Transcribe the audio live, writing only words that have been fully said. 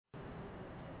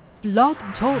Blog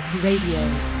Talk Radio.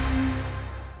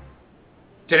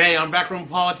 Today on Backroom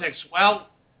Politics, well,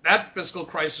 that fiscal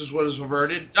crisis was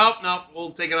averted. Oh, no,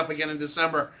 we'll take it up again in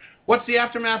December. What's the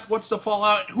aftermath? What's the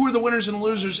fallout? Who are the winners and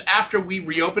losers after we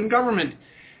reopen government?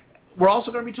 We're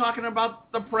also going to be talking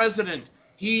about the president.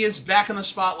 He is back in the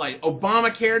spotlight.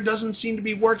 Obamacare doesn't seem to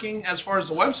be working as far as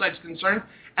the website's concerned,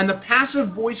 and the passive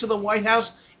voice of the White House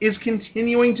is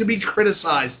continuing to be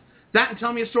criticized. That and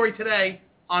Tell Me a Story today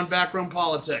on Backroom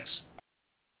Politics.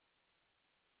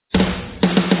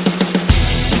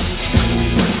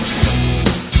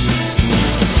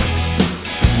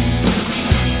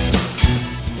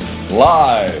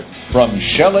 Live from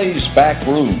Shelley's Back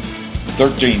Room,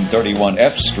 1331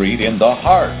 F Street in the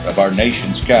heart of our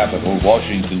nation's capital,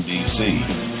 Washington, D.C.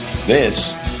 This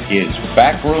is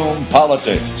Backroom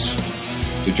Politics.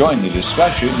 To join the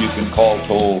discussion, you can call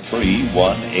toll-free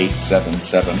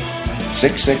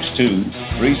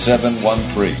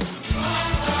 1-877-662-3713.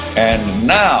 And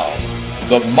now,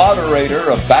 the moderator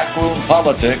of Backroom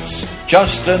Politics,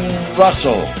 Justin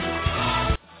Russell.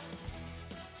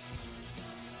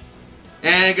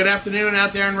 And good afternoon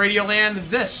out there in Radio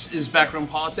Land. This is Backroom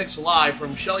Politics, live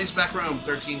from Shelley's Back Room,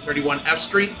 1331 F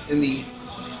Street, in the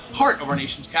heart of our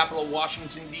nation's capital,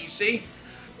 Washington, D.C.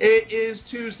 It is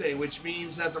Tuesday, which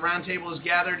means that the Roundtable is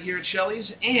gathered here at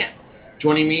Shelley's, and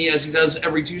joining me as he does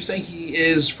every Tuesday, he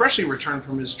is freshly returned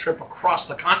from his trip across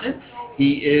the continent.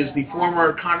 He is the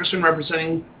former congressman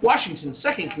representing Washington's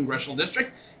 2nd Congressional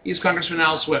District. He's Congressman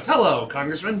Al Swift. Hello,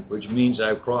 Congressman. Which means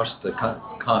I've crossed the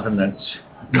continents.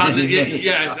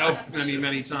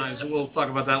 Many times. We'll talk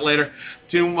about that later.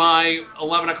 To my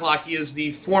 11 o'clock, he is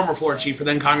the former floor chief for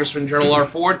then Congressman Gerald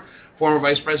R. Ford, former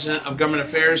Vice President of Government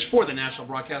Affairs for the National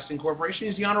Broadcasting Corporation.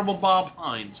 He's the Honorable Bob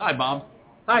Hines. Hi, Bob.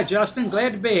 Hi, Justin.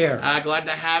 Glad to be here. Glad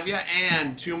to have you.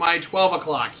 And to my 12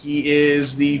 o'clock, he is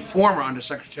the former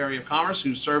Undersecretary of Commerce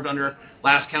who served under,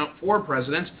 last count, 4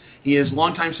 presidents. He is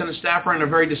longtime Senate staffer and a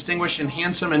very distinguished and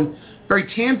handsome and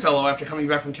very tan fellow after coming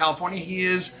back from California. He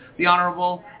is the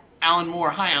Honorable Alan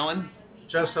Moore. Hi, Alan.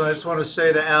 Justin, I just want to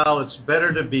say to Al, it's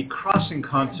better to be crossing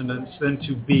continents than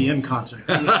to be incontinent.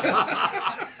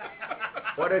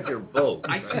 What if you're both?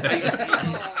 We're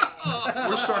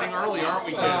starting early, aren't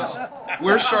we, kids?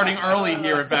 We're starting early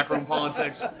here at Backroom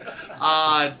Politics.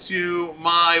 To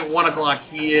my 1 o'clock,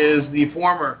 he is the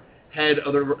former head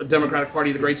of the Democratic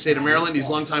Party of the great state of Maryland. He's a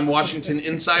longtime Washington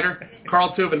insider,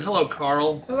 Carl Tubin. Hello,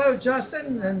 Carl. Hello,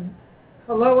 Justin, and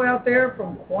hello out there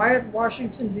from quiet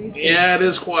Washington, D.C. Yeah, it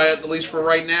is quiet, at least for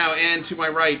right now. And to my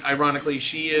right, ironically,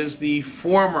 she is the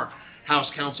former House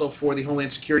counsel for the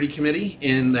Homeland Security Committee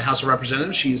in the House of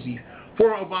Representatives. She is the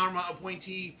former Obama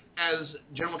appointee as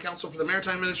General Counsel for the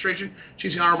Maritime Administration.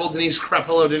 She's the Honorable Denise Krepp.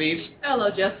 Hello, Denise. Hello,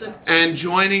 Justin. And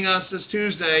joining us this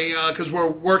Tuesday, because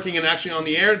we're working and actually on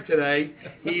the air today,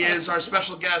 he is our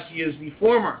special guest. He is the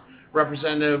former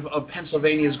representative of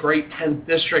Pennsylvania's great 10th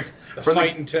district. The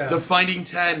Fighting 10. The Fighting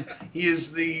 10. He is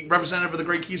the representative of the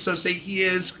great Keystone State. He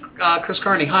is Chris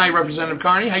Carney. Hi, Representative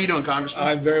Carney. How you doing, Congressman?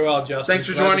 I'm very well, Justin. Thanks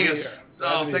for joining us.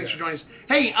 Thanks for joining us.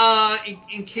 Hey,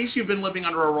 in case you've been living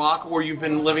under a rock or you've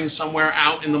been living somewhere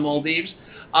out in the Maldives,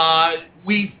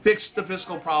 we fixed the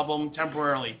fiscal problem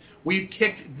temporarily. We've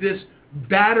kicked this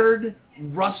battered,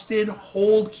 rusted,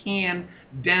 hold can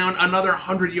down another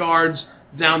 100 yards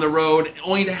down the road,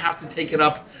 only to have to take it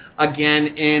up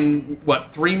again in,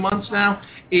 3 months now?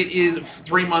 It is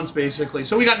 3 months, basically.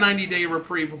 So we got 90-day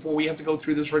reprieve before we have to go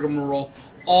through this rigmarole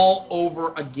all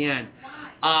over again.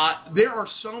 There are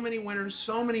so many winners,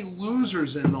 so many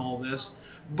losers in all this.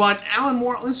 But, Alan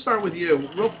Moore, let's start with you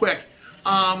real quick.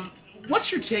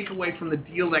 What's your takeaway from the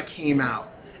deal that came out?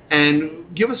 And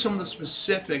give us some of the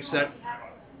specifics that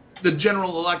the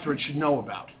general electorate should know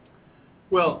about.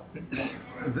 Well,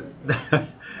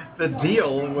 the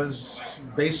deal was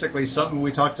basically something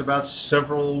we talked about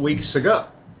several weeks ago,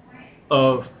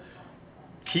 of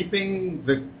keeping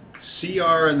the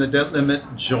CR and the debt limit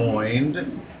joined,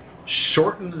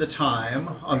 shorten the time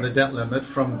on the debt limit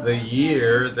from the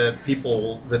year that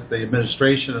the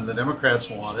administration and the Democrats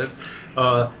wanted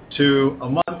to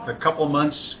a couple of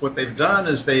months. What they've done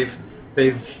is they've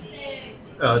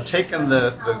taken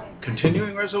the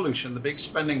continuing resolution, the big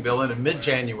spending bill, in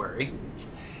mid-January,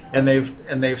 and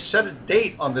they've set a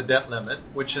date on the debt limit,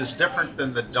 which is different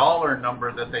than the dollar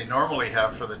number that they normally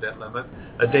have for the debt limit,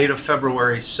 a date of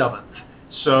February 7th.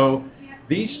 So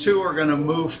these two are going to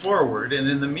move forward, and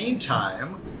in the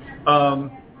meantime,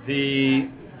 they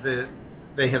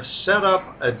have set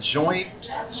up a joint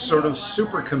sort of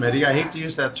super committee. I hate to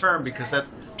use that term because that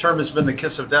term has been the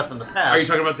kiss of death in the past. Are you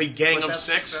talking about the Gang But of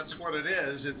Six? That's what it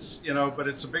is. It's but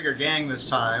it's a bigger gang this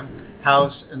time.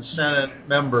 House and Senate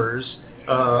members,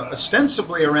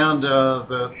 ostensibly around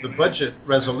the budget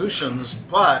resolutions,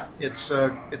 but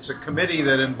it's a committee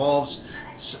that involves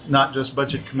not just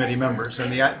budget committee members,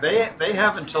 and they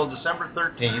have until December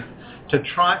 13th to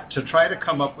try to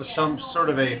come up with some sort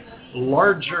of a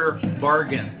larger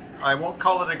bargain. I won't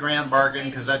call it a grand bargain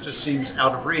because that just seems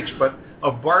out of reach, but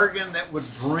a bargain that would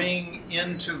bring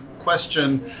into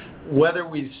question whether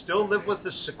we still live with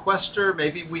the sequester.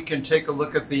 Maybe we can take a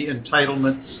look at the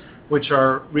entitlements, which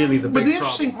are really the big problem. But the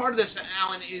interesting part of this,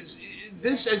 Alan, is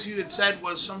this, as you had said,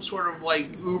 was some sort of like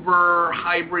Uber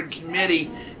hybrid committee.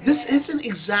 This isn't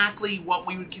exactly what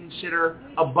we would consider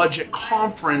a budget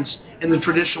conference in the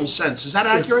traditional sense. Is that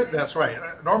accurate? That's right.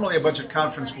 Normally a budget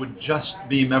conference would just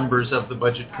be members of the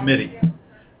budget committee.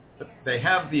 They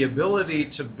have the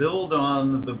ability to build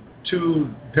on the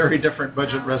two very different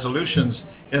budget resolutions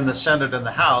in the Senate and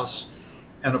the House,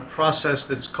 and a process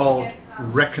that's called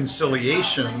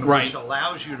reconciliation, which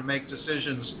allows you to make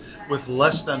decisions with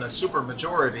less than a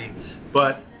supermajority,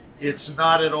 but it's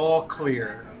not at all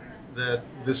clear that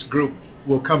this group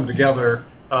will come together,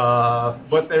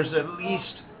 but there's at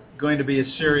least going to be a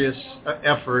serious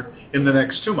effort in the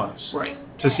next 2 months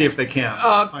to see if they can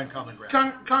find common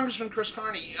ground. Congressman Chris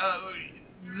Carney,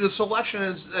 this election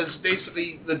is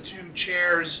basically the two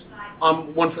chairs,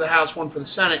 one for the House, one for the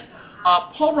Senate.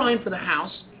 Paul Ryan for the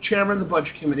House, chairman of the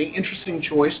Budget Committee, interesting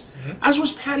choice, as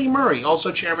was Patty Murray,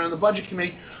 also chairman of the Budget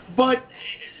Committee, but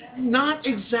not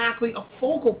exactly a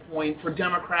focal point for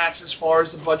Democrats as far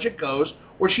as the budget goes,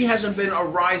 where she hasn't been a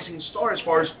rising star as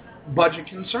far as budget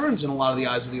concerns in a lot of the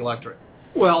eyes of the electorate.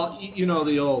 Well, you know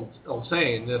the old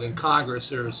saying that in Congress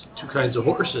there's two kinds of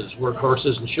horses, work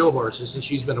horses and show horses, and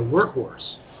she's been a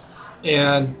workhorse.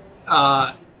 And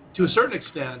to a certain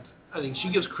extent, I think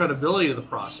she gives credibility to the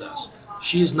process.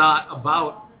 She's not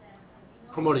about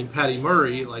promoting Patty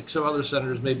Murray like some other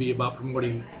senators may be about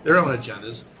promoting their own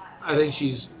agendas. I think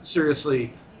she's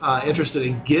seriously interested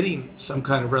in getting some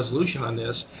kind of resolution on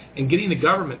this and getting the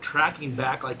government tracking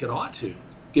back like it ought to,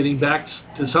 getting back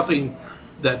to something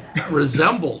that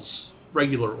resembles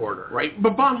regular order. Right.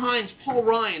 But Bob Hines, Paul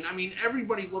Ryan, I mean,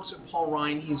 everybody looks at Paul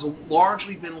Ryan. He's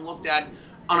largely been looked at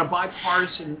on a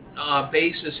bipartisan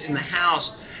basis in the House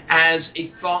as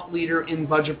a thought leader in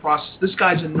budget process. This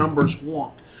guy's a numbers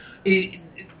wonk.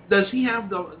 Does he have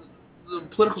the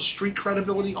political street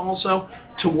credibility also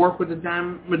to work with the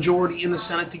Dem majority in the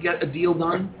Senate to get a deal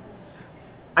done?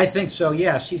 I think so,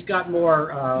 yes. He's got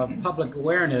more public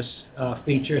awareness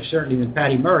features, certainly, than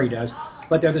Patty Murray does.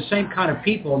 But they're the same kind of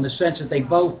people in the sense that they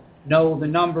both know the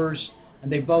numbers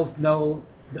and they both know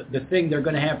the thing they're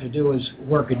going to have to do is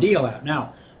work a deal out.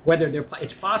 Now, whether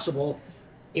it's possible,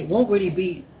 it won't really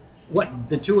be what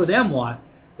the two of them want.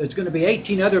 There's going to be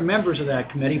 18 other members of that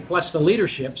committee, plus the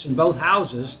leaderships in both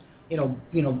houses,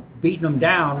 beating them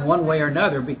down one way or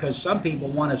another because some people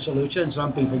want a solution and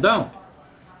some people don't.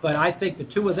 But I think the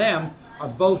two of them are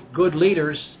both good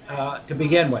leaders to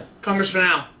begin with. Congressman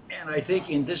Al. And I think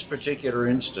in this particular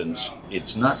instance,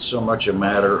 it's not so much a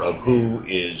matter of who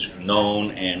is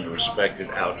known and respected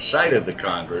outside of the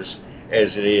Congress as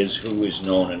it is who is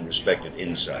known and respected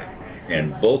inside.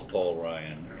 And both Paul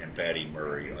Ryan and Patty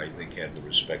Murray, I think, had the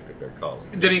respect of their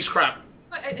colleagues. Denise Krapp.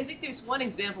 I think there's one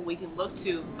example we can look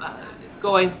to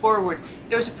going forward.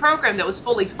 There was a program that was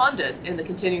fully funded in the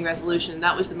continuing resolution, and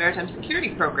that was the Maritime Security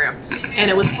Program. And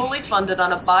it was fully funded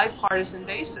on a bipartisan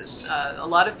basis. A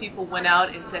lot of people went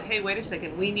out and said, hey, wait a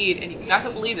second, we need, and you're not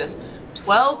going to believe this,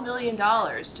 $12 million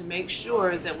to make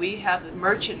sure that we have the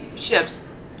merchant ships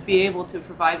to be able to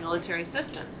provide military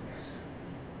assistance.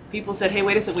 People said, hey,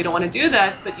 wait a second, we don't want to do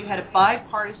that, but you had a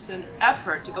bipartisan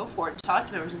effort to go forward, talk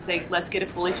to members and say, let's get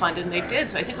it fully funded, and they did.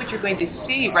 So I think what you're going to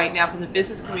see right now from the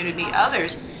business community,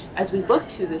 others, as we look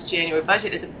to this January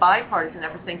budget, is a bipartisan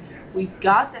effort saying, we've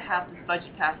got to have this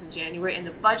budget passed in January, and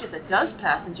the budget that does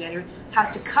pass in January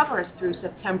has to cover us through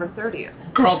September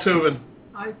 30th. Carl Tubin.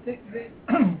 I think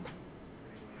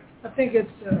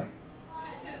it's the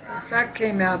fact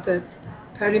came out that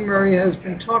Patty Murray has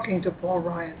been talking to Paul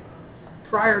Ryan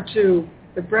prior to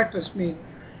the breakfast meeting.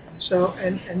 So,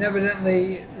 and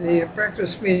evidently the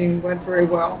breakfast meeting went very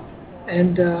well.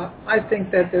 And I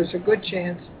think that there's a good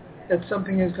chance that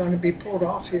something is going to be pulled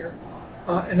off here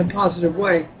in a positive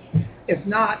way. If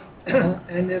not,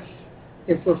 and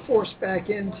if we're forced back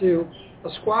into a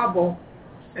squabble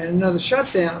and another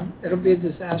shutdown, it'll be a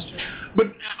disaster. But,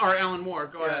 or Alan Moore,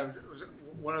 go ahead.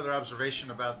 One other observation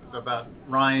about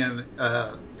Ryan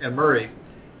and Murray.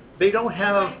 they don't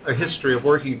have a history of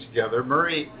working together.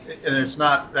 Murray, and that's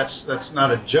not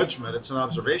a judgment, it's an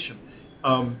observation,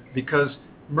 because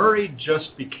Murray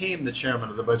just became the chairman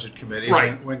of the Budget Committee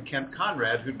when Kent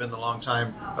Conrad, who'd been the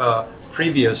longtime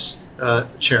previous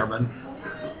chairman,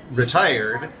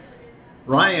 retired.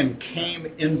 Ryan came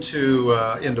into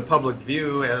public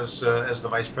view as the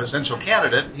vice presidential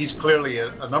candidate. He's clearly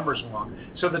a numbers wonk.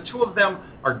 So the two of them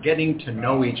are getting to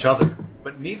know each other,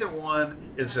 but neither one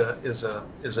is a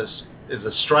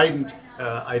strident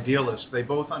idealist. They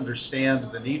both understand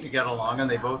the need to get along, and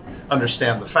they both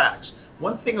understand the facts.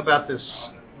 One thing about this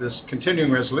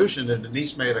continuing resolution, and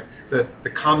Denise made the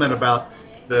comment about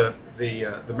the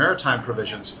maritime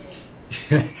provisions.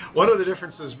 One of the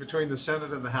differences between the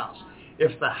Senate and the House,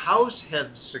 if the House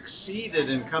had succeeded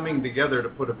in coming together to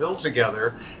put a bill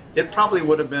together, it probably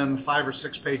would have been 5 or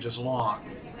 6 pages long.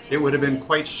 It would have been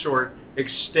quite short,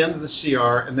 extend the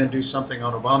CR, and then do something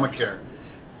on Obamacare.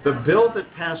 The bill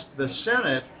that passed the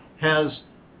Senate has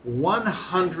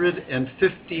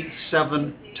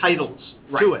 157 titles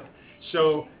to it.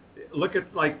 So look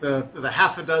at like the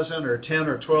half a dozen or 10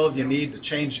 or 12 you need to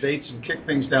change dates and kick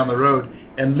things down the road,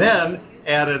 and then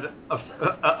added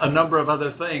a number of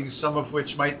other things, some of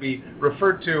which might be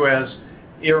referred to as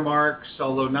earmarks,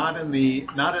 although not in the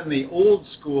old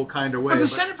school kind of way.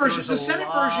 But the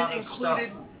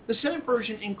Senate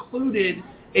version included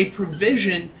a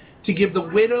provision to give the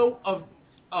widow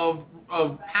of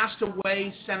passed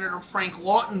away Senator Frank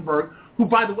Lautenberg, who,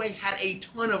 by the way, had a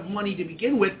ton of money to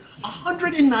begin with,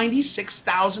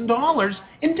 $196,000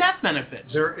 in death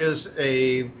benefits. There is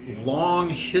a long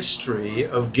history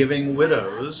of giving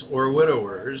widows or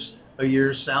widowers a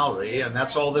year's salary, and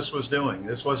that's all this was doing.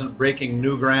 This wasn't breaking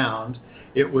new ground.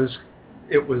 It was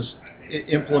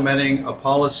implementing a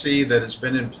policy that has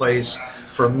been in place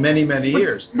for many, many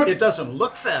years. But it doesn't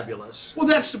look fabulous. Well,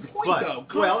 that's the point, though.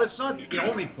 Well, it's not the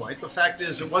only point. The fact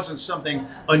is it wasn't something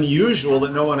unusual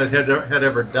that no one had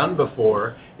ever done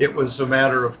before. It was a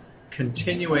matter of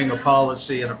continuing a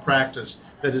policy and a practice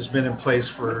that has been in place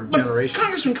for generations.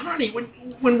 Congressman Carney,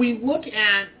 when we look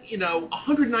at,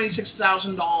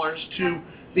 $196,000 to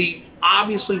the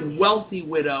obviously wealthy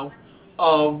widow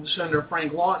of Senator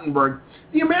Frank Lautenberg,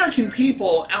 the American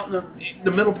people out in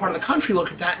the middle part of the country look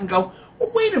at that and go,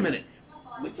 well, wait a minute.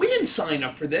 We didn't sign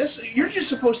up for this. You're just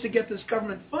supposed to get this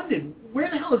government funded. Where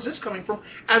the hell is this coming from?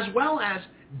 As well as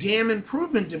dam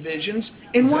improvement divisions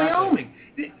in Wyoming.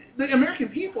 The American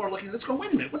people are looking at this going,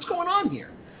 wait a minute, what's going on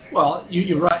here? Well,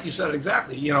 you're right. You said it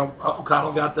exactly.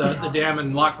 O'Connell got the dam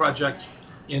and lock project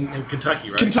in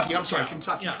Kentucky, right? Kentucky,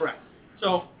 correct.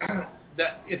 So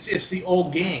it's the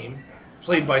old game,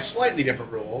 played by slightly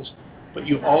different rules, but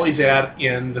you always add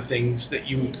in the things the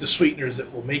sweeteners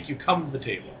that will make you come to the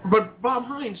table. But Bob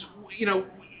Hines,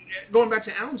 going back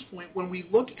to Alan's point, when we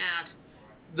look at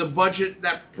the budget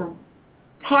that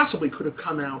possibly could have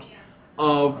come out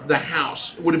of the House,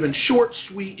 it would have been short,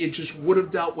 sweet. It just would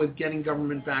have dealt with getting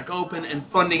government back open and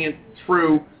funding it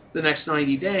through the next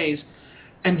 90 days.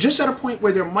 And just at a point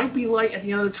where there might be light at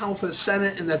the end of the tunnel for the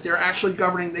Senate and that they're actually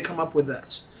governing, they come up with this.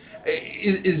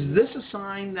 Is this a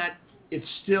sign that it's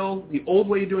still the old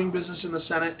way of doing business in the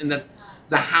Senate and that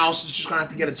the House is just going to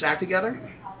have to get its act together?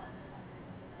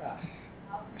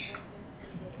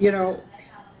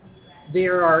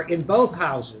 There are, in both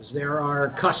houses, there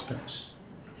are customs.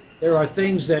 There are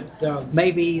things that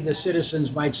maybe the citizens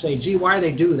might say, gee, why do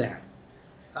they do that?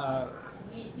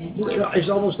 It's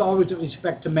almost always with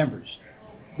respect to members.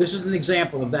 This is an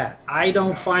example of that. I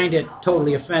don't find it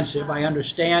totally offensive. I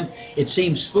understand it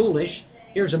seems foolish.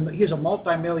 Here's a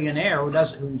multimillionaire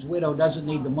whose widow doesn't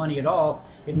need the money at all.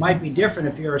 It might be different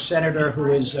if you're a senator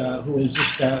who is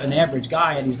just an average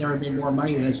guy and he's never made more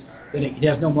money he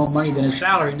has no more money than his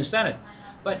salary in the Senate.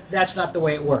 But that's not the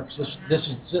way it works. This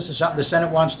is something the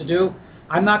Senate wants to do.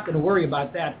 I'm not going to worry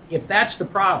about that. If that's the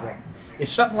problem, if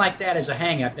something like that is a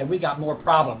hang-up, then we got more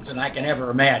problems than I can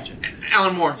ever imagine.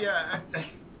 Alan Moore. Yeah,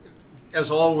 as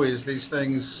always, these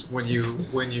things, when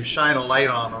you shine a light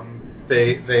on them,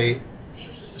 they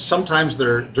sometimes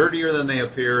they're dirtier than they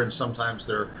appear, and sometimes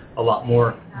they're a lot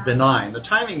more benign. The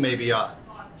timing may be odd.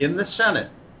 In the Senate,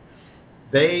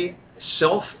 they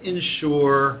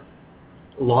self-insure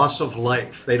loss of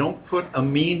life. They don't put a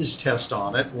means test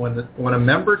on it. When a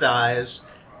member dies,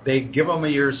 they give them a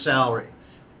year's salary.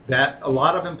 That a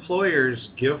lot of employers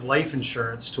give life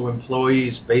insurance to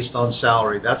employees based on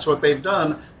salary. That's what they've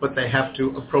done, but they have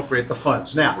to appropriate the funds.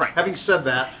 Now, Having said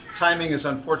that, timing is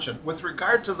unfortunate. With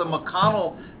regard to the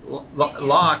McConnell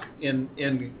lock on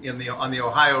the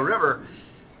Ohio River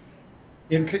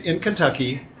in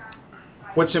Kentucky,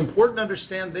 What's important to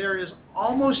understand there is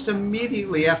almost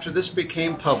immediately after this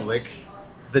became public,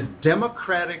 the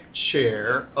Democratic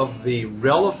chair of the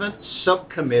relevant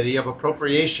subcommittee of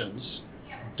appropriations,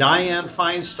 Dianne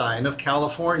Feinstein of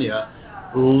California,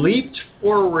 leaped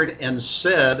forward and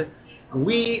said,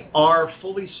 we are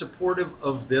fully supportive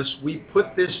of this. We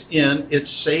put this in. It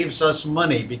saves us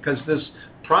money because this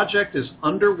project is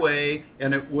underway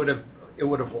and it would have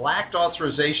lacked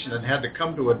authorization and had to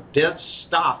come to a dead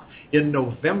stop in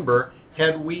November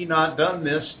had we not done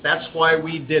this. That's why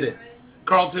we did it.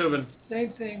 Carl Tubin.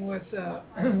 Same thing with a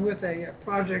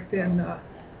project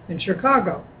in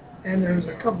Chicago, and there's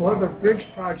a couple other bridge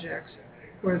projects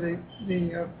where the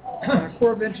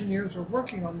Corps of Engineers are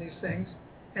working on these things,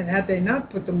 and had they not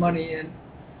put the money in,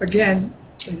 again,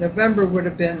 November would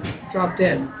have been dropped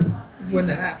in. It wouldn't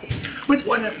have happened. But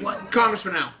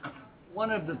Congressman Al. One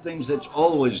of the things that's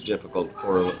always difficult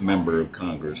for a member of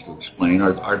Congress to explain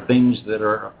are things that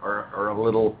are a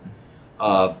little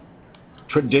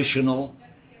traditional,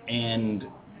 and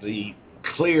the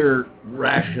clear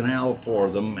rationale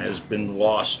for them has been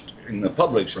lost in the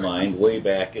public's mind way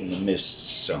back in the mist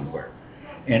somewhere.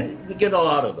 And we get a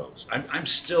lot of those. I'm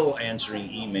still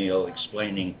answering email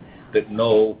explaining that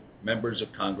no members of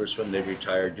Congress, when they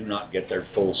retire, do not get their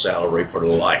full salary for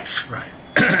life. Right.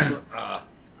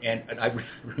 And I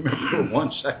remember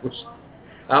once I was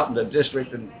out in the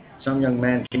district and some young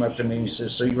man came up to me and he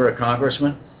says, so you're a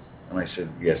congressman? And I said,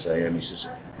 yes, I am. He says,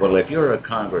 well, if you're a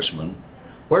congressman,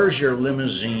 where's your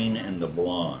limousine and the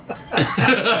blonde?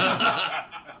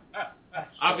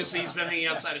 Obviously, he's been hanging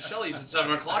outside of Shelley's at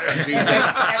 7 o'clock.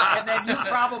 And then you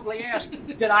probably asked,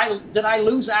 did I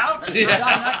lose out? Did I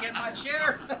not get my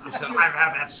share? You said, I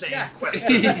have that same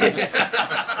question.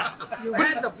 You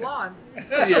had the blonde.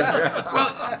 Yeah.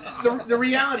 Well, the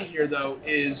reality here, though,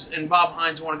 is, and Bob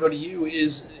Hines, I want to go to you,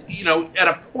 is, at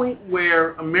a point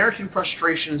where American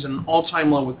frustration is at an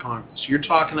all-time low with Congress. You're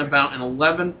talking about an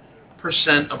 11%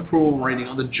 approval rating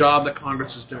on the job that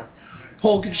Congress is doing.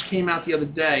 Poll just came out the other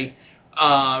day.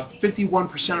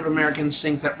 51% of Americans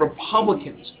think that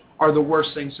Republicans are the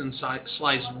worst thing since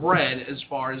sliced bread as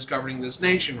far as governing this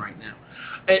nation right now.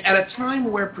 At a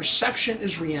time where perception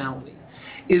is reality,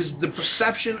 is the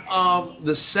perception of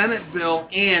the Senate bill,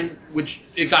 and which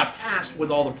it got passed with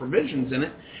all the provisions in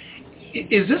it,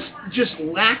 is this just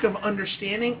lack of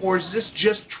understanding, or is this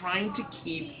just trying to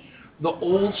keep the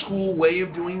old school way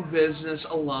of doing business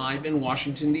alive in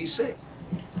Washington, D.C.?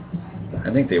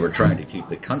 I think they were trying to keep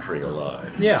the country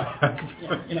alive. Yeah.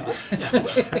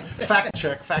 Fact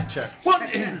check. What?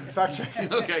 Fact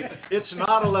check. Okay. It's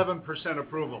not 11%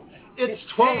 approval. It's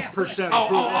 12%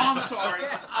 approval. I'm sorry.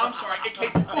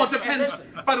 Well, it depends.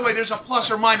 By the way, there's a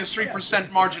plus or minus 3%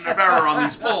 margin of error on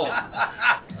these polls.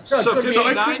 So it could be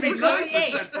it could be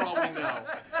 98. 9% for all we know.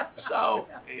 So,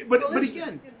 but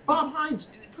again, Bob Hines,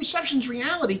 perception's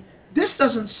reality. This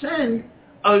doesn't send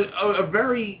a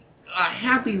very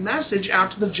happy message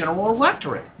out to the general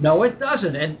electorate. No, it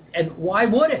doesn't, and why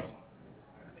would it?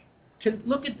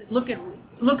 Look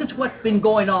at what's been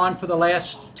going on for the last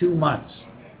 2 months.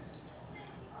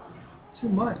 2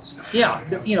 months. Yeah,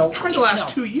 For the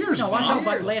last 2 years. No, I'm talking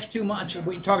about the last 2 months.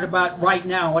 We're talking about right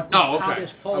now how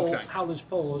this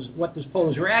poll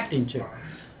is reacting to.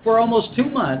 For almost 2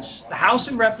 months, the House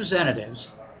of Representatives,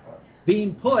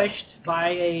 being pushed by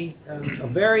a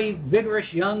very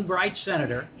vigorous, young, bright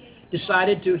senator,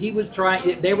 decided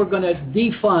they were going to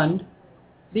defund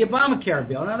the Obamacare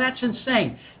bill. Now, that's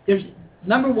insane.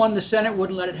 Number one, the Senate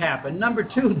wouldn't let it happen. Number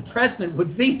two, the president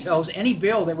would veto any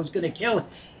bill that was going to kill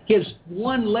his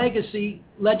one legacy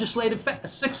legislative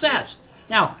success.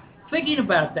 Now, thinking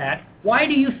about that, why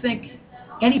do you think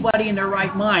anybody in their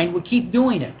right mind would keep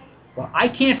doing it? Well, I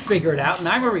can't figure it out, and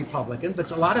I'm a Republican, but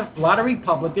a lot of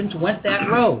Republicans went that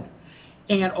road.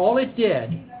 And all it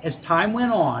did, as time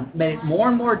went on, made it more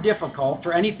and more difficult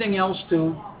for anything else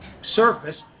to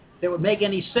surface that would make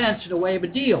any sense in the way of a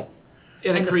deal.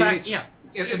 And it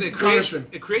creates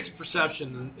a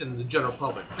perception in the general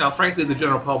public. Now, frankly, the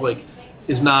general public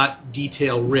is not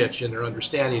detail-rich in their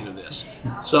understanding of this.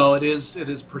 So it is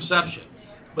perception.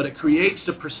 But it creates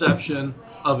the perception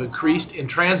of increased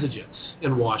intransigence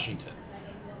in Washington.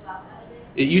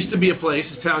 It used to be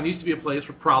this town used to be a place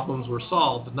where problems were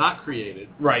solved but not created.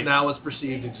 Right. Now it's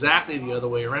perceived exactly the other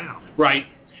way around. Right.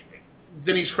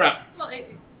 Denise Krepp. Well,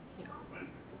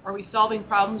 are we solving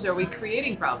problems or are we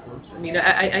creating problems? I mean,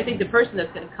 I think the person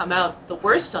that's going to come out the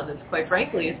worst on this, quite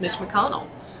frankly, is Mitch McConnell.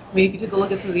 I mean, if you took a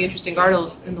look at some of the interesting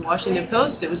articles in the Washington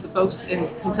Post, it was the folks in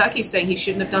Kentucky saying he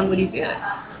shouldn't have done what he did.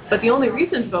 But the only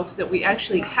reason, folks, that we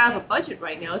actually have a budget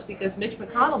right now is because Mitch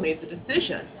McConnell made the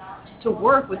decision to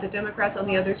work with the Democrats on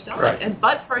the other side. Right. And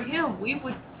but for him, we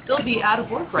would still be out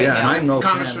of work right yeah, now. and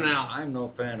Congressman Al. I'm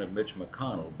no fan of Mitch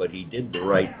McConnell, but he did the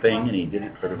right thing, and he did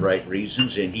it for the right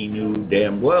reasons, and he knew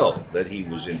damn well that he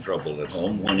was in trouble at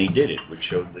home when he did it, which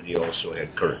showed that he also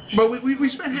had courage. But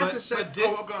we spent half the second.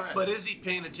 Go ahead. But is he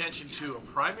paying attention to a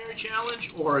primary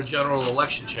challenge or a general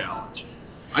election challenge?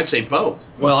 I'd say both.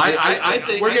 Well, I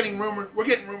think we're getting rumors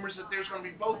that there's going to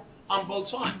be both on both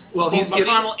sides. Well, both he's getting-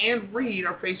 McConnell and Reid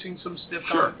are facing some stiff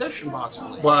competition,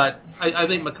 possibly. But I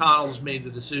think McConnell's made the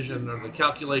decision or the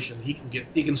calculation that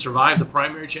he can survive the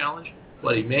primary challenge,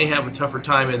 but he may have a tougher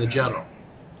time in the general,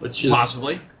 which is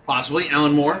Possibly.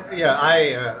 Alan Moore. Yeah,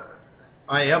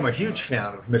 I am a huge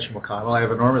fan of Mitch McConnell. I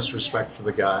have enormous respect for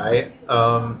the guy,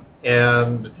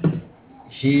 and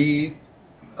he,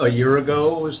 a year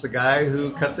ago, was the guy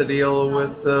who cut the deal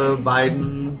with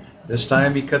Biden. This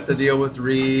time he cut the deal with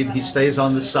Reid. He stays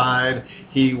on the side.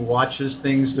 He watches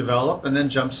things develop and then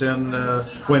jumps in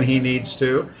when he needs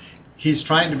to. He's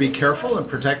trying to be careful and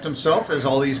protect himself, as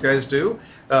all these guys do,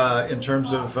 in terms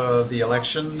of the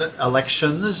elections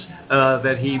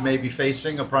that he may be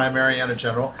facing, a primary and a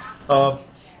general.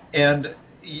 And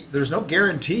there's no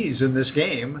guarantees in this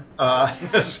game,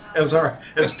 as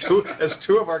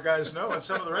two of our guys know, and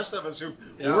some of the rest of us who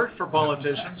worked for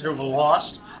politicians who've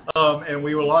lost, and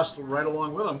we were lost right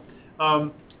along with them,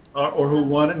 or who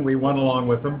won and we won along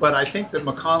with them. But I think that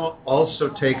McConnell also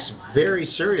takes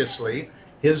very seriously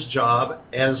his job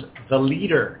as the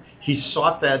leader. He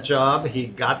sought that job. He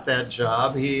got that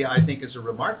job. He, I think, is a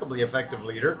remarkably effective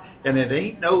leader, and it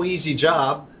ain't no easy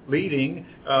job leading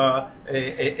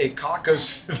a caucus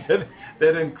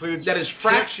that includes That is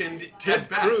fractioned Ted at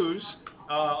best. Cruz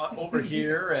over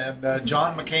here and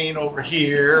John McCain over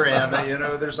here, and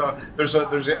there's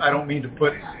a I don't mean to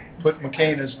put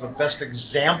McCain as the best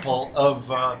example of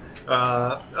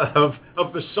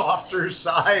the softer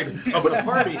side of the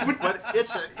party, but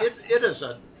it is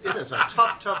a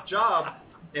tough job.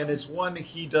 And it's one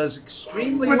he does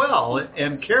extremely well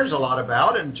and cares a lot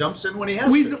about and jumps in when he has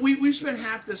to. We've spent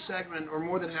half this segment, or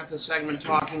more than half the segment,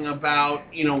 talking about,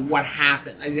 what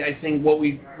happened. I think what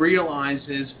we've realized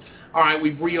is, all right,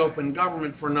 we've reopened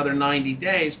government for another 90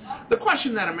 days. The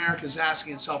question that America is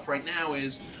asking itself right now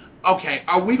is, okay,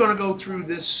 are we going to go through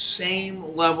this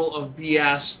same level of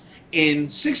BS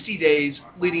in 60 days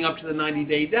leading up to the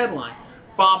 90-day deadline?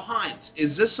 Bob Hines,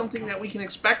 is this something that we can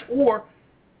expect, or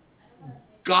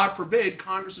God forbid,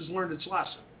 Congress has learned its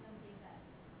lesson?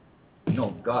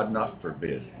 No, God not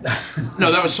forbid.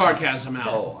 No, that was sarcasm, Al.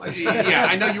 Oh, I see. Yeah,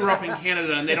 I know you were up in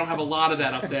Canada, and they don't have a lot of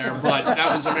that up there, but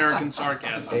that was American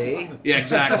sarcasm. Eh? Yeah,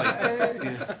 exactly.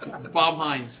 Yeah. Bob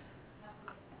Hines.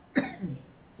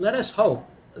 Let us hope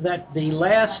that the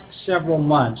last several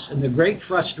months and the great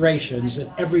frustrations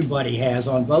that everybody has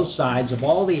on both sides of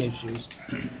all the issues,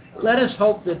 let us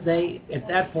hope that they, at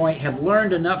that point, have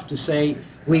learned enough to say,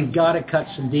 we've got to cut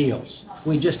some deals.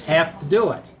 We just have to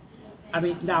do it. I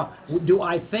mean, now, do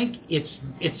I think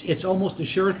it's almost a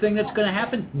sure thing that's going to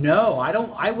happen? No, I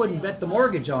don't. I wouldn't bet the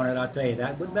mortgage on it, I'll tell you that.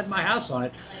 I wouldn't bet my house on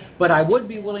it. But I would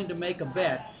be willing to make a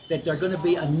bet that there are going to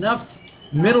be enough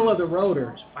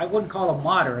middle-of-the-roaders. I wouldn't call them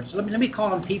moderates. Let me call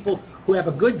them people who have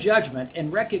a good judgment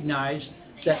and recognize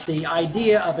that the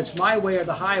idea of it's my way or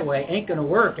the highway ain't going to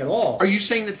work at all. Are you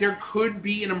saying that there could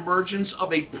be an emergence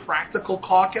of a practical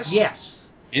caucus? Yes.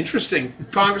 Interesting.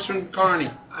 Congressman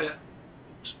Carney.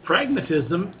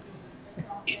 Pragmatism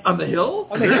on the Hill?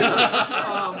 On the Hill.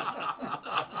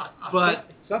 But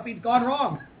something's gone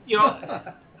wrong.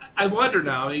 I wonder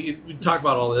now, we talk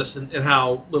about all this and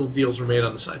how little deals were made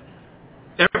on the side.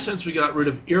 Ever since we got rid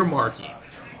of earmarking,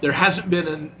 there hasn't been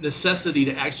a necessity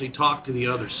to actually talk to the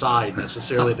other side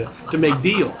necessarily to make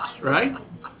deals, right?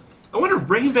 I wonder if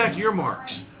bringing back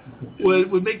earmarks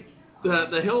would make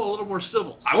the Hill a little more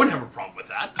civil. I wouldn't have a problem with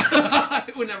that. I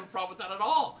wouldn't have a problem with that at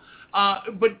all.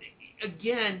 But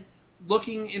again,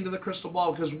 looking into the crystal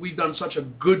ball, because we've done such a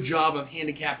good job of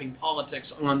handicapping politics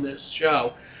on this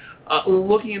show,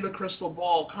 looking into the crystal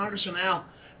ball, Congressman Al,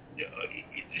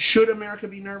 should America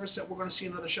be nervous that we're going to see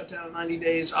another shutdown in 90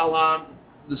 days, a la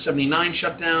the 79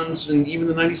 shutdowns and even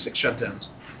the 96 shutdowns?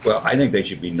 Well, I think they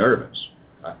should be nervous.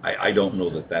 I don't know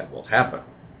that will happen.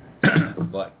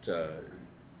 But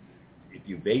if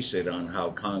you base it on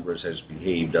how Congress has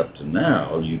behaved up to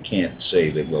now, you can't say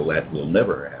that, well, that will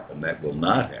never happen. That will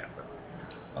not happen.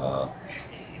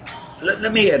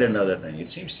 Let me add another thing.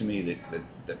 It seems to me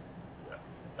that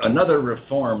another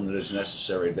reform that is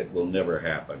necessary that will never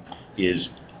happen is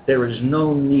there is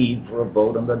no need for a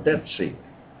vote on the debt ceiling.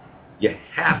 You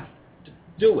have to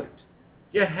do it.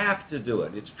 You have to do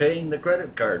it. It's paying the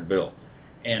credit card bill.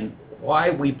 And why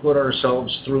we put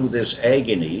ourselves through this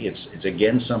agony, it's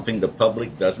again something the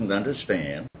public doesn't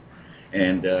understand,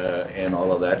 and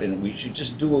all of that, and we should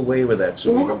just do away with that.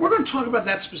 So we're going to talk about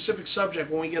that specific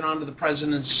subject when we get onto the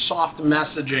president's soft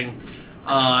messaging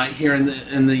here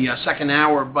in the second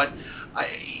hour. But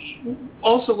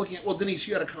also looking at, well, Denise,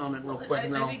 you had a comment real quick.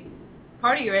 I think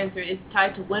part of your answer is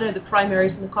tied to when are the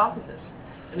primaries and the caucuses.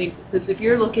 I mean, because if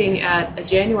you're looking at a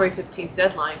January 15th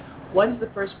deadline, when's the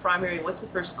first primary, what's the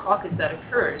first caucus that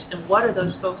occurs, and what are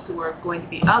those folks who are going to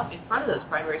be up in front of those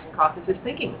primaries and caucuses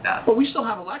thinking about? But we still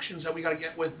have elections that we got to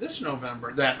get with this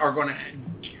November that are going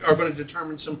to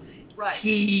determine some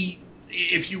key,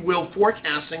 if you will,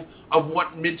 forecasting of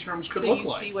what midterms could look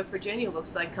like. So you see what Virginia looks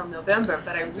like come November,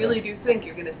 but I really do think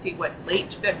you're going to see what late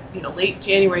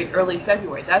January, early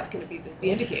February. That's going to be the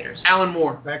indicators. Alan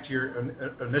Moore. Back to your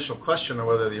initial question of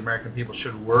whether the American people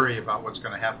should worry about what's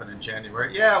going to happen in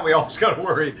January. Yeah, we always got to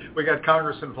worry. We got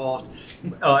Congress involved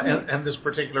and this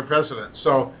particular president.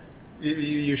 So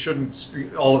you shouldn't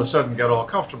all of a sudden get all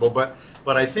comfortable. But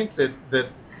I think that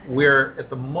we're at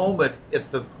the moment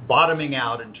at the bottoming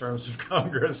out in terms of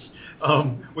Congress.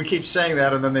 We keep saying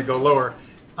that, and then they go lower.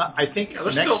 I think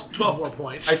there's still 12 more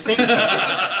points. I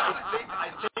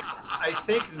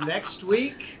think next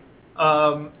week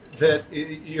that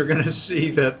you're going to see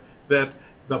that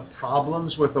the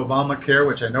problems with Obamacare,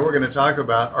 which I know we're going to talk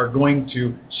about, are going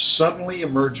to suddenly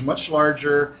emerge much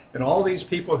larger, and all these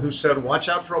people who said, watch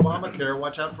out for Obamacare,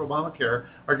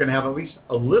 are going to have at least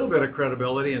a little bit of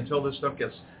credibility until this stuff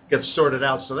gets sorted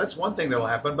out. So that's one thing that will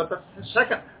happen. But the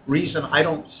second reason I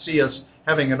don't see us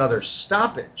having another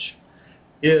stoppage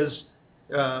is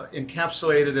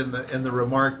encapsulated in the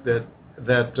remark that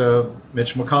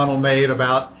Mitch McConnell made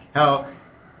about how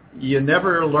you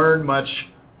never learn much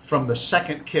from the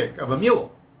second kick of a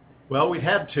mule. Well, we've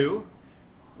had two.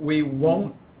 We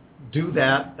won't do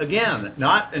that again,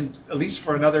 not at least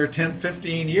for another 10,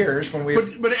 15 years when we.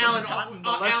 But Alan,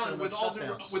 with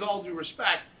all due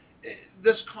respect,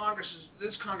 this Congress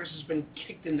has been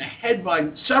kicked in the head by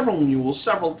several mules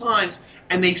several times,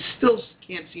 and they still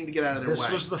can't seem to get out of their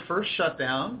way. This was the first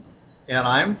shutdown, and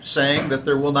I'm saying that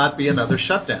there will not be another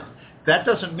shutdown. That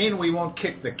doesn't mean we won't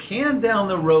kick the can down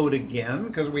the road again,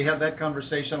 because we had that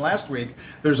conversation last week.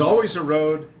 There's always a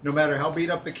road, no matter how beat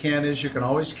up the can is, you can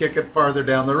always kick it farther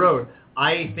down the road.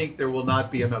 I think there will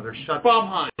not be another shutdown. Bob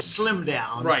Hines. Slim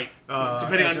down. Right.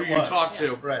 Depending on who you talk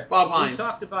to. Right. Bob Hines. We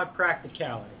talked about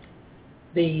practicality.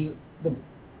 The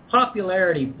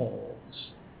popularity polls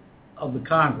of the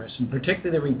Congress, and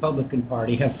particularly the Republican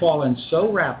Party, have fallen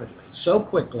so rapidly, so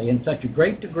quickly, in such a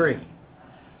great degree,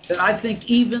 that I think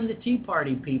even the Tea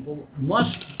Party people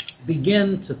must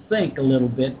begin to think a little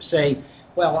bit, say,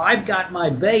 well, I've got my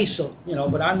base,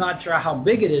 but I'm not sure how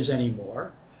big it is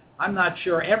anymore. I'm not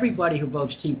sure everybody who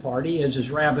votes Tea Party is as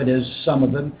rabid as some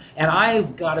of them, and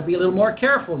I've got to be a little more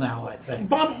careful now, I think.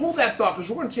 Bob, hold that thought, because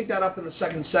we're going to take that up in the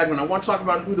second segment. I want to talk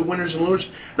about who the winners and losers,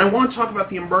 and I want to talk about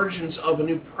the emergence of a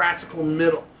new practical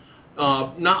middle,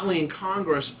 not only in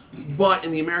Congress, but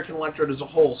in the American electorate as a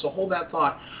whole. So hold that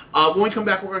thought. When we come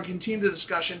back, we're going to continue the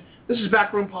discussion. This is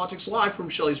Backroom Politics Live from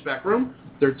Shelley's Back Room,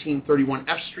 1331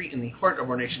 F Street in the heart of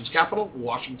our nation's capital,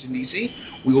 Washington, D.C.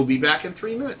 We will be back in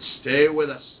 3 minutes. Stay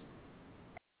with us.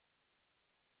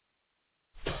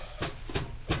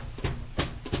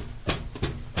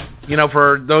 You know,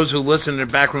 for those who listen to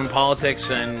Backroom Politics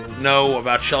and know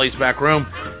about Shelley's Back Room,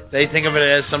 they think of it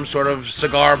as some sort of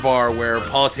cigar bar where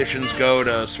politicians go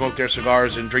to smoke their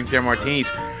cigars and drink their martinis.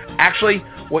 Actually,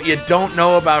 what you don't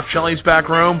know about Shelley's Back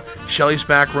Room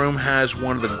has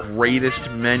one of the greatest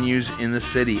menus in the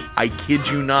city. I kid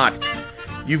you not.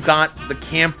 You've got the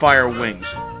campfire wings,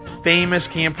 famous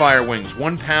campfire wings,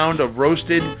 1 pound of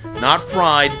roasted, not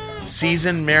fried,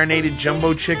 seasoned marinated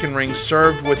jumbo chicken rings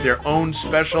served with their own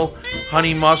special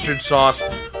honey mustard sauce.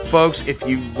 Folks, if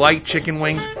you like chicken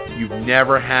wings, you've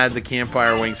never had the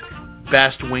campfire wings.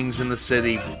 Best wings in the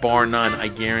city, bar none, I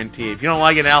guarantee. If you don't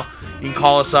like it, Al, you can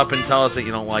call us up and tell us that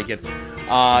you don't like it.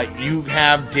 You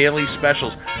have daily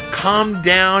specials. Come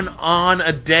down on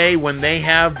a day when they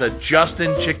have the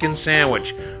Justin Chicken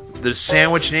Sandwich. The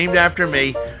sandwich named after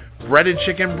me, breaded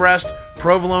chicken breast,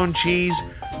 provolone cheese,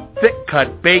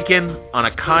 thick-cut bacon on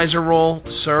a Kaiser roll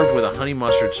served with a honey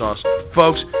mustard sauce.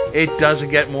 Folks, it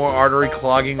doesn't get more artery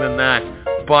clogging than that,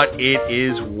 but it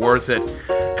is worth it.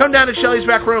 Come down to Shelley's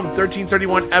Back Room,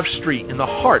 1331 F Street, in the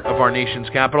heart of our nation's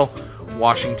capital,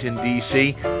 Washington,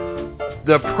 D.C.,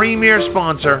 the premier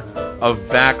sponsor of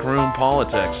Backroom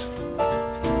Politics.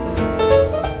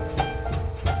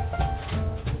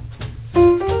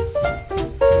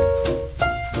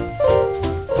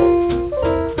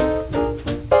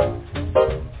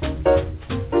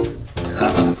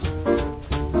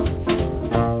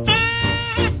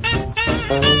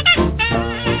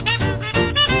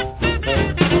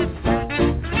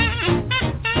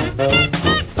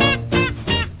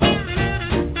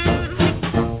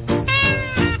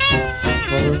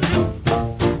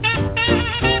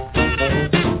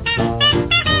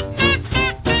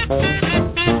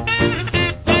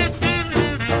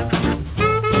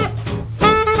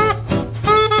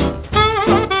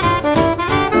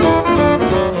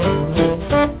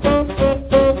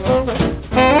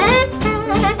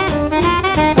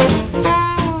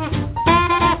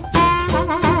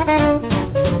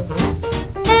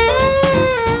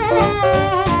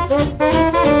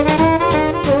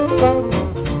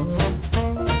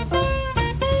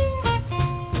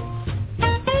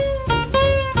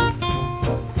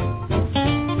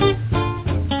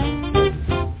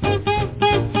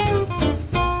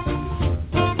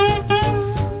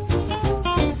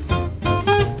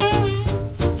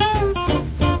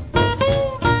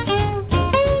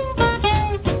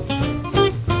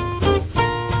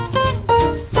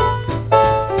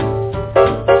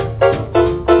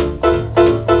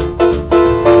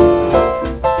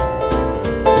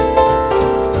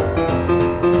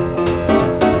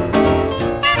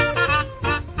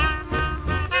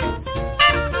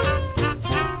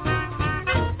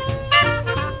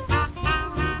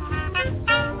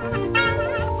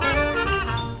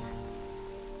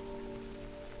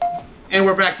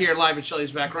 we're back here live at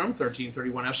Shelley's Back Room,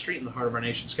 1331 F Street in the heart of our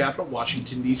nation's capital,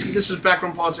 Washington, D.C. This is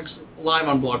Backroom Politics live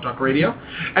on Blog Talk Radio,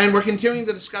 and we're continuing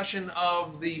the discussion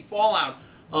of the fallout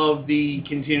of the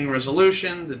continuing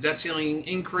resolution, the debt ceiling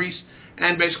increase,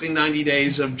 and basically 90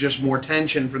 days of just more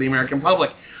tension for the American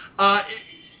public.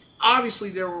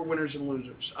 Obviously, there were winners and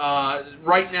losers.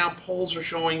 Right now, polls are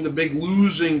showing the big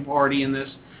losing party in this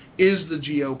is the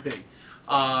GOP.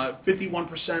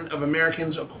 51% of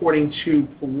Americans, according to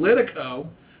Politico,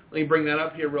 let me bring that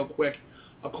up here real quick.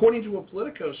 According to a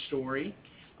Politico story,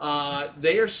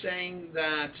 they are saying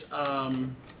that,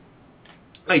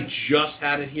 I just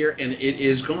had it here and it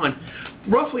is gone.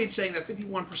 Roughly it's saying that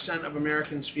 51% of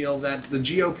Americans feel that the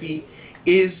GOP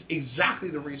is exactly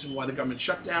the reason why the government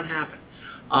shutdown happened.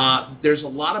 There's a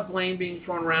lot of blame being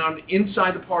thrown around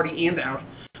inside the party and out.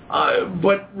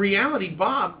 But reality,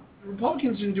 Bob,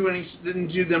 Republicans didn't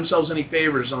do themselves any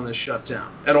favors on this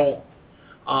shutdown at all.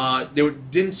 There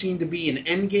didn't seem to be an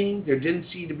end game. There didn't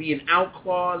seem to be an out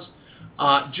clause.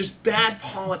 Just bad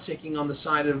politicking on the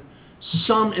side of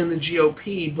some in the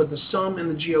GOP, but the some in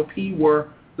the GOP were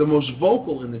the most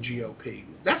vocal in the GOP.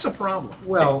 That's a problem.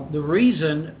 Well, the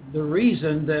reason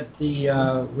that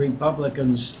the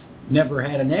Republicans never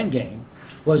had an end game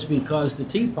was because the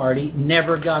Tea Party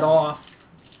never got off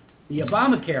the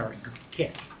Obamacare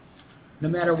kick. No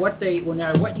matter what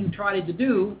you tried to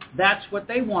do, that's what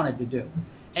they wanted to do.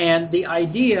 And the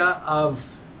idea of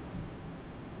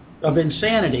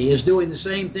insanity is doing the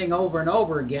same thing over and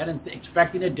over again and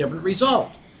expecting a different result.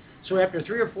 So after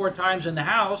 3 or 4 times in the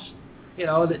House,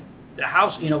 the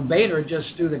House, Boehner just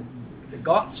threw the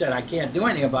gauntlet, said I can't do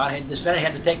anything about it. The Senate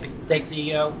had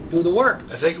to do the work.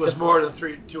 I think it was more than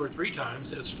 2 or 3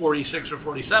 times. It was 46 or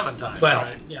 47 times. Well,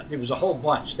 right? Yeah, it was a whole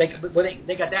bunch. They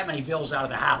got that many bills out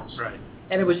of the House. Right.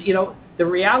 And it was, the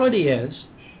reality is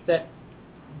that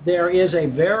there is a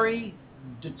very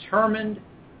determined,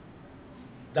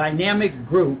 dynamic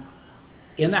group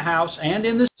in the House and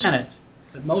in the Senate,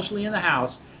 but mostly in the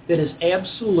House, that is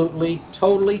absolutely,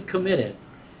 totally committed.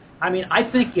 I mean,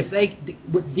 I think if they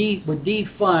would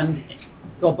defund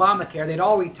Obamacare, they'd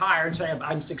all retire and say,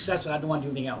 I'm successful, I don't want to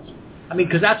do anything else. I mean,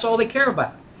 because that's all they care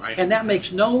about. Right. And that makes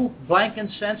no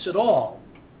blanking sense at all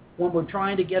when we're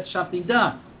trying to get something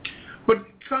done. But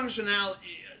Congressman Al,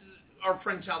 our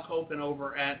friend Tal Kopin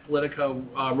over at Politico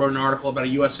wrote an article about a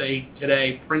USA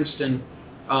Today Princeton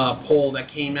poll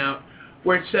that came out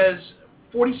where it says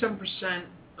 47%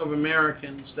 of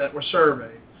Americans that were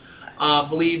surveyed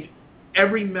believe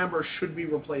every member should be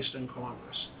replaced in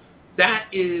Congress. That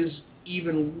is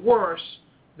even worse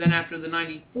than after the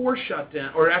 94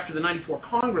 shutdown, or after the 94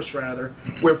 Congress, rather,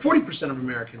 where 40% of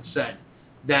Americans said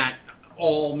that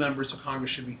all members of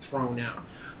Congress should be thrown out.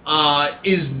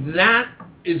 Is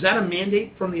that a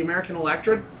mandate from the American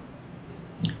electorate?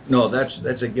 No,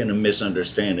 that's again a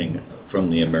misunderstanding from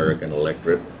the American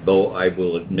electorate, though I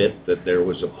will admit that there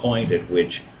was a point at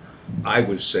which I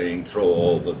was saying throw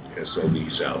all the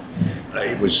SOBs out.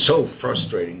 It was so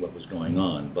frustrating what was going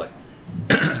on, but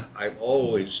I've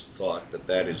always thought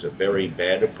that is a very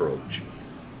bad approach.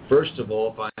 First of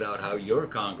all, find out how your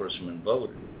congressman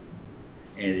voted.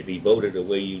 And if he voted a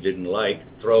way you didn't like,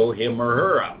 throw him or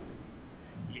her out.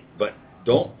 But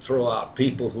don't throw out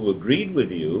people who agreed with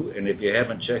you, and if you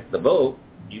haven't checked the vote,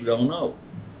 you don't know.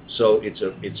 So it's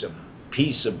a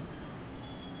piece of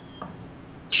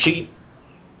cheap,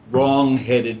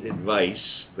 wrong-headed advice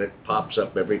that pops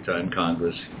up every time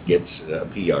Congress gets a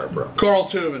PR problem. Carl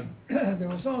Tubin. There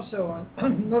was also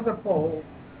another poll,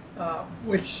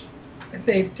 which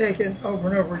they've taken over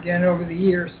and over again over the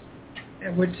years,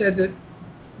 and which said that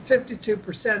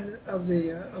 52% of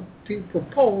the people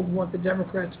polled want the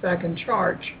Democrats back in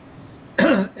charge,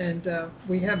 and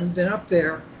we haven't been up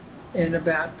there in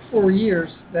about 4 years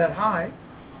that high.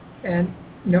 And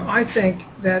I think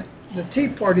that the Tea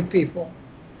Party people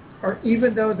are,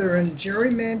 even though they're in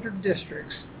gerrymandered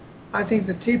districts, I think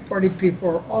the Tea Party people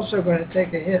are also going to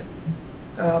take a hit.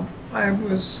 There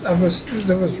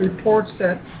was reports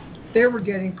that they were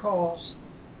getting calls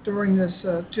during this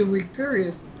 2-week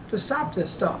period to stop this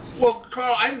stuff. Well,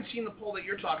 Carl, I haven't seen the poll that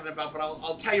you're talking about, but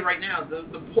I'll tell you right now,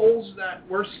 the polls that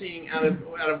we're seeing out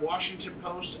of Washington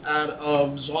Post, out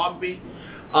of Zogby,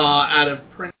 out of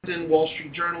Princeton, Wall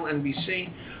Street Journal, NBC,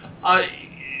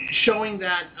 showing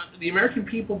that the American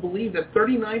people believe that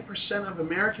 39% of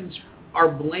Americans are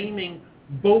blaming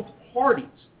both parties.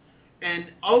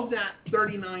 And of that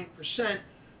 39%,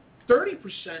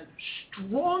 30%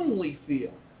 strongly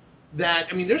feel that,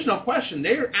 there's no question,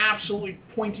 they're absolutely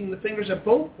pointing the fingers at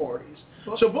both parties.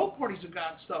 So both parties have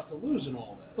got stuff to lose in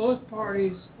all this. Both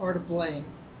parties are to blame.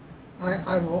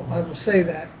 I will say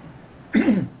that.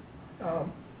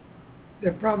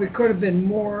 there probably could have been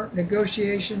more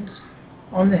negotiations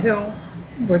on the Hill,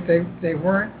 but they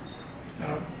weren't.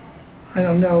 I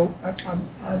don't know.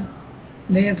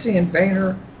 Nancy and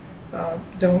Boehner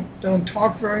don't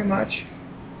talk very much,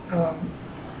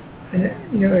 and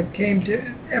it came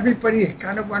to everybody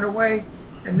kind of went away,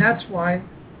 and that's why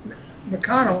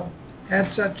McConnell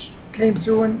came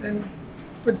through and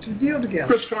put the deal together.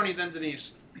 Chris Carney, then Denise.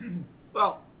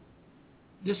 Well,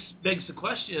 this begs the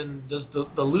question: does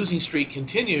the losing streak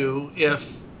continue? If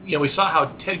we saw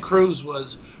how Ted Cruz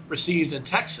was received in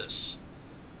Texas.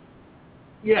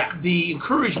 Yeah. The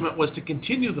encouragement was to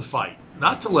continue the fight,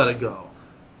 not to let it go.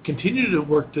 Continue to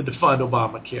work to defund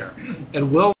Obamacare.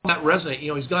 And will that resonate?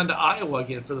 He's gone to Iowa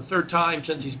again for the third time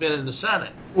since he's been in the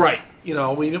Senate. Right. We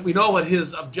know what his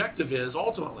objective is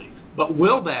ultimately, but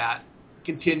will that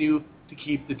continue to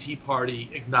keep the Tea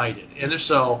Party ignited? And if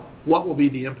so, what will be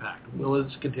the impact? Will it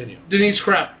continue? Denise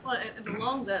Krepp. Well, and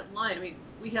along that line,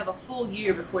 we have a full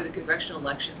year before the congressional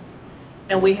election,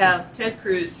 and we have Ted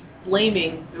Cruz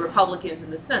blaming the Republicans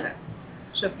in the Senate.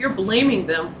 So if you're blaming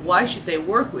them, why should they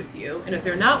work with you? And if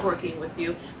they're not working with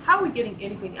you, how are we getting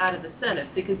anything out of the Senate?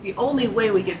 Because the only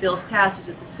way we get bills passed is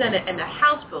if the Senate and the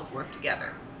House both work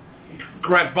together.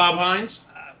 Correct. Bob Hines?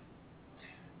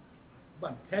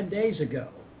 About 10 days ago,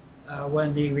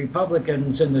 when the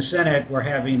Republicans in the Senate were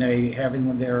having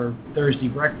their Thursday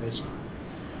breakfast,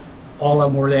 all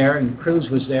of them were there, and Cruz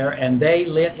was there, and they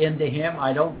lit into him.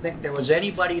 I don't think there was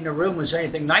anybody in the room who said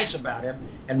anything nice about him,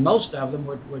 and most of them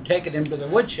were taking him to the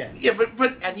woodshed. Yeah, but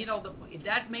and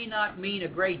that may not mean a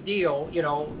great deal,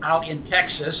 out in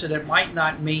Texas, and it might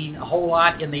not mean a whole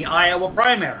lot in the Iowa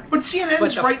primary. But CNN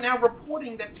is right now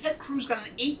reporting that Ted Cruz got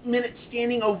an 8-minute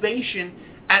standing ovation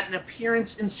at an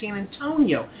appearance in San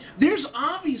Antonio. There's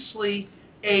obviously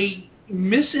a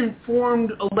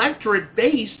misinformed electorate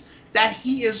base that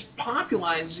he is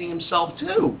popularizing himself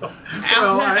to.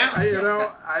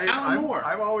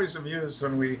 I'm always amused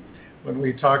when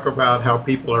we talk about how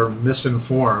people are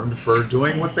misinformed for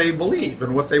doing what they believe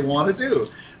and what they want to do.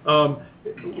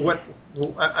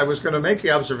 I was going to make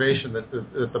the observation that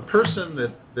the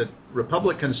person that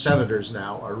Republican senators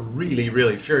now are really,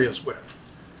 really furious with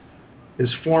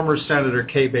is former Senator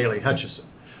Kay Bailey Hutchison,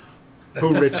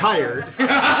 who retired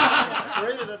and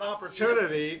created an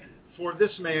opportunity for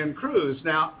this man Cruz.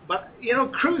 Now, but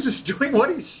Cruz is doing what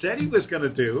he said he was going to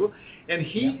do, and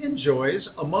he enjoys,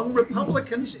 among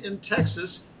Republicans in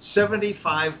Texas,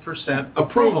 75%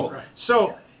 approval. Right.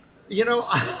 So,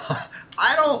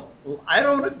 I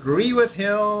don't agree with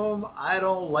him. I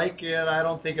don't like it. I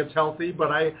don't think it's healthy,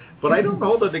 but I don't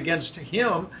hold it against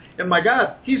him. And my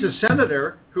God, he's a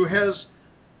senator who has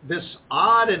this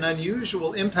odd and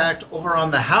unusual impact over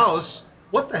on the House.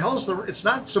 What the hell's it's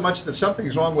not so much that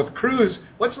something's wrong with Cruz.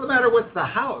 What's the matter with the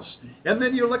House? And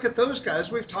then you look at those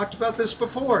guys. We've talked about this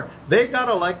before. They got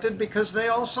elected because they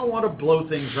also want to blow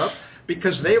things up,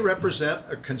 because they represent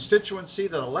a constituency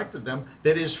that elected them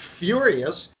that is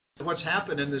furious at what's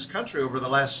happened in this country over the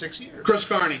last 6 years. Chris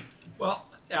Carney. Well,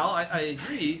 Al, I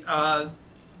agree.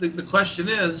 The question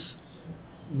is,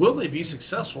 will they be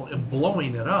successful in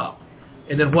blowing it up?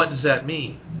 And then what does that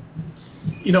mean?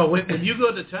 When you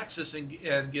go to Texas and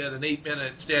get an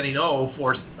 8-minute standing O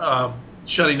for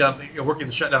shutting down, working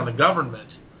to shut down the government,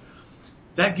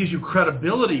 that gives you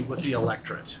credibility with the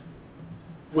electorate,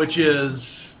 which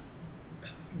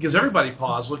gives everybody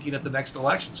pause looking at the next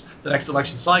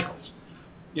election cycles.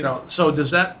 So does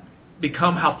that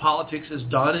become how politics is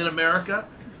done in America?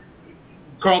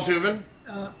 Carl Tubin?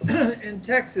 In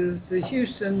Texas, the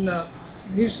Houston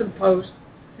Post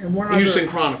and Houston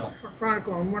Chronicle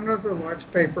and one other large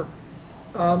paper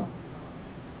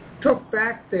took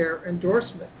back their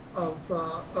endorsement of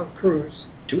Cruz.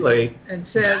 Too late. And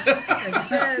said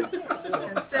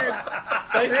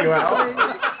Thank you, Al.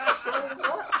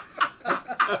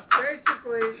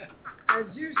 Basically, as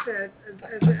you said,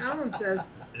 as Alan says,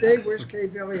 they wish Kay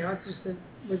Bailey Hutchison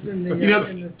was in the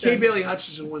Kay Bailey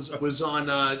Hutchison was on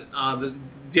the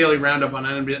Daily Roundup on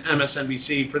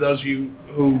MSNBC. For those of you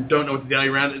who don't know what the Daily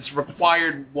Roundup, it's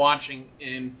required watching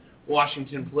in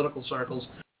Washington political circles.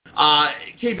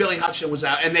 Kay Bailey Hutchison was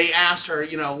out, and they asked her,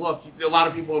 look, a lot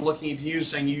of people are looking at you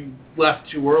saying you left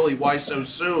too early. Why so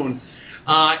soon?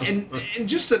 And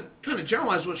just to kind of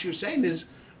generalize what she was saying is,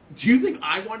 do you think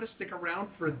I want to stick around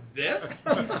for this?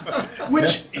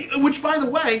 which, by the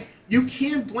way, you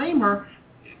can't blame her.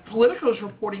 Politico's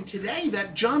reporting today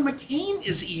that John McCain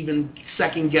is even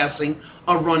second-guessing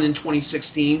a run in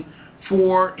 2016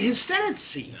 for his Senate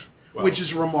seat, which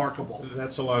is remarkable.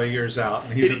 That's a lot of years out,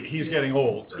 and he's getting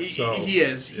old. He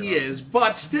is.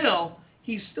 But still,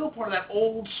 he's still part of that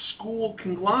old school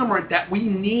conglomerate that we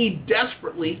need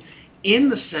desperately in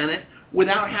the Senate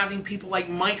without having people like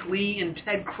Mike Lee and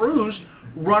Ted Cruz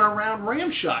run around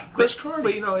ramshot. Chris Carney.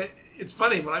 But, you know, it's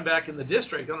funny, when I'm back in the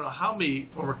district, I don't know how many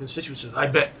former constituents said, I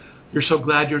bet you're so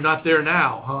glad you're not there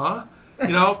now, huh?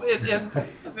 You know,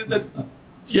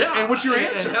 yeah. And what's your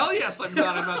answer? And hell yes, I'm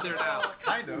glad I'm not there now.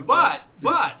 Kind of. But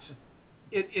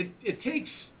it takes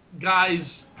guys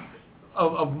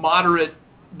of moderate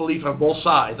belief on both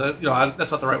sides. You know,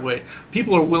 that's not the right way.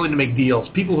 People who are willing to make deals.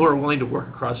 People who are willing to work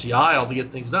across the aisle to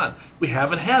get things done. We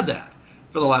haven't had that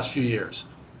for the last few years.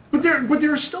 But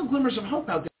there are still glimmers of hope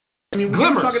out there. I mean,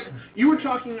 you were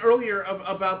talking earlier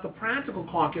about the practical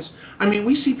caucus. I mean,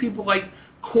 we see people like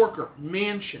Corker,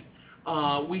 Manchin.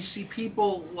 We see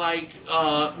people like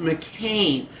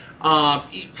McCain,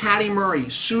 Patty Murray,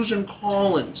 Susan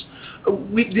Collins.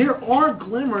 There are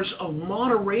glimmers of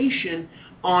moderation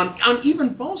on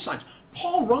even both sides.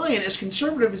 Paul Ryan, as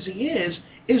conservative as he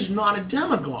is not a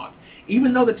demagogue.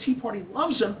 Even though the Tea Party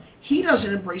loves him, he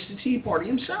doesn't embrace the Tea Party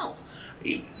himself.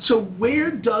 So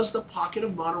where does the pocket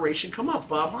of moderation come up,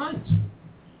 Bob Hines?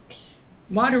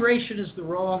 Moderation is the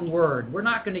wrong word. We're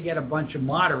not going to get a bunch of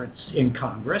moderates in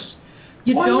Congress.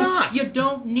 Why not? You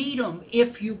don't need them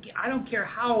I don't care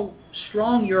how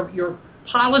strong your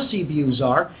policy views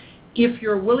are, if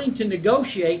you're willing to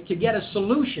negotiate to get a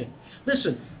solution.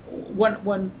 Listen,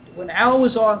 when Al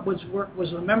was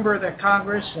a member of the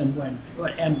Congress, and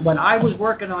when I was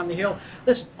working on the Hill,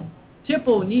 listen, Tip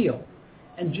O'Neill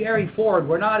and Jerry Ford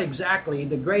were not exactly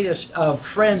the greatest of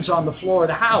friends on the floor of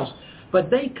the House, but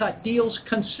they cut deals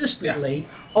consistently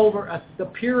over the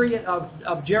period of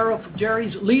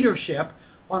Jerry's leadership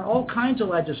on all kinds of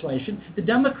legislation. The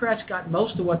Democrats got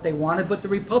most of what they wanted, but the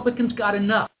Republicans got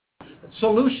enough.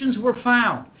 Solutions were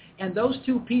found. And those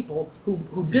two people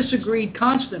who disagreed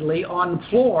constantly on the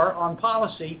floor on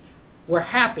policy were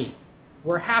happy.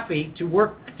 We're happy to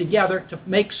work together to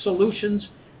make solutions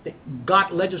that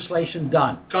got legislation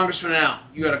done. Congressman Al,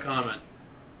 you had a comment.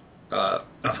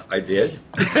 I did.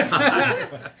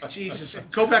 Jesus,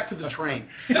 go back to the train.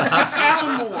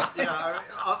 Alan Moore. Yeah,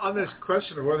 on this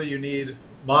question of whether you need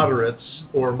moderates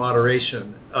or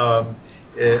moderation,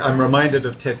 I'm reminded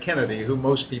of Ted Kennedy, who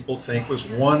most people think was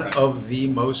one of the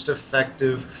most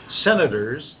effective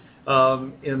senators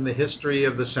in the history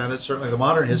of the Senate, certainly the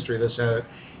modern history of the Senate.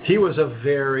 He was a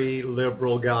very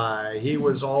liberal guy. He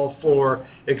was all for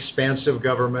expansive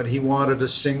government. He wanted a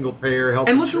single-payer health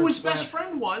insurance plan. And look who his best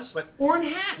friend was, Orrin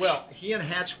Hatch. Well, he and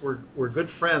Hatch were good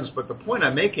friends, but the point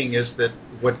I'm making is that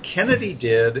what Kennedy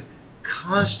did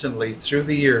constantly through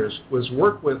the years was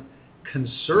work with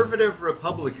conservative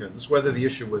Republicans, whether the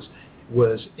issue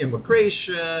was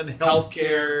immigration, health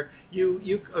care,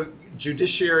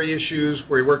 judiciary issues,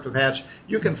 where he worked with Hatch.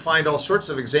 You can find all sorts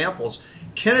of examples.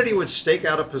 Kennedy would stake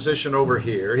out a position over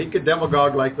here. He could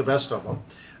demagogue like the best of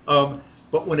them.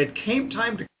 But when it came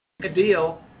time to make a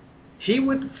deal, he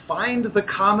would find the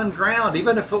common ground,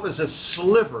 even if it was a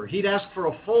sliver. He'd ask for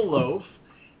a full loaf,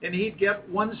 and he'd get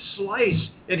one slice,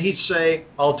 and he'd say,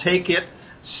 I'll take it,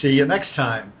 see you next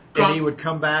time. And he would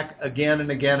come back again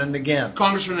and again and again.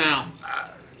 Congressman Al.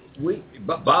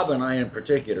 Bob and I in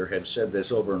particular have said this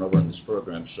over and over in this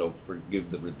program, so forgive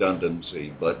the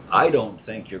redundancy, but I don't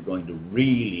think you're going to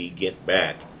really get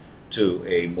back to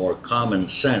a more common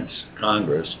sense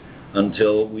Congress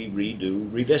until we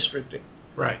redo redistricting.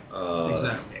 Right.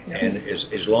 Exactly. And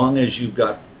as long as you've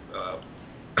got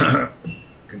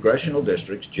congressional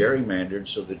districts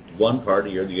gerrymandered so that one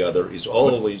party or the other is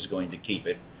always going to keep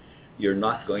it, you're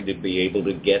not going to be able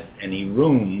to get any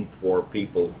room for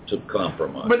people to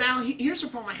compromise. But now, here's the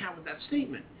problem I have with that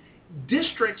statement.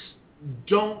 Districts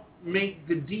don't make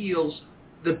the deals.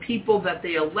 The people that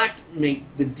they elect make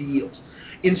the deals.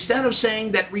 Instead of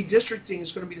saying that redistricting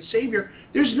is going to be the savior,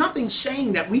 there's nothing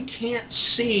saying that we can't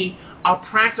see a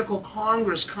practical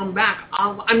Congress come back.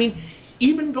 I mean,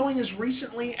 even going as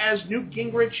recently as Newt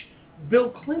Gingrich, Bill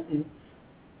Clinton,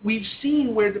 we've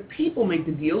seen where the people make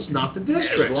the deals, not the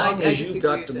districts. As long as you've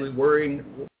got to be worrying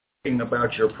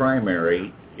about your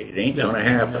primary, it ain't going to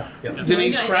happen.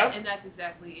 Denise Kraft? And that's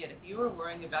exactly it. If you are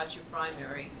worrying about your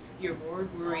primary, you're more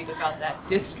worried about that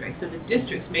district. So the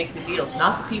districts make the deals,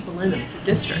 not the people in them,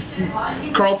 the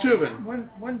districts. Carl Tubin.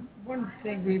 One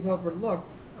thing we've overlooked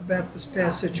about this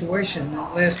past situation in the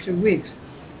last 2 weeks,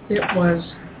 it was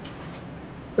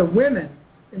the women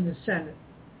in the Senate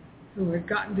who had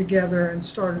gotten together and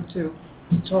started to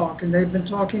talk, and they've been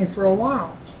talking for a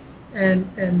while,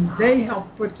 and they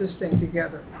helped put this thing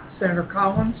together. Senator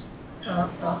Collins,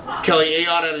 Kelly Ayotte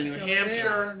out of New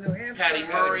Hampshire, Patty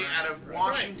Murray out of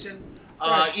Washington,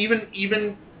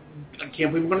 even I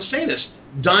can't believe I'm going to say this,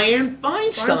 Dianne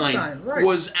Feinstein right.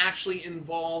 was actually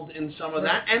involved in some of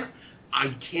that, and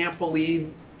I can't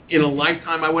believe in a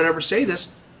lifetime I would ever say this.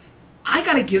 I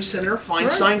got to give Senator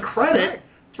Feinstein credit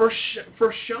for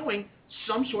showing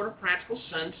some sort of practical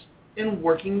sense in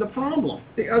working the problem.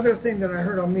 The other thing that I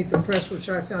heard on Meet the Press, which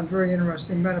I found very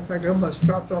interesting, matter of fact, I almost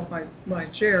dropped off my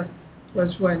chair,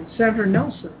 was when Senator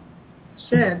Nelson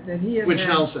said that he had Which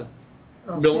Nelson?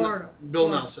 Florida. Bill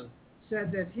Nelson.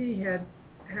 Said that he had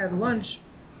lunch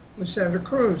with Senator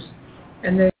Cruz.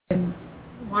 And then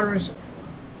moderators,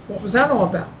 what was that all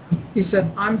about? He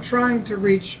said, I'm trying to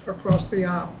reach across the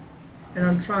aisle, and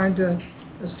I'm trying to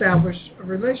establish a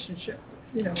relationship.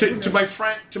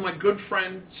 To my good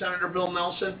friend, Senator Bill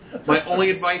Nelson, my only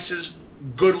advice is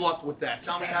good luck with that.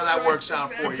 Tell me how that works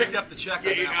out for you. Picked up the check.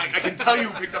 I can tell you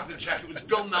who picked up the check. It was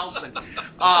Bill Nelson.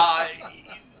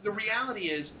 The reality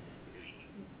is,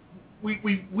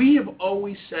 we have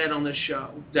always said on this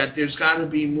show that there's got to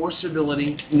be more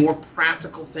civility, more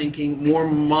practical thinking, more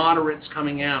moderates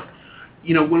coming out.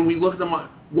 When we look at them,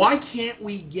 why can't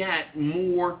we get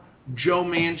more Joe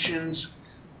Manchins?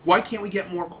 Why can't we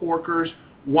get more Corkers?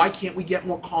 Why can't we get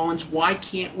more Collins? Why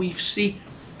can't we see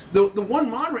the one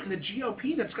moderate in the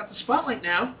GOP that's got the spotlight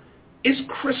now is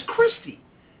Chris Christie.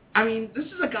 I mean, this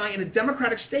is a guy in a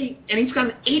Democratic state, and he's got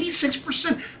an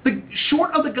 86%.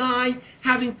 Short of the guy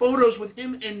having photos with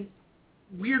him in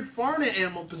weird foreign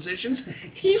animal positions,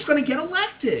 he's going to get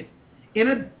elected in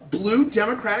a blue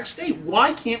Democratic state.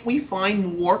 Why can't we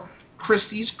find more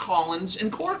Christies, Collins,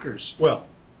 and Corkers? Well,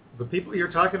 the people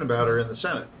you're talking about are in the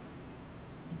Senate.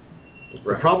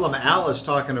 The problem Al is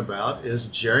talking about is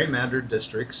gerrymandered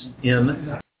districts in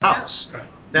the House.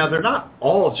 Now, they're not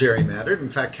all gerrymandered.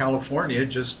 In fact, California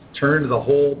just turned the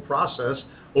whole process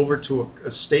over to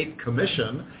a state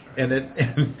commission,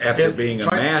 after being a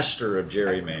master of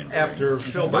gerrymandering. After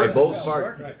Phil by Burton. both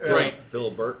parties, Right.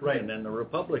 Phil Burton and then the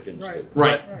Republicans.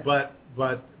 Right. But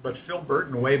Phil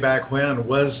Burton, way back when,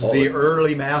 was the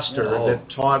early master that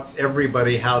taught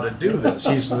everybody how to do this.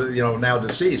 He's now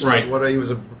deceased. Right. But he was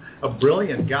a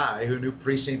brilliant guy who knew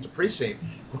precinct to precinct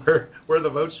where the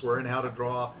votes were and how to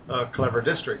draw clever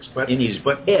districts. But in his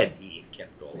head, he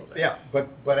kept all of that. Yeah,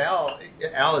 but Al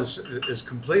is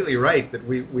completely right that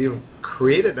we have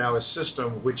created now a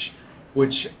system which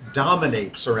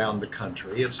dominates around the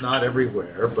country. It's not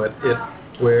everywhere, but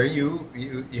where you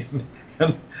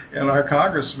and our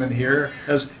congressman here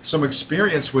has some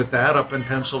experience with that up in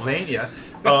Pennsylvania.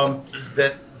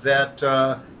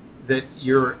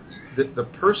 The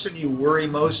person you worry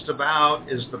most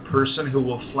about is the person who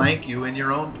will flank you in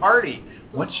your own party.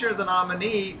 Once you're the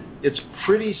nominee, it's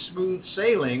pretty smooth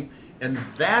sailing, and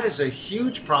that is a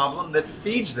huge problem that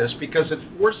feeds this because it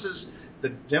forces the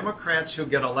Democrats who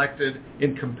get elected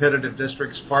in competitive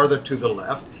districts farther to the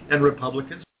left and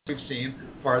Republicans, we've seen,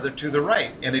 farther to the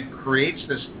right. And it creates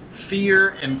this fear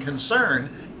and concern,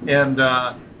 and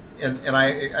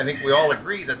I think we all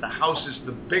agree that the House is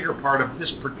the bigger part of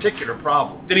this particular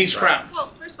problem. Denise Kraft.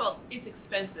 Well, first of all, it's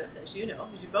expensive, as you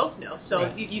both know.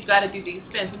 So you've got to do the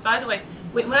expense. And by the way,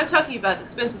 when I'm talking about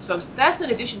expenses, folks, that's in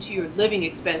addition to your living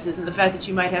expenses and the fact that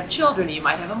you might have children, and you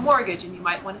might have a mortgage, and you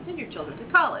might want to send your children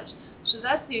to college. So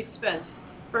that's the expense,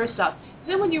 first off.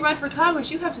 Then when you run for Congress,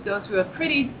 you have to go through a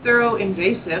pretty thorough,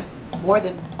 invasive, more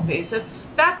than invasive,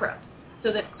 background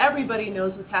so that everybody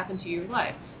knows what's happened to your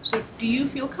life. So do you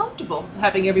feel comfortable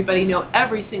having everybody know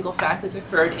every single fact that's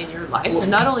occurred in your life?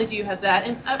 And not only do you have that,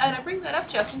 and I bring that up,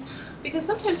 Justin, because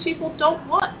sometimes people don't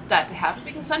want that to happen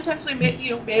because sometimes they may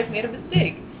have made a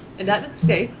mistake, and that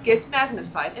mistake gets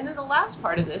magnified. And then the last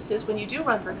part of this is when you do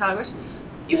run for Congress,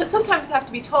 you sometimes have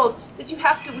to be told that you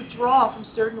have to withdraw from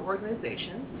certain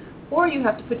organizations, or you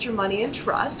have to put your money in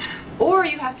trust, or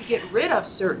you have to get rid of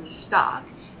certain stock.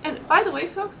 And by the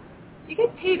way, folks, you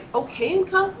get paid okay in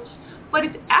Congress, but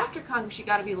it's after Congress you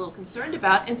got to be a little concerned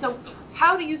about. And so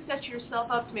how do you set yourself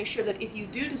up to make sure that if you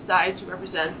do decide to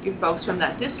represent your folks from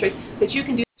that district, that you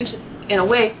can do this in a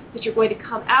way that you're going to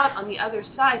come out on the other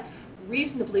side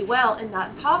reasonably well and not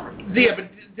in poverty? Yeah, but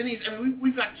Denise,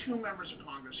 we've got two members of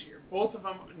Congress here, both of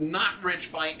them not rich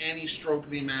by any stroke of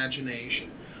the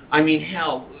imagination. I mean,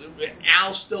 hell,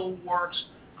 Al still works.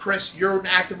 Chris, you're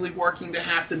actively working to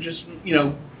have to just,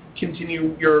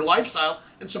 continue your lifestyle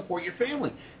and support your family.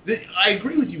 I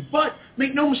agree with you, but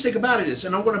make no mistake about it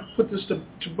and I want to put this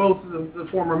to both of the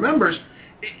former members,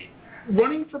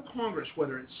 running for Congress,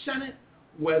 whether it's Senate,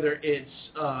 whether it's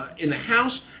in the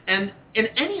House, and in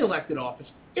any elected office,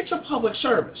 it's a public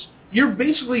service. you're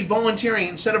basically volunteering.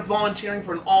 Instead of volunteering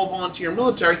for an all-volunteer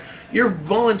military, you're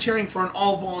volunteering for an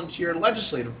all-volunteer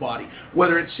legislative body,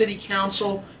 whether it's city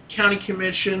council, county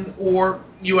commission, or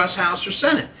U.S. House or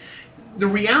Senate. The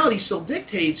reality still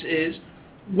dictates is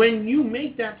when you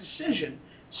make that decision,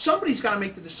 somebody's got to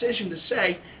make the decision to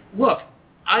say, look,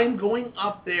 I'm going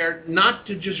up there not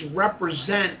to just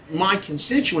represent my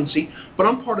constituency, but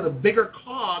I'm part of the bigger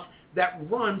cog that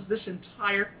runs this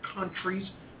entire country's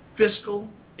fiscal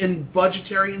and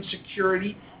budgetary and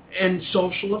security and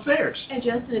social affairs. And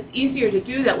Justin, it's easier to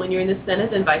do that when you're in the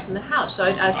Senate than vice in the House. So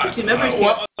I'd ask the two members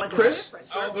here. Chris,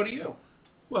 I'll go to you.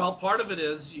 Well, part of it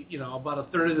is, about a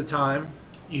third of the time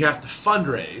you have to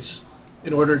fundraise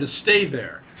in order to stay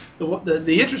there.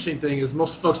 The interesting thing is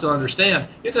most folks don't understand,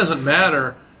 it doesn't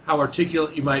matter how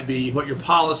articulate you might be, what your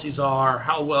policies are,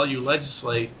 how well you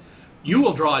legislate. You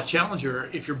will draw a challenger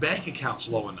if your bank account's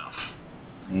low enough.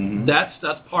 Mm-hmm. That's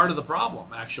part of the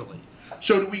problem, actually.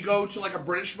 So do we go to like a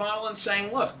British model and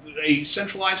saying, look, a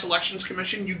centralized elections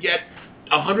commission, you get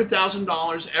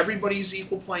 $100,000, everybody's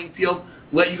equal playing field,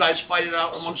 let you guys fight it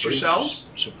out amongst yourselves?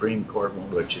 Supreme Court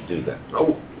won't let you do that.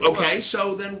 Oh, okay,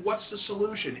 so then what's the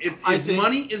solution? If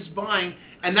money is buying,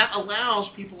 and that allows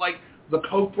people like the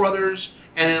Koch brothers,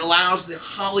 and it allows the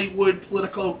Hollywood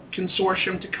political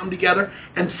consortium to come together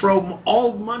and throw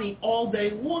all money all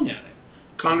day long at it.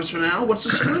 Congressman Al, what's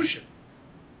the solution?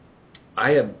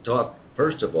 I have talked,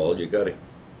 first of all, you got to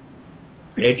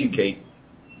educate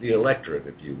the electorate,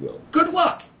 if you will. Good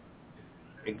luck.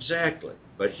 Exactly.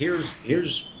 But here's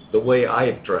the way I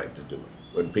have tried to do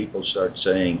it. When people start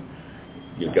saying,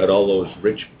 you've got all those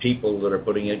rich people that are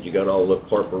putting it, you got all the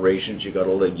corporations, you got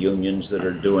all the unions that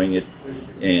are doing it,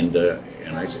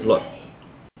 and I said, look,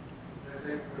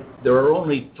 there are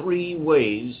only 3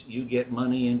 ways you get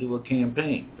money into a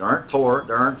campaign. There aren't 4,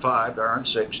 there aren't 5, there aren't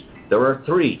 6. There are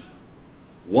 3.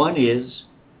 One is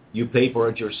you pay for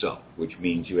it yourself, which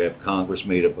means you have Congress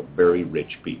made up of very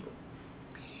rich people.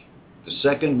 The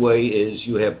second way is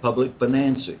you have public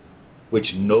financing,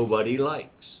 which nobody likes.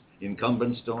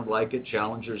 Incumbents don't like it,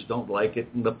 challengers don't like it,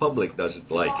 and the public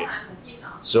doesn't like it.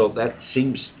 So that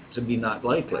seems to be not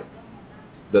likely.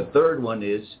 The third one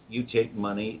is you take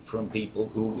money from people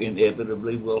who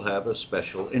inevitably will have a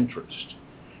special interest.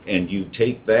 And you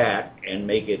take that and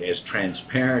make it as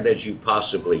transparent as you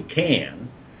possibly can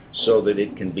so that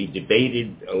it can be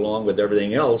debated along with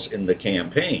everything else in the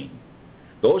campaign.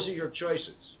 Those are your choices.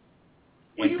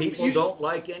 And people don't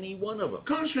like any one of them.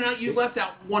 Congressman, you left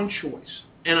out one choice,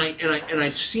 and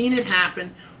I've seen it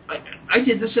happen. I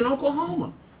did this in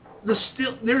Oklahoma.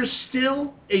 There is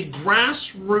still a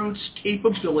grassroots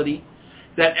capability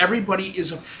that everybody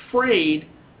is afraid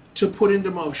to put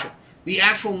into motion. The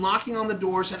actual knocking on the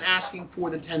doors and asking for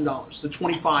the $10, the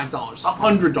 $25,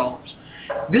 $100.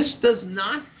 This does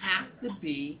not have to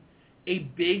be a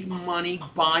big money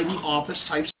by the office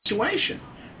type situation.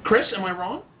 Chris, am I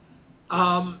wrong?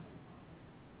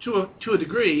 To a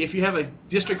degree, if you have a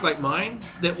district like mine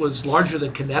that was larger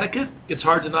than Connecticut, it's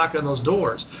hard to knock on those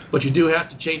doors. But you do have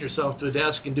to chain yourself to a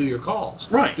desk and do your calls.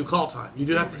 Right. Do call time. You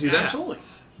do have to do that. Absolutely.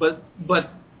 But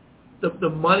the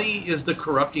money is the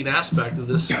corrupting aspect of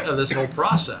this whole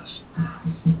process.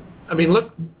 I mean,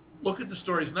 look at the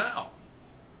stories now.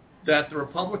 That the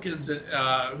Republicans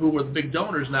who were the big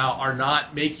donors now are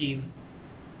not making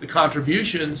the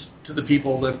contributions to the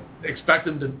people that expect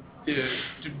them to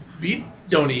be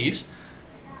donees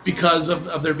because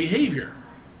of their behavior.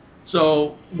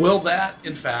 So will that,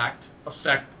 in fact,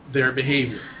 affect their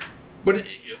behavior? But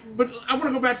I want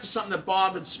to go back to something that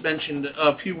Bob had mentioned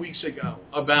a few weeks ago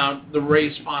about the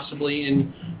race possibly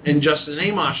in Justin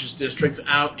Amos's district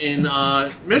out in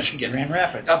Michigan. Grand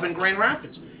Rapids. Up in Grand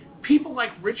Rapids. People like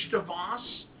Rich DeVos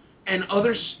and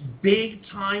other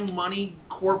big-time money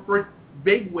corporate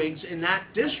bigwigs in that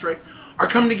district are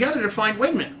coming together to find,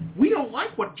 wait a minute, we don't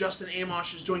like what Justin Amos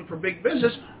is doing for big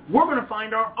business. We're going to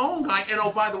find our own guy, and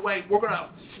oh, by the way, we're going to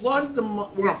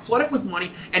flood it with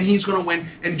money, and he's going to win.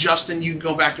 And Justin, you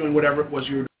go back doing whatever it was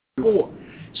you were doing before.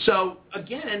 So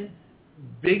again,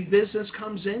 big business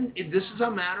comes in. This is a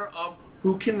matter of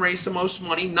who can raise the most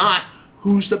money, not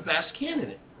who's the best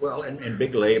candidate. Well, and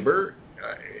big labor.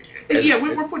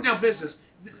 We're putting out business.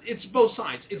 It's both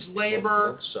sides. It's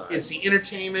labor. Both sides. It's the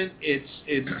entertainment. It's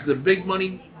the big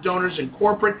money donors in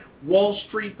corporate, Wall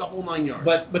Street, the whole 9 yards.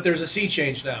 But there's a sea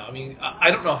change now. I mean, I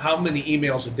don't know how many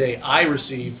emails a day I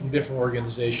receive from different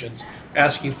organizations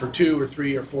asking for $2 or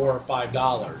 $3 or $4 or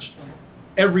 $5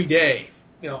 every day,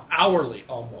 hourly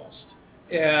almost.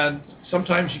 And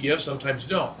sometimes you give, sometimes you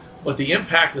don't. But the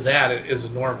impact of that is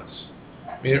enormous.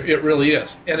 I mean, it really is.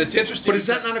 And it's interesting. But is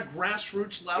that not a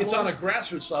grassroots level? It's on a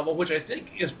grassroots level, which I think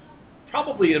is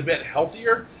probably a bit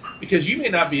healthier because you may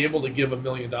not be able to give $1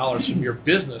 million from your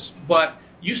business, but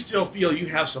you still feel you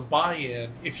have some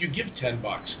buy-in if you give $10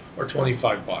 or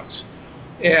 $25,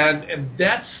 and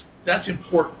that's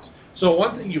important. So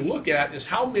one thing you look at is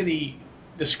how many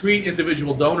discrete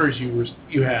individual donors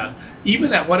you had,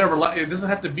 even at whatever. It doesn't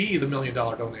have to be the $1 million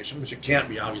donation, which it can't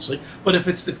be obviously, but if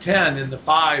it's the $10 and the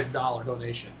 $5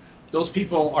 donation, those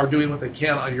people are doing what they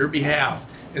can on your behalf,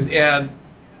 and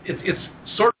it's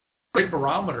sort of a great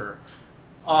barometer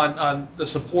on the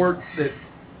support that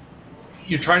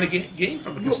you're trying to gain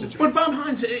from the constituents. But Bob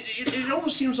Hines, it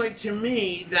almost seems like to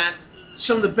me that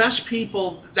some of the best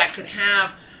people that could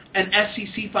have an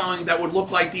SEC filing that would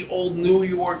look like the old New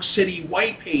York City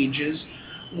white pages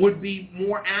would be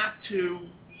more apt to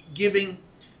giving.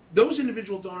 Those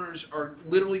individual donors are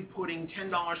literally putting $10,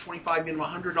 $25, even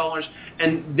 $100,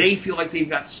 and they feel like they've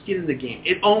got skin in the game.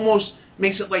 It almost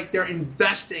makes it like they're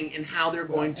investing in how they're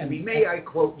going to be. May I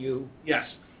quote you? Yes.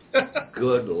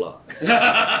 Good luck. There's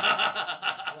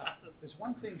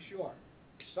one thing sure.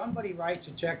 If somebody writes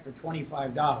a check for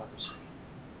 $25,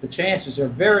 the chances are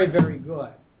very, very good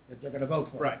that they're going to vote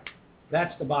for it. Right.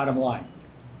 That's the bottom line.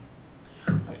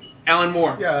 Alan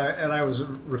Moore. Yeah, and I was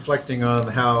reflecting on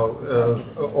how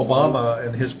Obama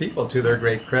and his people, to their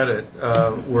great credit,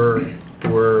 were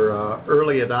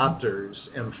early adopters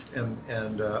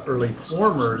and early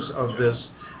formers of this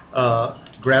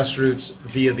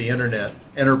grassroots via the internet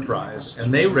enterprise,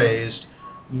 and they raised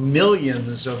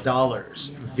millions of dollars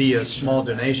via small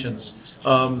donations.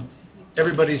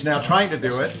 Everybody's now trying to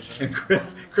do it, and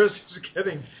Chris is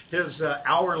getting his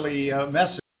hourly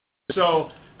message. So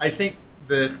I think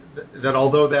that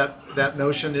although that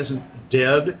notion isn't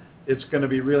dead, it's going to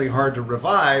be really hard to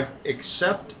revive,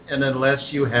 except and unless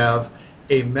you have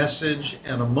a message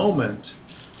and a moment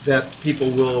that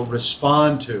people will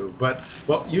respond to. But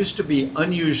what used to be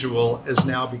unusual is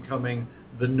now becoming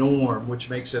the norm, which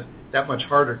makes it that much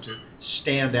harder to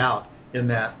stand out in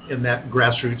that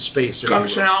grassroots space.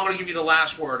 Congressman, I'm going to give you the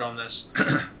last word on this.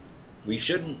 We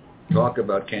shouldn't talk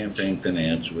about campaign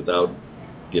finance without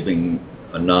giving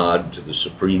a nod to the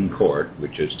Supreme Court,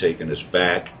 which has taken us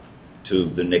back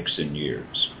to the Nixon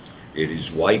years. It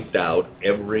has wiped out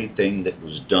everything that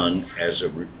was done as a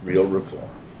real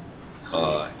reform.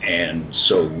 And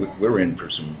so we're in for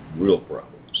some real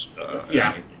problems.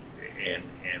 And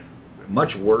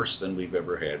much worse than we've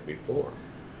ever had before.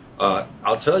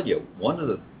 I'll tell you, one of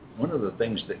the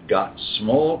things that got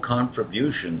small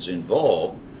contributions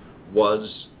involved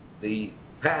was the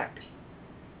PAC,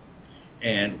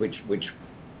 and which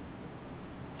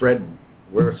Fred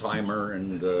Wertheimer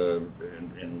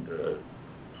and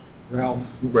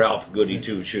Ralph Goody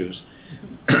Two Shoes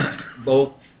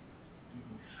both.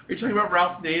 Are you talking about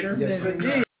Ralph Nader?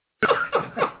 Yes.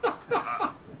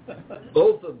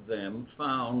 Both of them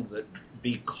found that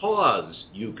because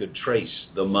you could trace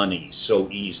the money so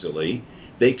easily,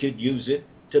 they could use it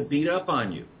to beat up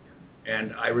on you.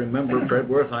 And I remember Fred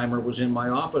Wertheimer was in my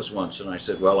office once, and I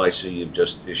said, well, I see you've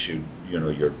just issued,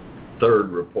 your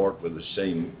third report with the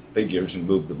same figures and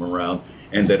moved them around,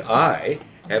 and that I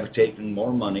have taken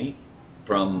more money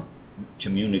from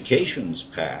communications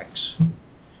PACs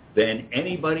than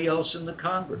anybody else in the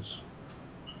Congress.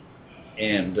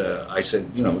 And I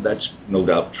said, that's no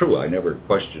doubt true. I never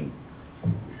questioned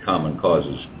Common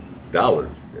Cause's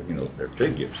dollars, their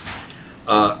figures.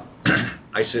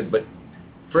 I said, but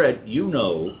Fred, you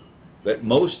know that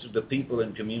most of the people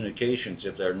in communications,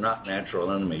 if they're not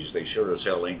natural enemies, they sure as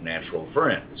hell ain't natural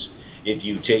friends. If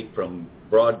you take from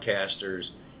broadcasters,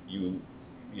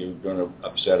 you're going to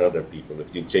upset other people.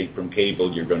 If you take from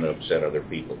cable, you're going to upset other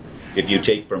people. If you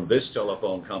take from this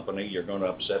telephone company, you're going to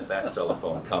upset that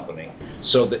telephone company.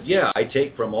 So that, I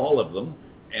take from all of them,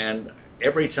 and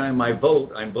every time I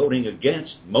vote, I'm voting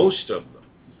against most of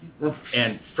them.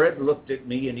 And Fred looked at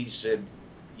me and he said,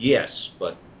 yes,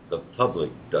 but the public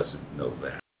doesn't know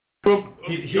that.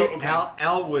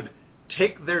 Al would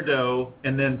take their dough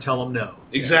and then tell them no.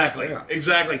 Exactly.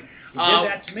 Exactly. You did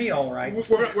that to me, all right.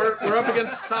 We're up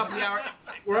against the top of the hour.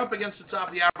 We're up against the top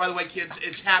of the hour. By the way, kids,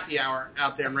 it's happy hour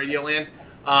out there in Radio Land.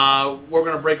 We're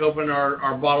going to break open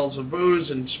our bottles of booze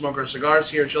and smoke our cigars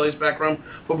here at Shelley's Back Room.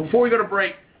 But before we go to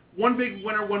break, one big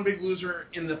winner, one big loser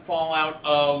in the fallout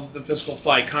of the fiscal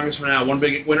fight. Congressman Al, one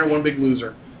big winner, one big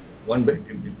loser. One big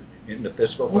in the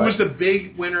fiscal fight. Who's the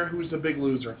big winner? Who's the big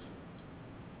loser?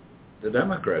 The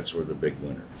Democrats were the big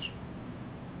winners.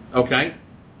 Okay.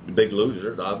 The big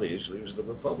loser, obviously, was the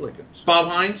Republicans. Bob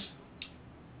Hines?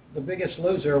 The biggest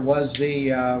loser was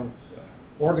the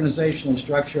organizational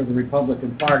structure of the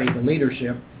Republican Party, the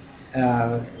leadership,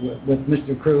 with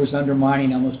Mr. Cruz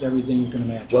undermining almost everything you can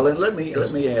imagine. Well, and let me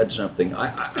add something.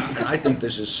 I think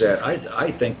this is sad.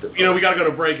 I think that we got to go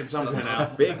to break at some point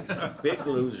now. Big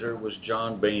loser was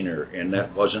John Boehner, and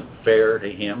that wasn't fair to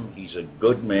him. He's a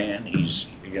good man. He's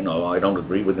I don't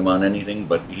agree with him on anything,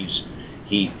 but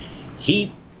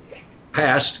he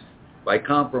passed by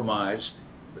compromise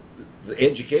the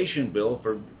education bill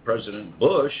for President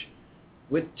Bush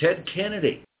with Ted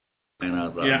Kennedy.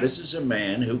 And this is a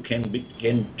man who can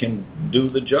do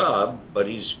the job, but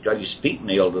he's got his feet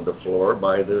nailed to the floor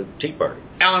by the Tea Party.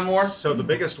 Alan Moore? So the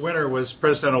biggest winner was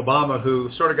President Obama, who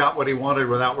sort of got what he wanted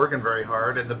without working very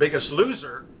hard. And the biggest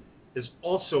loser is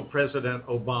also President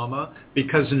Obama,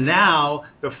 because now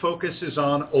the focus is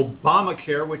on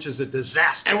Obamacare, which is a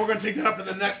disaster. And we're going to take that up in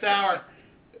the next hour.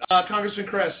 Congressman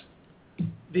Chris.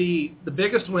 The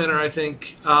biggest winner, I think,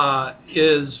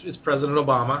 is President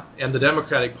Obama and the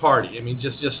Democratic Party. I mean,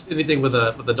 just anything with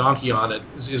a donkey on it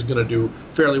is going to do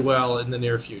fairly well in the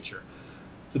near future.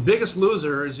 The biggest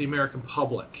loser is the American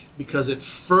public, because it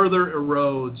further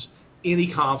erodes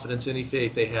any confidence, any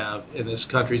faith they have in this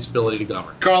country's ability to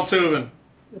govern. Carl Tubin.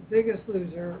 The biggest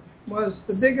loser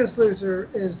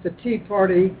is the Tea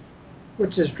Party,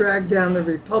 which has dragged down the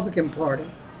Republican Party.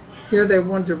 Here they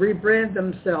want to rebrand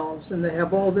themselves, and they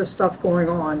have all this stuff going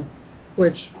on,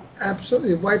 which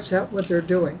absolutely wipes out what they're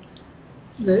doing.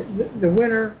 The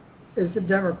winner is the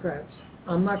Democrats.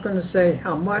 I'm not going to say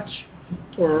how much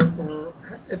or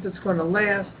if it's going to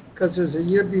last, because there's a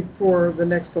year before the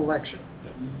next election.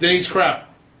 Denise Kraft.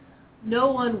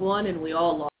 No one won, and we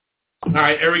all lost. All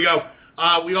right, here we go.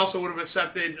 We also would have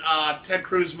accepted Ted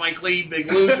Cruz, Mike Lee, big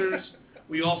losers.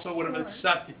 We also would have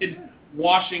accepted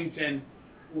Washington.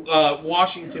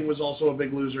 Washington was also a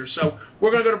big loser. So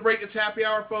we're going to go to break. It's happy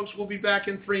hour, folks. We'll be back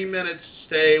in 3 minutes.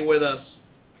 Stay with us.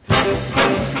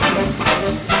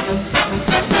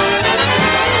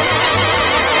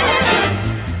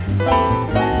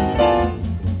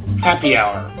 Happy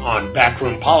Hour on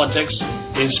Backroom Politics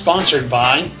is sponsored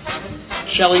by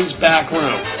Shelley's Back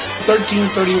Room,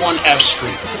 1331 F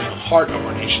Street, in the heart of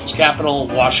our nation's capital,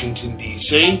 Washington,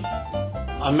 D.C.,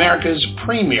 America's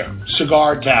premier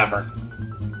cigar tavern.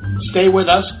 Stay with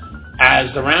us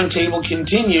as the Roundtable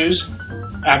continues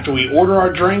after we order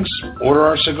our drinks, order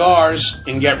our cigars,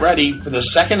 and get ready for the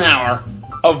second hour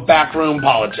of Backroom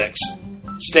Politics.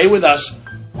 Stay with us.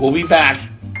 We'll be back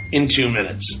in 2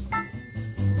 minutes.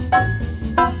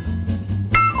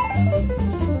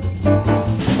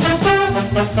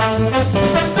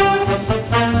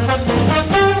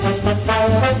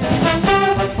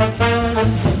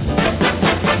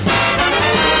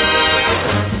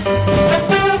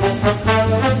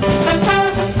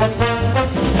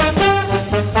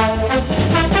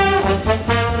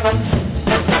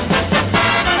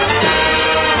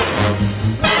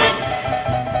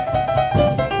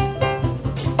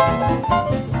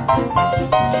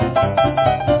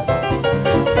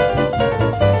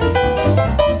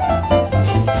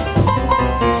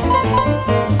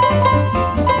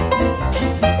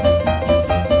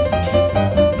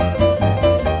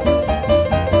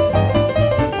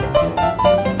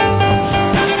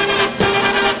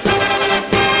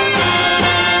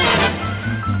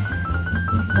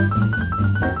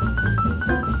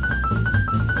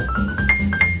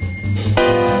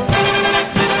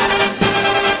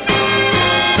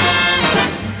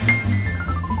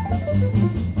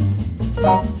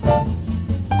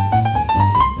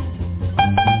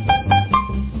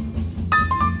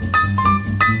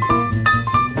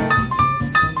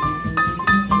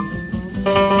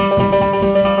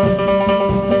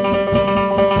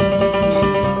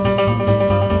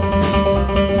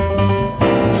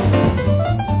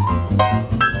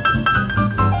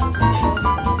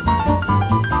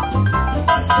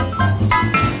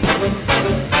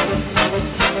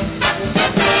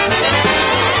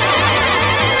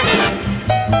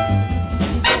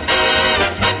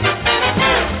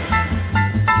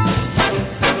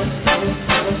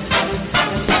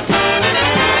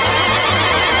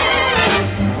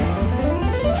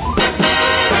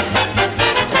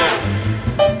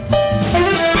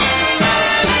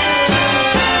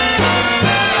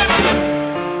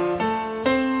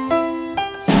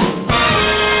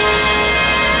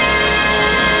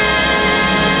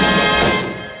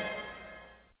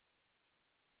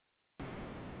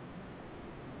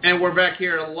 We're back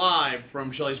here live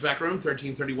from Shelley's Back Room,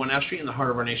 1331 F Street, in the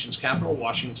heart of our nation's capital,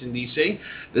 Washington, D.C.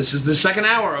 This is the second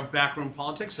hour of Backroom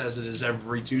Politics, as it is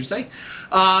every Tuesday.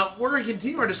 We're going to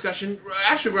continue our discussion.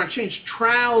 Actually, we're going to change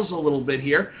trowels a little bit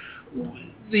here.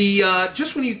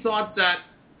 Just when you thought that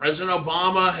President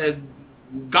Obama had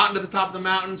gotten to the top of the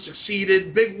mountain,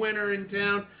 succeeded, big winner in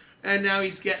town, and now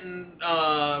he's getting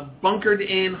bunkered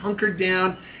in, hunkered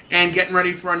down, and getting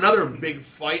ready for another big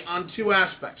fight on two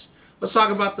aspects. Let's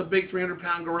talk about the big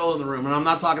 300-pound gorilla in the room, and I'm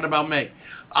not talking about me.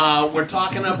 We're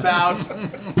talking about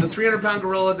the 300-pound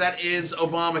gorilla that is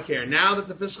Obamacare. Now that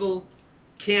the fiscal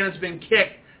can has been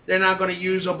kicked, they're now going to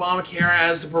use Obamacare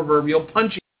as the proverbial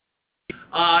punching.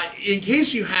 In case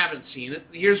you haven't seen it,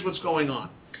 here's what's going on.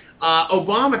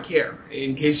 Obamacare,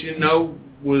 in case you didn't know,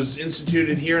 was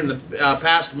instituted here in the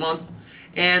past month,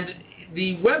 and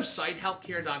the website,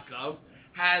 healthcare.gov,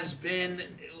 has been,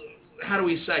 how do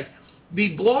we say, the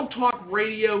Blog Talk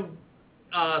Radio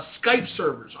Skype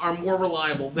servers are more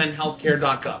reliable than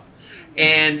healthcare.gov,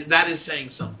 and that is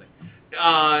saying something.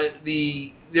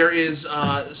 There is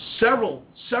several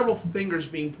fingers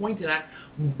being pointed at,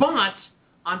 but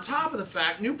on top of the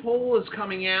fact, new poll is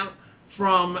coming out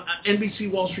from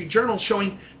NBC Wall Street Journal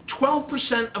showing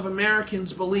 12% of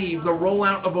Americans believe the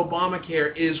rollout of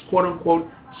Obamacare is quote-unquote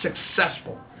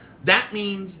successful. That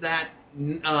means that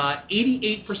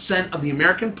 88% of the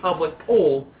American public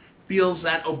poll feels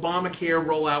that Obamacare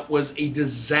rollout was a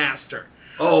disaster.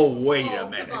 Oh, wait a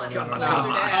minute. Come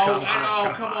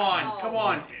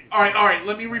on. All right,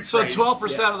 let me rephrase. So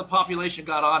 12% of the population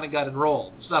got on and got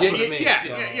enrolled. So that's what it means. Yeah.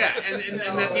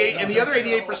 And the other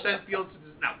 88% feels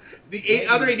no. The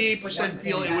other 88%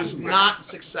 feel it was not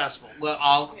successful. Well,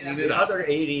 I'll leave it up. The other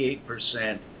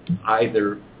 88%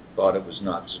 either thought it was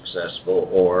not successful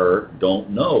or don't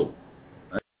know.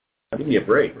 Give me a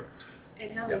break.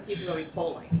 And how many people are we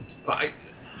polling?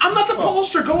 I'm not the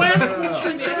pollster. Go after the Wall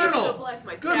Street Journal.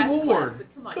 Journal.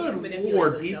 Good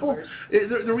Lord, people.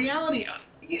 The reality,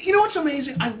 you know what's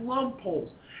amazing? I love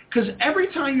polls. Because every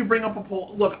time you bring up a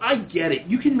poll, look, I get it.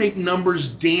 You can make numbers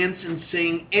dance and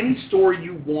sing any story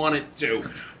you want it to.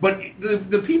 But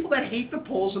the people that hate the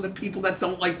polls are the people that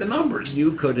don't like the numbers.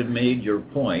 You could have made your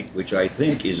point, which I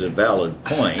think is a valid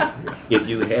point, if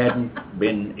you hadn't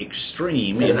been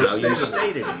extreme in how you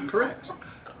stated it. Correct.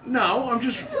 No, I'm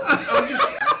just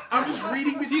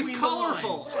reading between the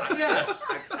colorful. lines. Yes.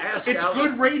 It's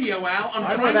good radio, Al.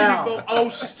 I'm trying to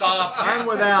go, stop. I'm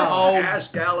with Al.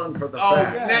 Ask Alan for the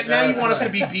facts. Now you want us to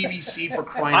be BBC for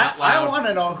crying out loud. I want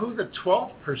to know who the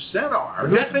 12% are.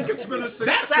 Who think it's been a success?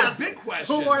 That's a big question.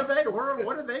 Who are they?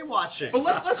 What are they watching? But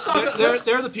let's talk.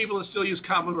 They're the people that still use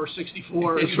Commodore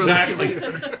 64. Exactly.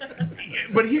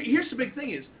 But here's the big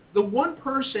thing is, the one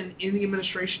person in the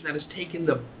administration that has taken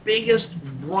the biggest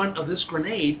brunt of this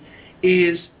grenade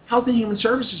is Health and Human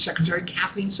Services Secretary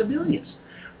Kathleen Sebelius.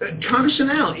 Congressman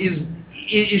Al,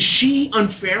 is she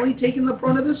unfairly taking the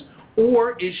brunt of this,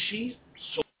 or is she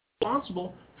so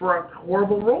responsible for a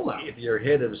horrible rollout? If you're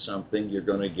head of something, you're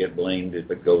going to get blamed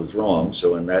if it goes wrong.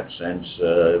 So in that sense,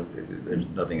 there's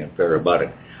nothing unfair about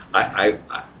it. I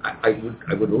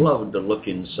would love to look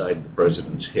inside the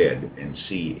president's head and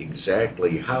see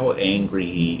exactly how angry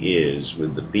he is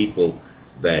with the people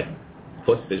that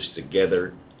put this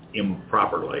together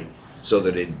improperly so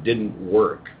that it didn't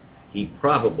work. He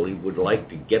probably would like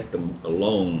to get them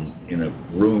alone in a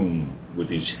room with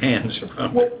his hands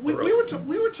around. Well, we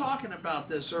were talking about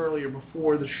this earlier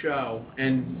before the show,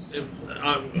 and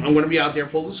I'm going to be out there,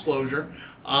 full disclosure.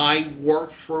 I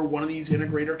worked for one of these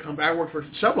integrator companies. I worked for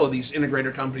several of these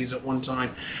integrator companies at one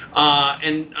time,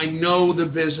 and I know the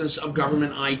business of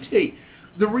government IT.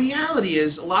 The reality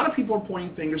is a lot of people are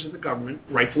pointing fingers at the government,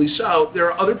 rightfully so. There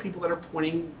are other people that are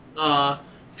pointing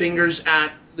fingers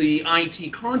at the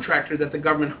IT contractor that the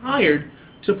government hired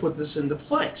to put this into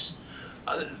place.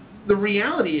 The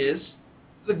reality is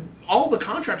all the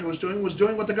contractor was doing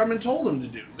what the government told him to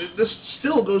do. This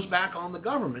still goes back on the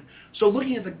government. So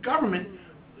looking at the government,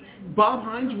 Bob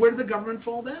Hines, where did the government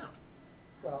fall down?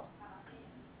 Well,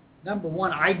 number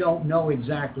one, I don't know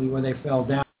exactly where they fell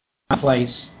down in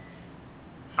place.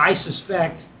 I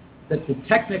suspect that the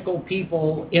technical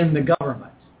people in the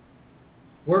government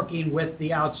working with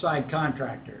the outside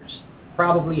contractors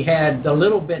probably had a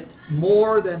little bit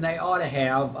more than they ought to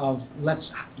have of let's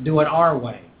do it our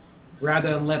way,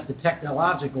 rather than let the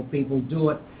technological people do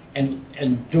it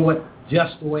and do it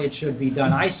just the way it should be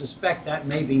done. I suspect that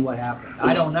may be what happened.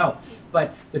 I don't know.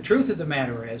 But the truth of the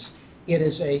matter is, it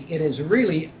is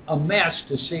really a mess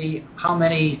to see how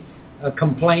many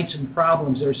complaints and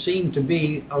problems there seem to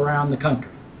be around the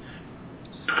country.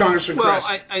 Congressman Chris. Well,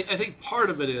 I think part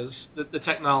of it is the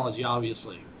technology,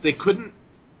 obviously. They couldn't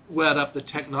wet up the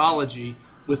technology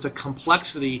with the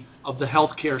complexity of the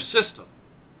healthcare system.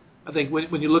 I think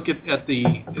when you look at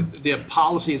the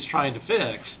policy it's trying to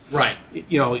fix, right?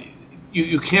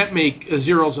 You can't make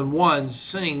zeros and ones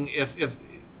sing if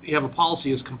you have a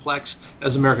policy as complex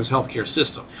as America's healthcare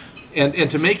system.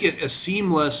 And to make it as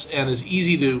seamless and as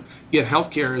easy to get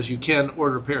health care as you can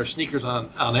order a pair of sneakers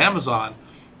on Amazon,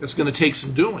 it's going to take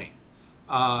some doing.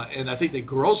 And I think they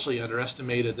grossly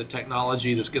underestimated the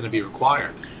technology that's going to be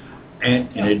required.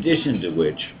 And in addition to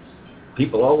which,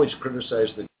 people always criticize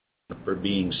the government for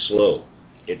being slow.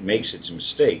 It makes its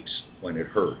mistakes when it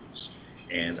hurries.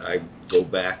 And I go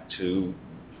back to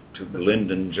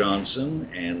Lyndon Johnson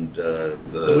and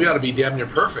we ought to be damn near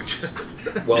perfect.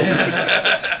 Well,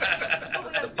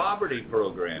 the poverty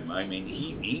program. I mean,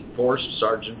 he forced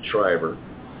Sergeant Shriver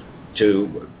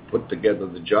to put together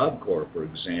the Job Corps, for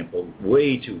example,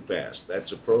 way too fast.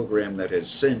 That's a program that has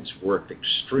since worked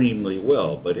extremely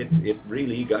well, but it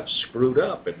really got screwed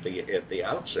up at the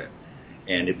outset.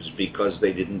 And it was because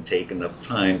they didn't take enough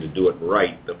time to do it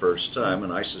right the first time,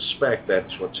 and I suspect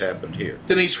that's what's happened here.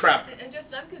 Denise Krapp. And just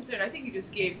I'm concerned, I think you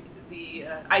just gave the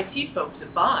IT folks a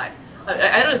vibe.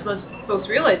 I don't know if most folks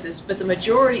realize this, but the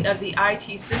majority of the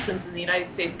IT systems in the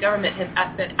United States government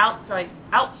have been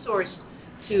outsourced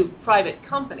to private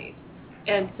companies.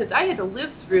 And since I had to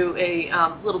live through a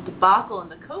little debacle in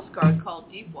the Coast Guard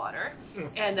called Deepwater,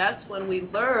 and that's when we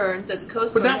learned that the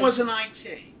Coast Guard... But that wasn't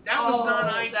IT. That was not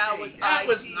IT. That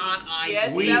was not IT.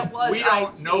 Yes, we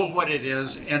don't know what it is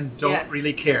and don't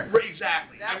really care.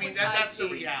 Exactly. That's the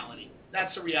reality.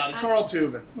 That's the reality. Carl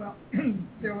Tubin. Well,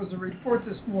 there was a report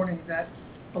this morning that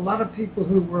a lot of people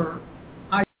who were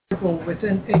IT people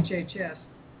within HHS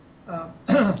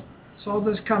saw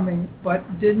this coming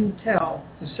but didn't tell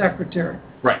the secretary.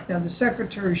 Right. Now, the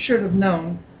secretary should have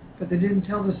known, but they didn't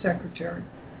tell the secretary.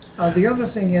 The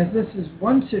other thing is, this is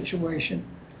one situation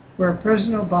where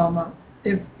President Obama,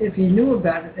 if he knew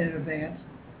about it in advance,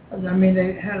 I mean,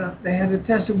 they had a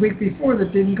test a week before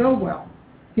that didn't go well.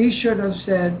 He should have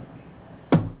said,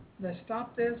 let's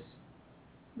stop this.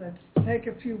 Let's take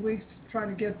a few weeks to try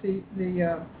to get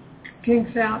the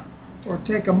kinks out, or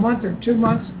take a month or 2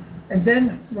 months, and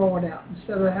then roll it out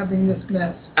instead of having this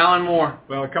mess. Alan Moore.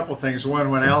 Well, a couple of things. One,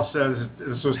 when Al says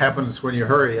this happens when you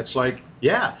hurry, it's like,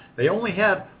 yeah, they only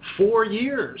had 4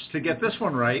 years to get this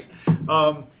one right.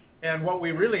 And what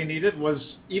we really needed was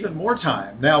even more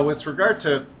time. Now, with regard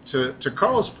to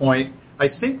Carl's point, I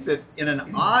think that in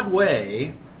an odd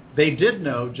way, they did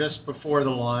know just before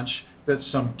the launch that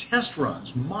some test runs,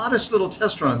 modest little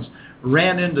test runs,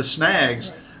 ran into snags.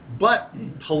 Right. But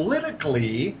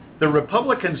politically, the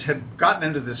Republicans had gotten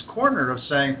into this corner of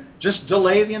saying, just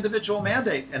delay the individual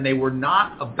mandate. And they were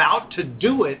not about to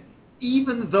do it,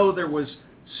 even though there was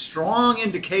strong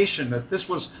indication that this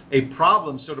was a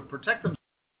problem. So to protect them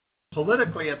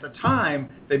politically at the time,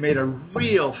 they made a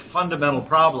real fundamental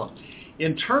problem.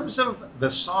 In terms of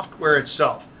the software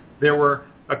itself, there were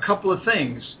a couple of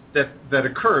things that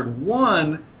occurred.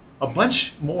 One, a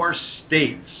bunch more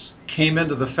states came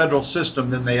into the federal system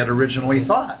than they had originally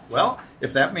thought. Well,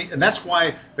 if that means, and that's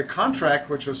why the contract,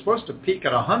 which was supposed to peak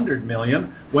at $100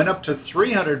 million, went up to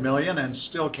 $300 million and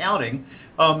still counting.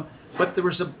 But there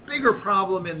was a bigger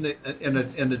problem in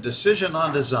the decision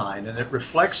on design, and it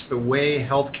reflects the way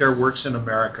healthcare works in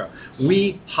America.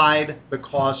 We hide the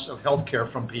costs of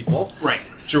healthcare from people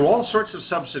through all sorts of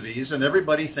subsidies, and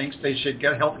everybody thinks they should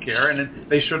get healthcare and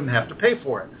they shouldn't have to pay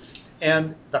for it.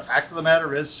 And the fact of the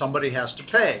matter is somebody has to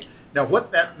pay. Now,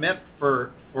 what that meant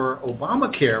for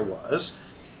Obamacare was,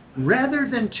 rather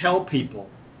than tell people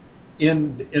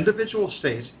in individual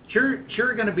states, here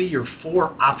are going to be your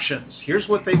 4 options. Here's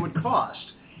what they would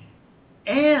cost.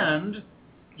 And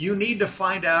you need to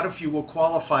find out if you will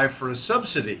qualify for a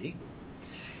subsidy.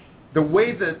 The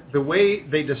way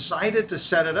they decided to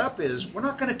set it up is, we're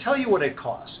not going to tell you what it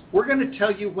costs. We're going to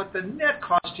tell you what the net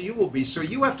cost to you will be. So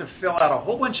you have to fill out a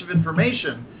whole bunch of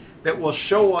information that will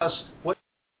show us what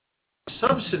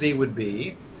subsidy would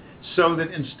be, so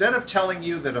that instead of telling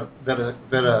you that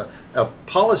a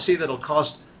policy that'll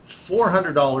cost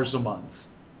 $400 a month,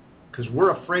 because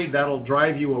we're afraid that'll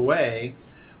drive you away,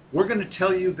 we're going to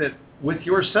tell you that with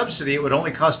your subsidy it would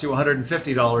only cost you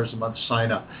 $150 a month to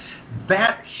sign up.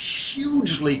 That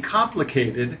hugely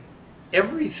complicated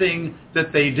everything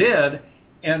that they did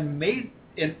and made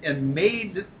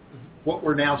what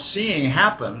we're now seeing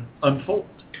happen unfold.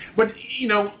 But,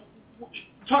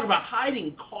 talk about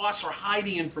hiding costs or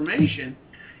hiding information,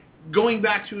 going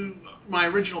back to my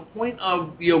original point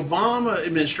of the Obama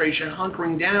administration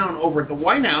hunkering down over at the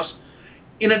White House,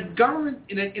 in a government,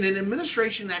 in an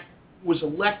administration that was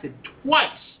elected twice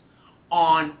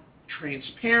on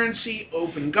transparency,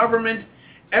 open government,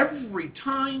 every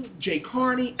time Jay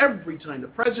Carney, every time the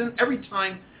president, every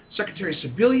time Secretary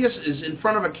Sebelius is in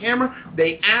front of a camera,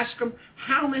 they ask him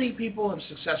how many people have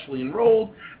successful enrolled,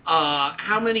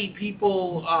 how many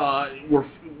people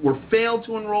were failed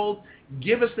to enroll.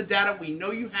 Give us the data. We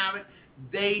know you have it.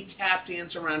 They tap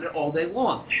dance around it all day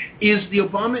long. Is the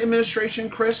Obama administration,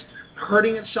 Chris,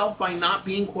 hurting itself by not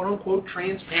being, quote-unquote,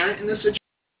 transparent in this situation?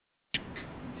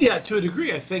 Yeah, to a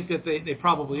degree, I think that they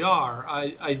probably are.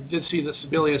 I did see that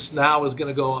Sebelius now is going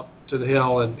to go up to the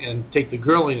Hill and take the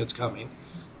grilling that's coming.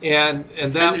 And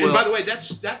by the way,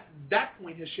 that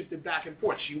point has shifted back and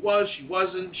forth. She was, she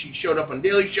wasn't. She showed up on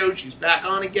Daily Show. She's back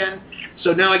on again.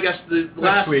 So now I guess the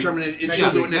last determinant is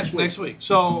she'll do it next week.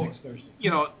 So,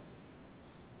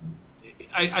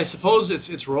 I suppose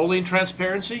it's rolling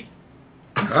transparency.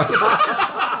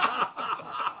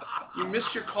 You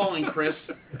missed your calling, Chris.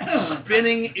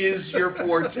 Spinning is your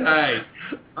forte.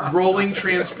 Rolling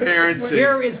transparency.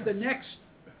 Here is the next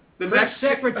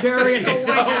secretary in the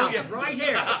White House, right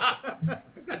here.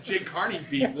 That Jay Carney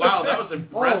beat. Wow, that was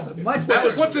impressive.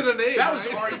 What's in a name? That was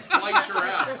Ari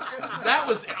Fleischer-esque. That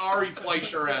was Ari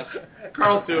Fleischer-esque.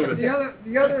 Carl Tubin.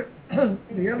 The other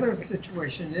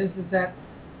situation is that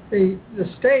the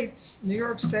states, New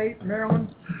York State,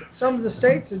 Maryland, some of the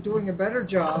states are doing a better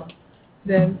job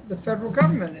than the federal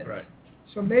government is. Right.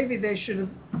 So maybe they should have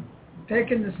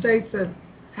taken the states that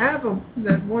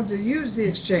want to use the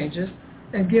exchanges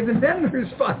and given them the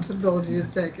responsibility to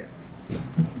take it.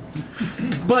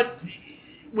 But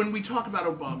when we talk about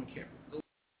Obamacare,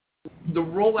 the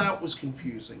rollout was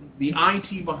confusing. The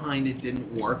IT behind it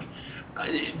didn't work.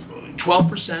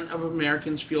 12% of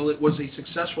Americans feel it was a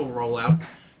successful rollout.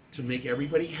 To make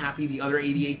everybody happy, the other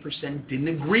 88% didn't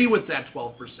agree with that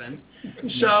 12%.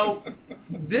 So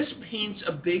this paints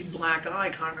a big black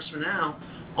eye, Congressman Al,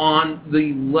 on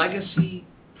the legacy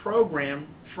program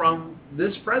from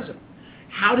this president.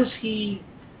 How does he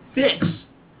fix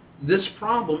this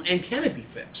problem, and can it be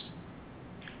fixed?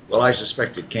 Well, I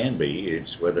suspect it can be.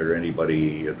 It's whether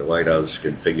anybody at the White House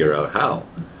can figure out how.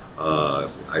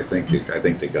 I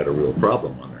think they got a real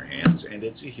problem on their hands, and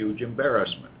it's a huge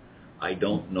embarrassment. I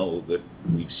don't know that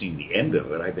we've seen the end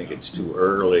of it. I think it's too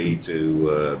early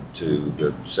to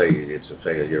say it's a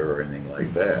failure or anything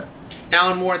like that.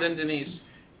 Alan, more than Denise.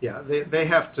 Yeah, they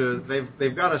have to.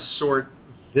 They've got to sort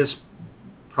this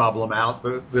problem out.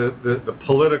 The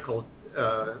political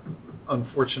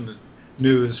unfortunate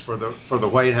news for the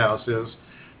White House is,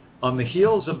 on the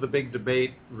heels of the big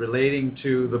debate relating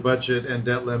to the budget and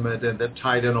debt limit and that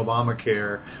tied in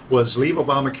Obamacare, was leave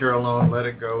Obamacare alone, let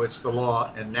it go, it's the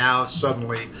law, and now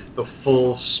suddenly the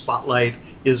full spotlight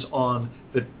is on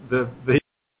the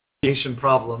nation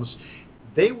problems.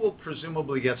 They will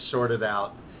presumably get sorted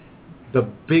out. The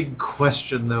big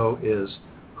question, though, is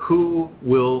who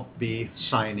will be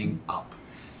signing up?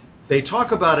 They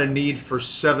talk about a need for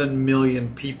 7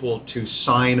 million people to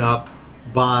sign up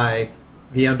by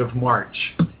the end of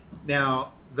March.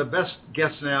 Now, the best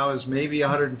guess now is maybe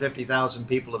 150,000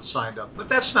 people have signed up, but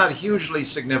that's not hugely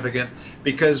significant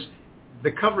because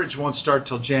the coverage won't start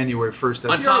till January 1st.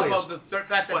 On top of the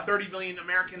fact that 30 million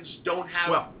Americans don't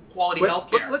have quality health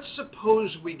care. But let's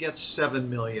suppose we get 7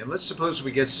 million. Let's suppose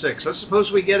we get 6. Let's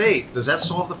suppose we get 8. Does that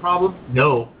solve the problem?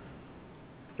 No.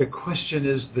 The question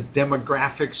is the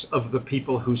demographics of the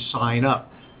people who sign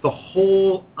up. The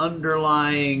whole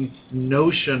underlying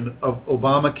notion of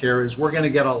Obamacare is we're going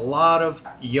to get a lot of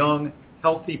young,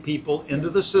 healthy people into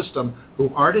the system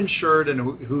who aren't insured and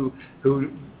who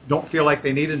don't feel like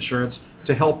they need insurance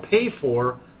to help pay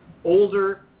for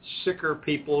older, sicker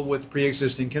people with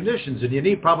pre-existing conditions. And you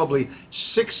need probably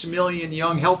 6 million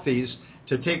young healthies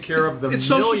to take care of the million.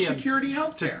 Social Security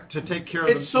health care. To take care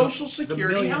of Social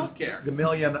Security health care. The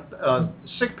million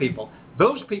sick people.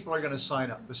 Those people are going to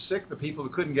sign up. The sick, the people who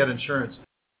couldn't get insurance.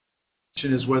 The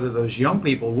question is whether those young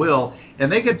people will. And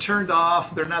they get turned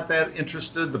off. They're not that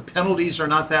interested. The penalties are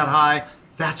not that high.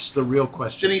 That's the real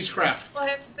question. Denise Kraft. Well,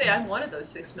 I have to say, I'm one of those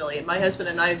 6 million. My husband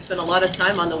and I have spent a lot of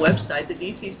time on the website. The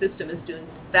D.C. system is doing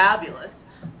fabulous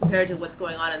compared to what's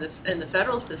going on in the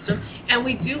federal system, and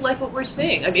we do like what we're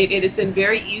seeing. I mean, it has been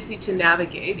very easy to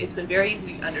navigate. It's been very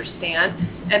easy to understand,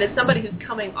 and as somebody who's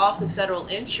coming off the federal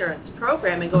insurance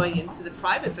program and going into the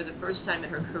private for the first time in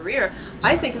her career,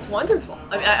 I think it's wonderful.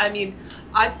 I mean,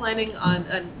 I'm planning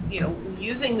on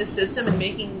using the system and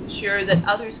making sure that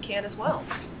others can as well.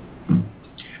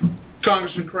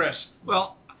 Congressman Chris.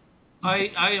 Well, I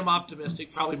am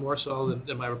optimistic, probably more so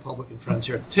than my Republican friends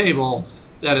here at the table,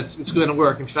 that it's going to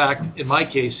work. In fact, in my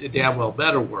case, it damn well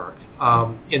better work.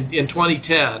 In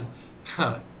 2010,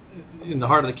 in the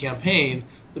heart of the campaign,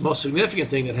 the most significant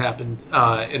thing that happened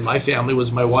in my family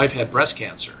was my wife had breast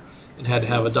cancer and had to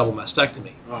have a double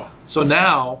mastectomy. Oh. So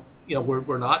now,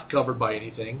 we're not covered by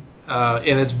anything,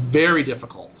 and it's very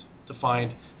difficult to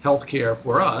find health care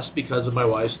for us because of my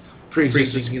wife's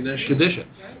pre-existing condition.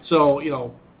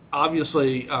 So,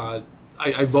 obviously,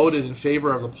 I voted in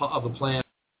favor of the plan,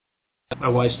 my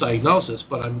wife's diagnosis,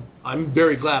 but I'm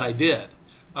very glad I did.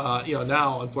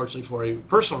 Now, unfortunately, for a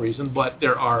personal reason, but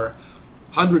there are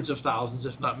hundreds of thousands,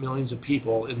 if not millions, of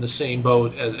people in the same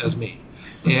boat as me,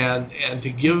 and to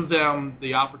give them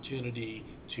the opportunity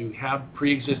to have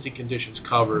pre-existing conditions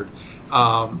covered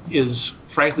is,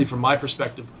 frankly, from my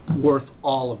perspective, worth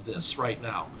all of this right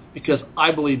now, because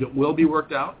I believe it will be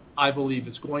worked out. I believe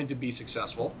it's going to be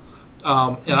successful,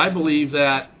 and I believe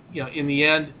that in the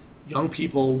end, young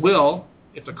people will,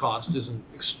 if the cost isn't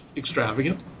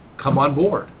extravagant, come on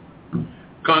board.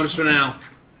 Congressman Al.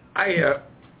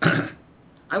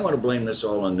 I want to blame this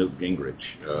all on Newt Gingrich.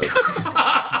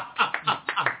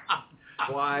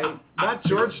 Why? Not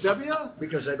George W.?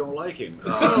 Because I don't like him.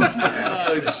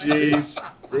 Oh, jeez.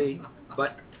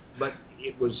 But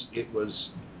it was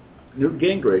Newt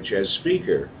Gingrich as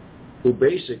Speaker who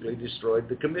basically destroyed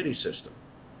the committee system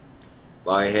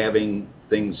by having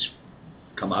things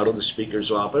come out of the Speaker's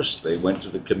office. They went to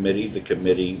the committee. The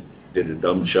committee did a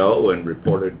dumb show and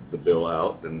reported the bill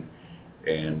out,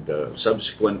 and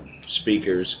subsequent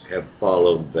speakers have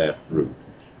followed that route.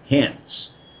 Hence,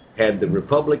 had the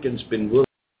Republicans been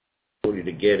willing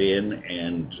to get in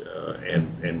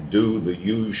and do the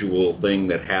usual thing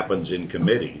that happens in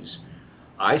committees,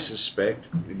 I suspect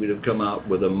we would have come out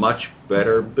with a much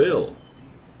better bill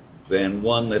than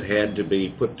one that had to be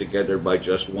put together by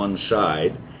just one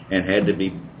side and had to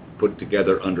be put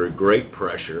together under great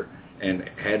pressure and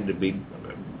had to be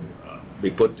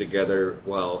put together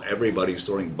while everybody's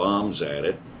throwing bombs at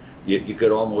it. You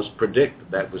could almost predict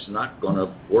that was not going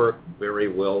to work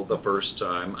very well the first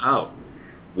time out.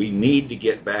 We need to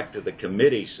get back to the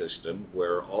committee system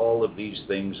where all of these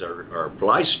things are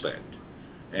fly-specked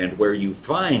and where you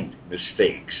find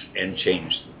mistakes and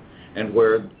change them, and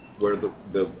where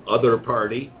the other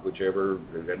party, whichever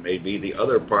that may be, the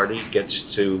other party gets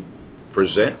to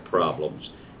present problems,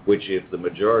 which if the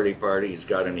majority party has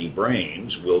got any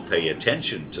brains, will pay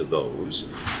attention to those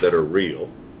that are real,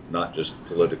 not just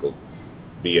political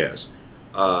BS.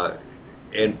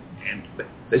 And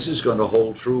this is going to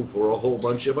hold true for a whole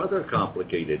bunch of other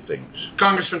complicated things.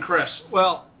 Congressman Chris.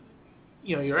 Well,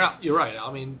 you're right.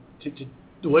 I mean,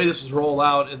 the way this is rolled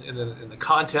out in the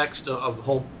context of the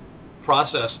whole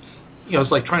process,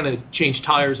 it's like trying to change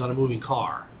tires on a moving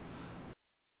car,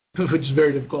 which is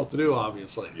very difficult to do,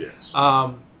 obviously. Yes.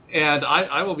 And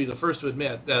I will be the first to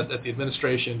admit that the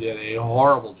administration did a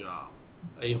horrible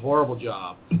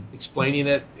job explaining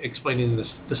the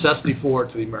necessity for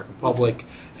it to the American public,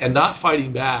 and not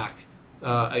fighting back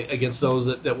against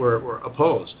those that were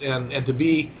opposed. And to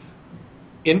be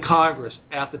in Congress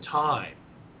at the time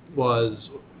was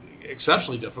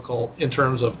exceptionally difficult in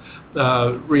terms of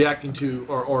reacting to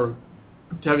or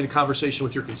having a conversation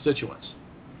with your constituents.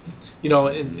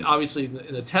 And obviously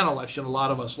in the 10 election, a lot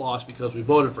of us lost because we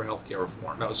voted for health care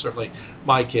reform. That was certainly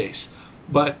my case.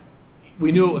 But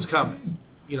we knew it was coming.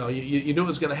 You knew it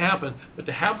was going to happen. But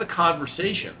to have the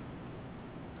conversation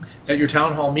at your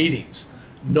town hall meetings,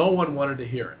 no one wanted to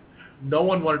hear it. No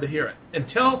one wanted to hear it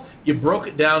until you broke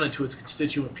it down into its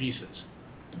constituent pieces.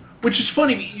 Which is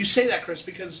funny you say that, Chris,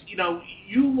 because,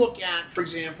 you look at, for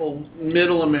example,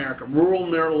 middle America, rural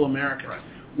middle America, right,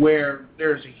 where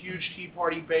there's a huge Tea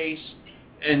Party base,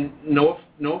 and no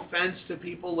offense to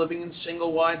people living in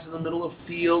single wides in the middle of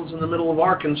fields in the middle of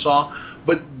Arkansas,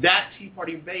 but that Tea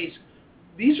Party base,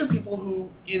 these are people who,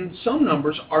 in some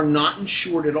numbers, are not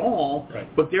insured at all,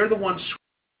 right, but they're the ones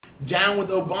down with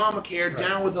Obamacare, right,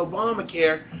 down with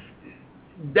Obamacare.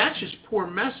 That's just poor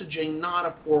messaging, not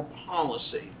a poor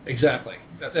policy. Exactly,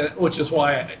 which is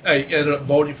why I ended up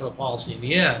voting for the policy in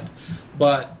the end.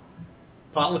 But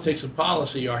politics and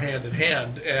policy are hand in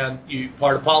hand, and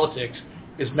part of politics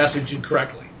is messaging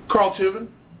correctly. Carl Tubin?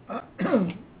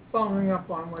 Following up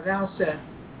on what Al said,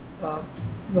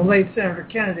 the late Senator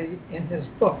Kennedy, in his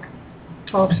book,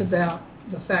 talks about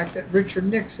the fact that Richard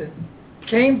Nixon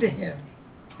came to him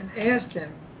and asked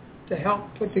him to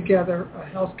help put together a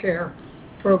health care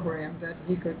program that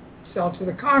he could sell to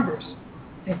the Congress.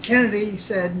 And Kennedy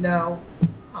said, no,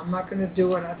 I'm not going to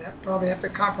do it. I'd probably have to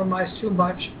compromise too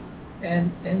much.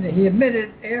 And he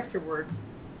admitted afterward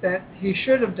that he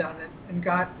should have done it and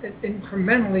got it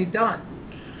incrementally done.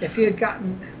 If he had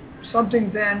gotten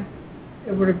something then,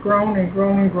 it would have grown and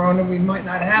grown and grown, and we might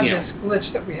not have this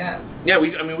glitch that we have. Yeah,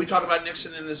 we talk about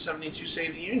Nixon in the 72 State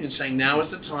of the Union saying now is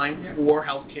the time for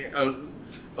health care,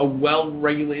 a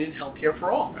well-regulated health care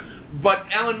for all. But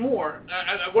Alan Moore,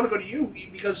 I want to go to you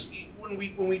because when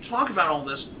we talk about all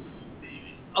this,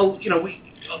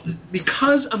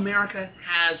 because America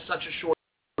has such a short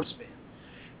span,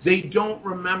 They don't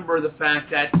remember the fact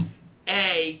that,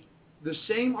 A, the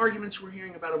same arguments we're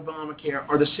hearing about Obamacare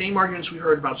are the same arguments we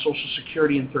heard about Social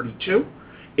Security in 32.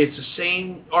 It's the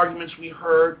same arguments we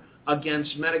heard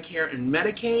against Medicare and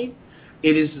Medicaid.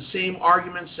 It is the same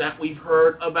arguments that we've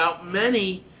heard about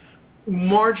many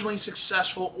marginally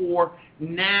successful or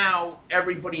now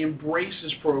everybody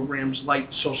embraces programs like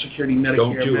Social Security, Medicare,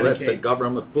 Don't you Medicaid. let the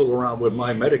government fool around with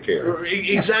my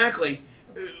Medicare. Exactly.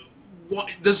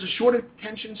 Does the short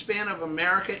attention span of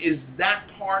America, is that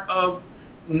part of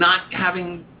not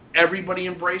having everybody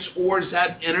embrace, or is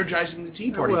that energizing the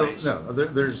Tea Party base? No,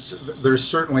 there's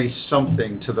certainly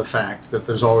something to the fact that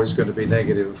there's always going to be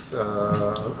negative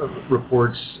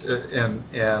reports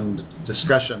and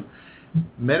discussion.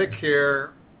 Medicare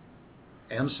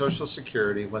and Social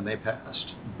Security, when they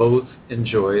passed, both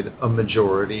enjoyed a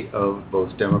majority of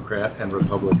both Democrat and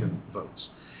Republican votes.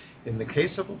 In the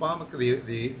case of Obamacare,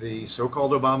 the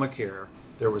so-called Obamacare,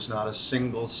 there was not a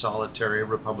single solitary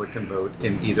Republican vote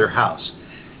in either house.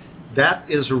 That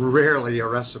is rarely a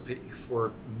recipe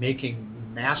for making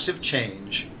massive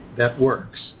change that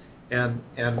works. And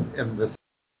the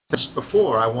just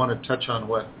before, I want to touch on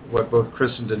what both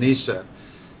Chris and Denise said.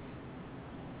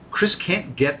 Chris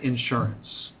can't get insurance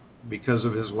because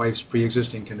of his wife's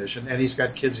pre-existing condition, and he's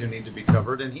got kids who need to be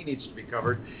covered, and he needs to be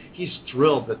covered. He's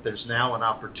thrilled that there's now an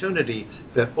opportunity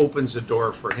that opens a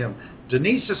door for him.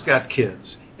 Denise has got kids,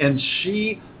 and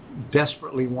she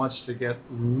desperately wants to get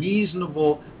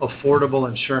reasonable, affordable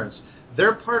insurance.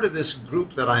 They're part of this group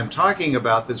that I'm talking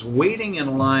about that's waiting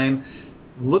in line,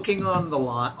 looking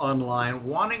online,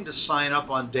 wanting to sign up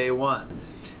on day one.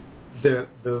 They're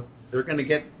going to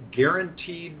get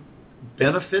guaranteed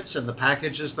benefits and the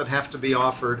packages that have to be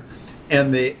offered,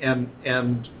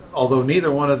 and although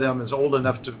neither one of them is old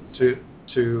enough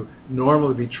to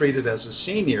normally be treated as a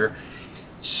senior,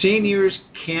 seniors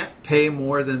can't pay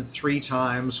more than 3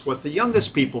 times what the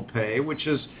youngest people pay, which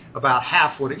is about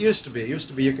half what it used to be. It used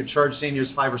to be you could charge seniors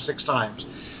 5 or 6 times.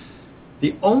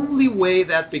 The only way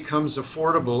that becomes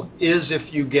affordable is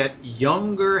if you get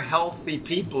younger, healthy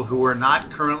people who are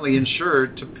not currently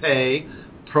insured to pay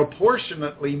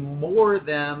proportionately more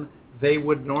than they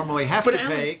would normally have to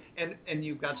pay, and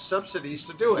you've got subsidies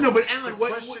to do it. No, but Alan, the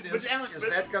question is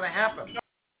that going to happen?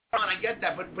 I get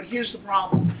that, but here's the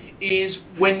problem, is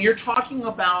when you're talking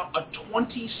about a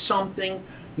 20-something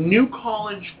new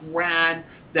college grad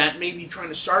that may be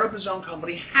trying to start up his own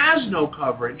company, has no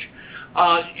coverage,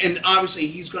 and obviously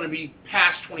he's going to be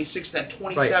past 26, that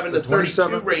 27 to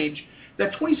 32 range.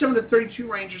 That 27 to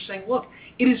 32 range are saying, look,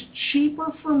 it is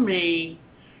cheaper for me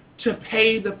to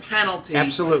pay the penalty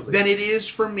than it is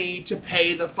for me to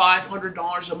pay the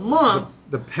 $500 a month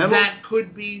that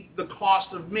could be the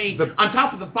cost of me, on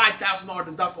top of the $5,000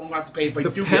 deductible I'm going to have to pay if I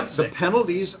do get sick. The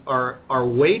penalties are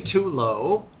way too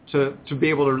low to be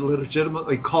able to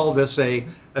legitimately call this a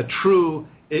true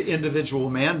individual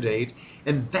mandate,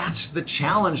 and that's the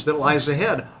challenge that lies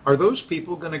ahead. Are those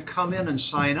people going to come in and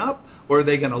sign up, or are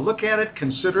they going to look at it,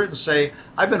 consider it, and say,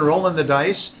 I've been rolling the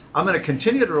dice, I'm going to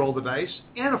continue to roll the dice,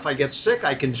 and if I get sick,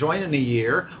 I can join in a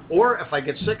year, or if I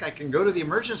get sick, I can go to the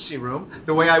emergency room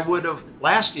the way I would have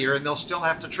last year, and they'll still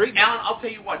have to treat me. Alan, I'll tell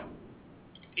you what,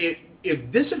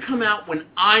 if this had come out when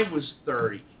I was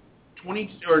 30,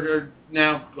 20, or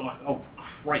now, oh,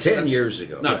 Christ. 10 years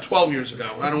ago. No, 12 years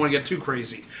ago. I don't want to get too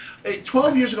crazy.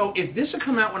 12 years ago, if this had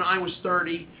come out when I was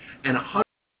 30 and 100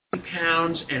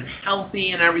 pounds and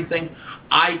healthy and everything,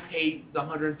 I paid the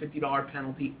 $150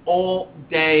 penalty all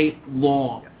day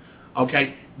long.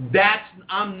 Okay?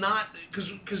 I'm not,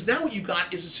 because now what you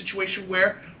got is a situation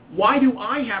where, why do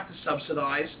I have to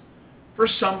subsidize for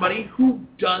somebody who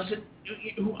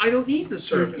I don't need the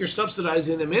service? You're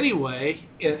subsidizing them anyway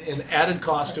in added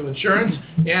cost to insurance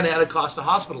and added cost to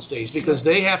hospital stays, because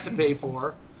they have to pay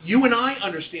for. You and I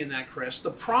understand that, Chris.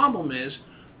 The problem is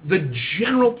the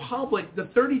general public, the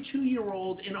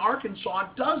 32-year-old in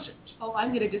Arkansas, doesn't. Oh, I'm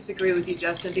going to disagree with you,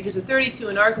 Justin, because the 32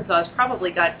 in Arkansas has probably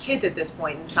got kids at this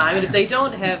point in time, and if they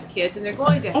don't have kids, then they're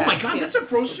going to have kids. Oh, my God, that's a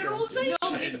gross generalization.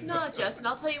 No, it's not, Justin.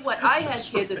 I'll tell you what, I had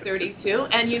kids at 32,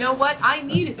 and you know what? I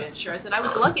needed insurance, and I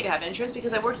was lucky to have insurance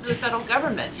because I worked for the federal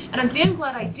government. And I'm damn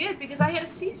glad I did, because I had a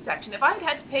C-section. If I had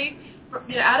had to pay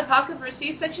out of pocket for a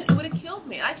C-section, it would have killed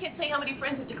me. And I can't tell you how many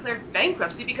friends have declared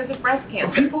bankruptcy because of breast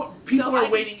cancer. People are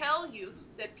waiting. I can tell you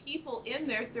that people in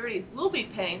their 30s will be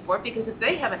paying for it, because if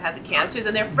they haven't had the cancer,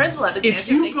 then their friends will have the cancer. If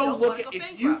you go look at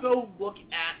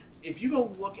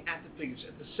the figures,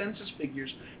 at the census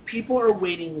figures, people are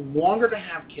waiting longer to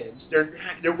have kids. They're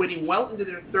waiting well into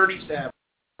their 30s to have.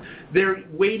 They're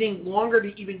waiting longer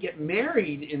to even get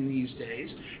married in these days.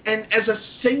 And as a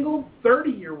single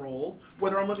 30-year-old,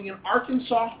 whether I'm living in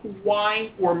Arkansas,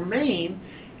 Hawaii, or Maine,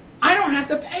 I don't have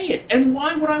to pay it. And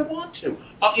why would I want to?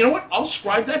 You know what? I'll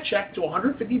scribe that check to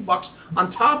 $150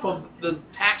 on top of the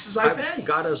taxes I pay. I've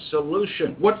got a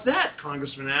solution. What's that,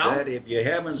 Congressman Al? That if you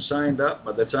haven't signed up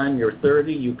by the time you're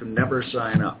 30, you can never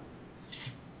sign up.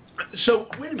 So,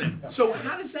 wait a minute. So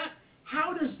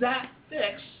how does that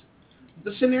fix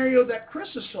the scenario that Chris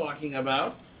is talking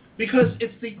about? Because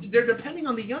they're depending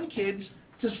on the young kids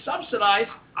to subsidize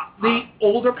the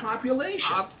older population.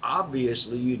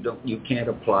 Obviously, you can't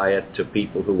apply it to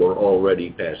people who are already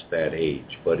past that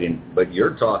age. But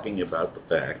you're talking about the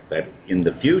fact that in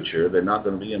the future there are not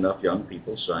going to be enough young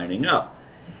people signing up.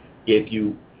 If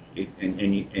you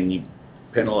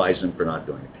penalize them for not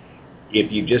doing it. If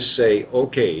you just say,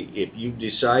 okay, if you've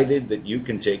decided that you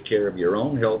can take care of your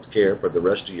own health care for the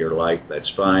rest of your life, that's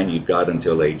fine. You've got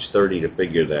until age 30 to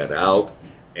figure that out.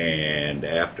 And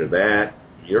after that,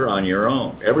 you're on your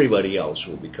own. Everybody else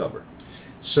will be covered.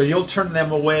 So you'll turn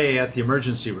them away at the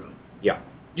emergency room? Yeah.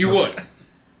 You would?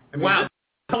 Wow. That's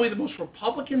probably the most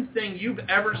Republican thing you've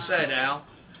ever said, Al.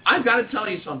 I've got to tell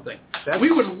you something.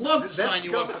 We would love to sign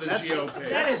you up for the GOP.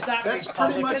 That is not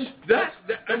Republican.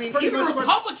 I mean, even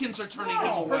Republicans are turning him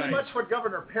away. Pretty much what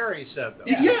Governor Perry said, though.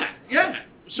 Yeah.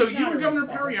 So you and Governor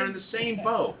Perry are in the same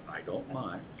boat. I don't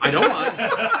mind.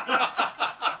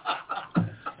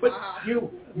 But you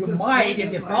might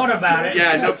if you thought about it.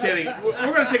 Yeah, no kidding.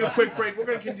 We're going to take a quick break. We're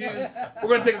going to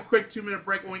take a quick 2-minute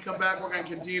break. When we come back, we're going to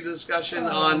continue the discussion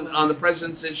on the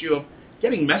president's issue of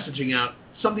getting messaging out,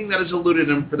 something that has eluded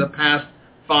him for the past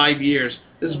 5 years.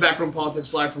 This is Backroom Politics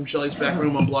live from Shelley's Back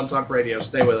Room on Blog Talk Radio.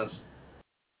 Stay with us.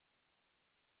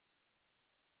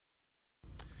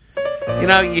 You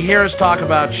know, you hear us talk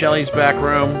about Shelley's Back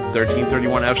Room,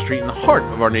 1331 F Street in the heart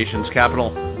of our nation's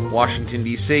capital, Washington,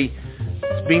 D.C.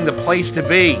 It's being the place to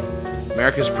be.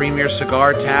 America's premier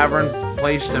cigar tavern,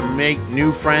 place to make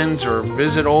new friends or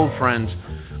visit old friends,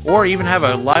 or even have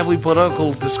a lively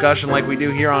political discussion like we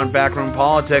do here on Backroom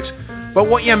Politics. But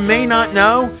what you may not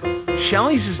know,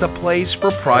 Shelley's is the place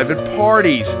for private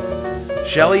parties.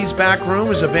 Shelley's Back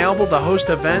Room is available to host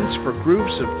events for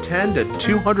groups of 10 to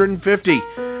 250.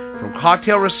 From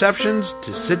cocktail receptions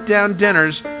to sit-down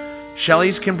dinners,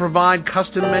 Shelley's can provide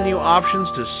custom menu options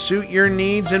to suit your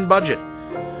needs and budget.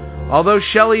 Although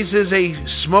Shelley's is a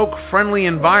smoke-friendly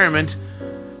environment,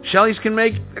 Shelley's can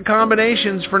make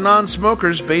accommodations for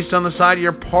non-smokers based on the side of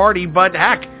your party, but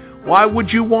heck, why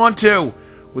would you want to?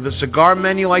 With a cigar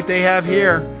menu like they have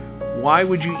here, why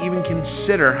would you even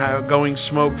consider going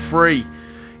smoke-free?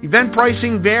 Event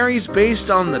pricing varies based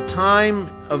on the time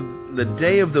of the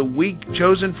day of the week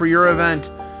chosen for your event.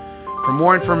 For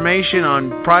more information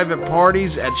on private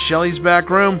parties at Shelley's Back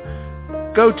Room,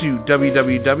 go to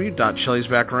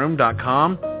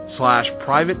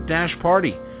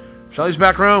www.shelleysbackroom.com/private-party. Shelley's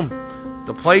Back Room,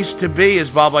 the place to be, as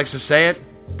Bob likes to say it.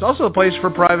 It's also the place for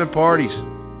private parties.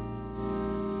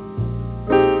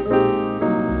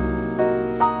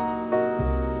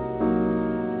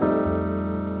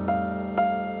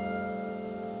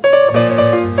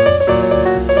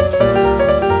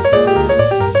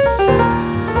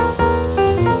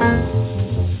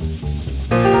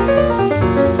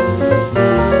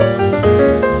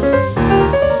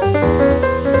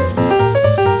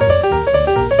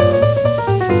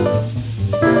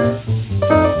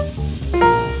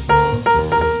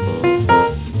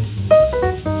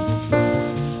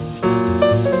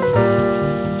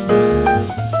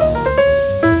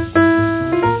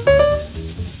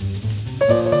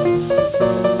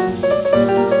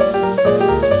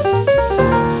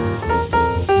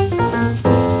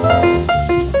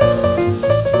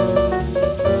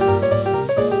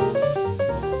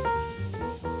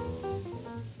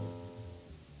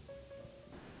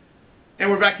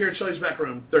 Shelley's Back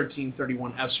Room,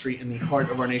 1331 F Street in the heart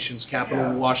of our nation's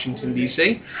capital, Washington,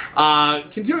 D.C.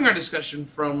 Continuing our discussion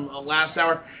from last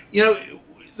hour, you know,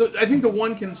 I think the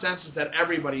one consensus that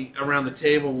everybody around the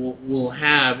table will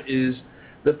have is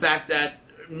the fact that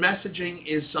messaging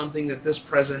is something that this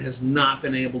president has not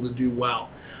been able to do well.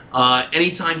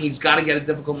 Anytime he's got to get a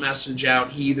difficult message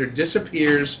out, he either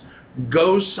disappears,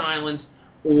 goes silent,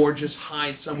 or just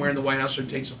hides somewhere in the White House or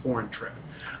takes a foreign trip.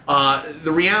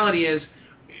 The reality is,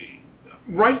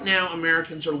 right now,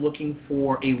 Americans are looking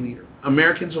for a leader.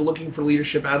 Americans are looking for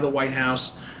leadership out of the White House.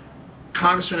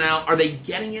 Congressman Al, are they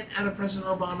getting it out of President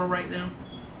Obama right now?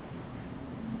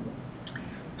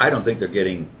 I don't think they're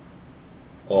getting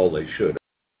all they should.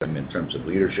 I mean, in terms of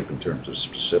leadership, in terms of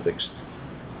specifics.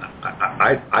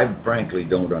 I frankly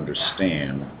don't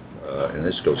understand and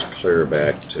this goes clear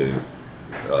back to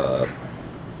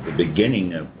the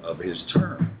beginning of his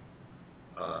term,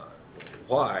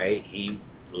 why he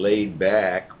laid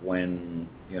back when,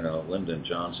 Lyndon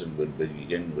Johnson would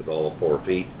begin with all 4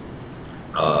 feet.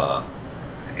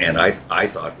 And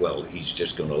I thought, well, he's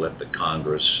just going to let the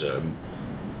Congress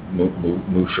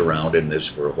moosh around in this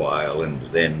for a while,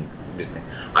 and then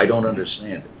I don't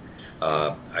understand it.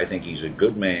 I think he's a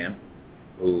good man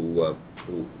who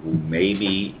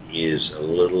maybe is a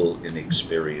little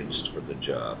inexperienced for the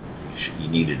job. He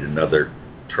needed another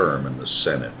term in the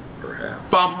Senate, perhaps.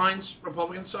 Bob Hines,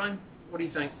 Republican side, what do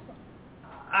you think?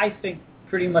 I think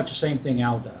pretty much the same thing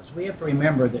Al does. We have to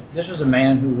remember that this is a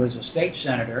man who was a state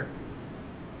senator.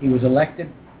 He was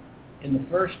elected in the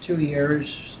first 2 years.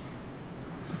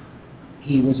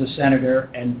 He was a senator,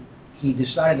 and he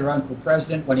decided to run for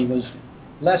president when he was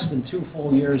less than 2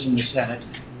 full years in the Senate.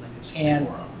 And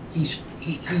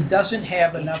he doesn't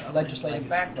have enough legislative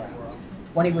background.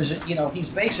 When he was, he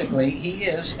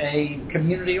is a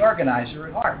community organizer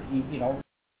at heart.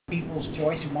 People's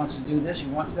choice. He wants to do this. He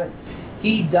wants that.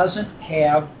 He doesn't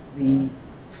have the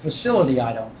facility,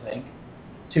 I don't think,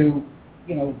 to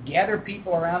gather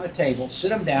people around the table, sit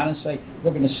them down, and say,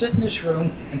 we're going to sit in this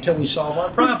room until we solve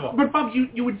our problem. But Bob,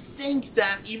 you would think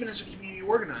that even as a community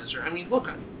organizer, I mean, look,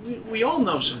 we all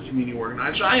know some community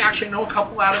organizers. I actually know a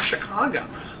couple out of Chicago.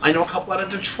 I know a couple out of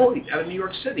Detroit, out of New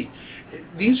York City.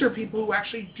 These are people who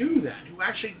actually do that, who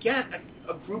actually get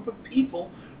a group of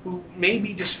people who may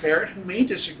be disparate, who may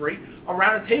disagree,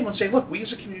 around a table and say, look, we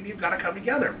as a community have got to come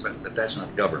together. But that's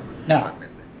not government. No.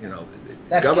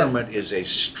 Government is a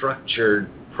structured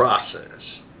process,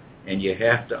 and you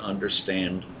have to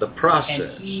understand the process.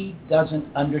 And he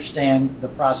doesn't understand the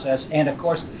process. And of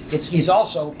course, he's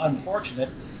also unfortunate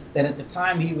that at the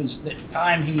time he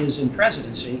is in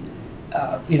presidency,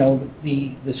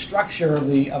 the structure of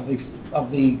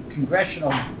the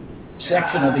congressional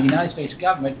section of the United States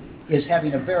government is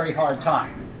having a very hard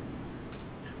time.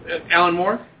 Alan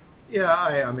Moore? Yeah,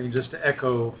 I mean, just to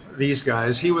echo these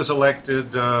guys, he was elected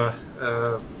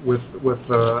with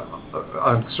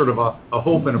sort of a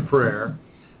hope and a prayer,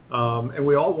 and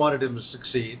we all wanted him to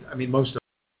succeed. I mean, most of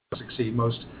us succeed.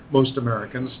 Most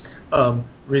Americans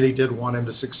really did want him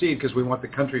to succeed because we want the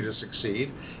country to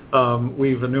succeed.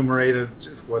 We've enumerated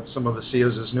what some of us see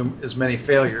as many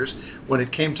failures. When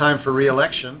it came time for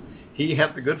re-election, he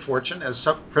had the good fortune, as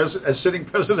sitting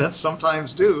presidents sometimes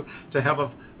do, to have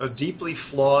a deeply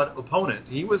flawed opponent.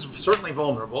 He was certainly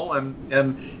vulnerable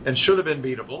and should have been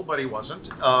beatable, but he wasn't.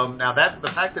 Now, the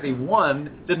fact that he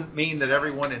won didn't mean that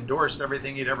everyone endorsed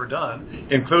everything he'd ever done,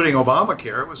 including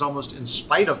Obamacare. It was almost in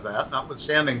spite of that,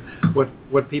 notwithstanding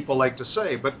what people like to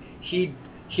say. But he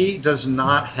does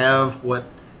not have what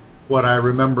I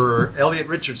remember Elliot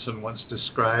Richardson once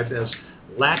described as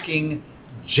lacking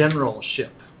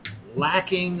generalship,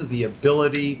 lacking the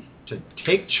ability to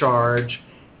take charge,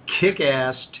 kick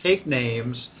ass, take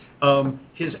names.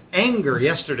 His anger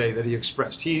yesterday that he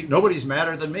expressed, nobody's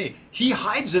madder than me. He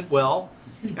hides it well.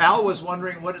 Al was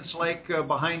wondering what it's like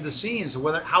behind the scenes,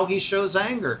 how he shows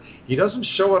anger. He doesn't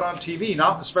show it on TV,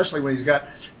 not especially when he's got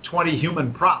 20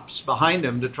 human props behind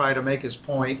him to try to make his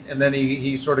point, and then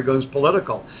he sort of goes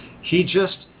political. He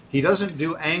doesn't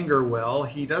do anger well.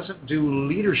 He doesn't do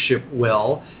leadership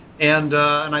well, and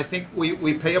I think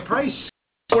we pay a price.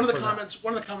 One of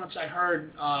the comments I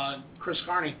heard Chris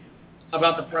Carney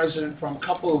about the president from a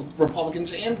couple of Republicans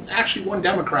and actually one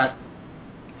Democrat.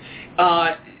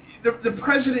 The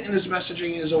president in his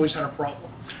messaging has always had a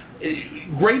problem. A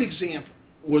great example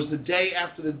was the day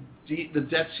after the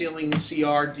debt ceiling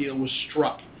CR deal was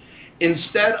struck.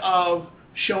 Instead of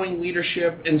showing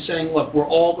leadership and saying, look, we're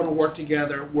all going to work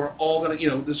together, we're all going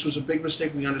to, this was a big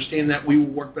mistake, we understand that, we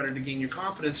will work better to gain your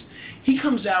confidence, he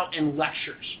comes out and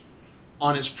lectures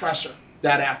on his presser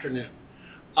that afternoon.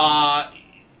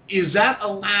 Is that a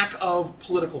lack of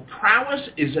political prowess?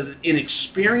 Is it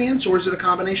inexperience, or is it a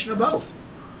combination of both?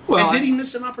 Well, and did he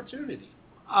miss an opportunity?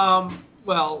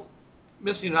 Well,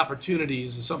 missing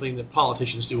opportunities is something that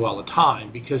politicians do all the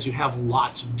time because you have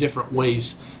lots of different ways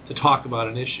to talk about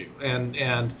an issue.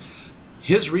 And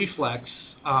his reflex,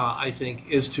 I think,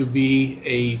 is to be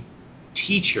a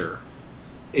teacher,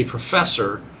 a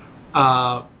professor,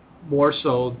 more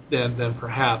so than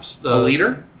perhaps a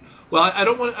leader. Well, I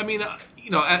don't want. I mean,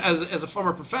 as a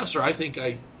former professor, I think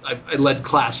I led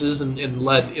classes and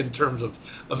led in terms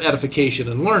of edification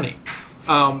and learning.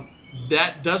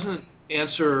 That doesn't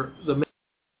answer the.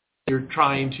 You're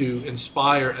trying to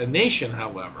inspire a nation,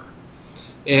 however,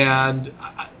 and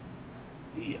I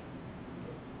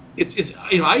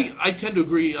tend to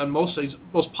agree on most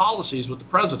policies with the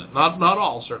president. Not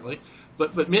all, certainly,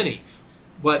 but many.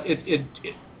 But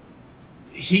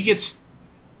he gets.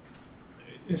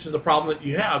 This is the problem that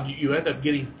you have. You end up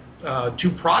getting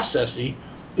too processy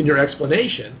in your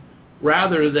explanation,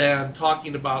 rather than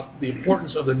talking about the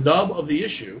importance of the nub of the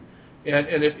issue.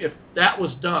 And if that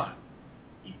was done,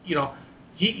 you know,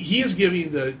 he is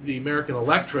giving the American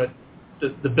electorate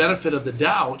the benefit of the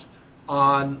doubt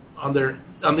on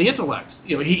the intellect.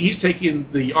 You know, he's taking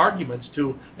the arguments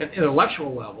to an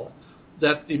intellectual level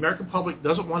that the American public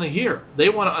doesn't want to hear. They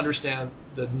want to understand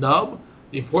the nub,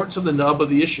 the importance of the nub of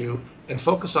the issue, and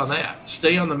focus on that.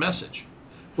 Stay on the message.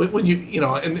 When you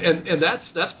know, and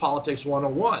that's politics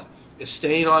 101, is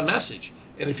staying on message.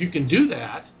 And if you can do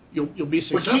that, you'll be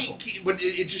successful. But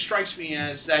it just strikes me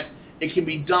as that it can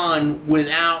be done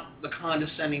without the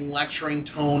condescending lecturing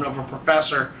tone of a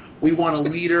professor. We want a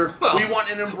leader. We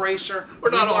want an embracer. We're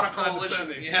not we all want a coalition.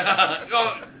 condescending. Yeah.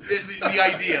 The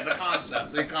idea,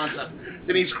 the concept.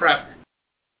 Denise Krepp.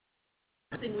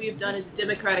 The thing we have done as a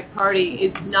Democratic Party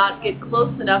is not get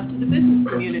close enough to the business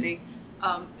community.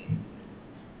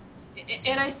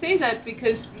 And I say that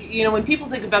because, you know, when people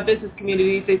think about business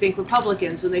communities, they think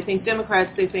Republicans. When they think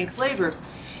Democrats, they think flavor.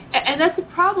 And that's a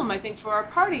problem, I think, for our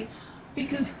party,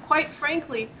 because, quite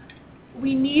frankly,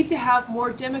 we need to have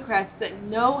more Democrats that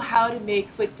know how to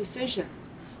make quick decisions.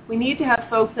 We need to have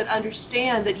folks that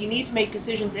understand that you need to make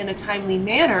decisions in a timely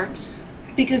manner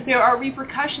because there are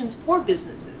repercussions for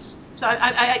businesses. So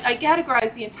I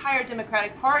categorize the entire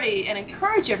Democratic Party and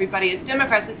encourage everybody as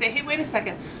Democrats to say, hey, wait a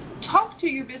second, talk to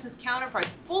your business counterparts,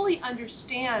 fully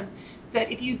understand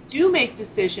that if you do make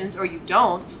decisions or you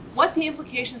don't, what the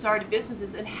implications are to businesses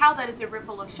and how that is a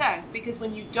ripple effect. Because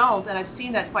when you don't, and I've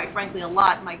seen that quite frankly a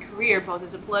lot in my career, both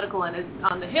as a political and as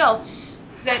on the Hill,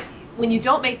 that when you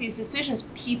don't make these decisions,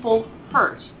 people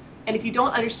hurt. And if you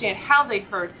don't understand how they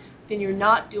hurt, then you're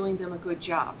not doing them a good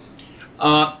job.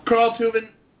 Carl Tubin,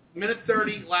 minute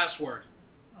 30, last word.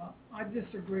 I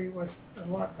disagree with a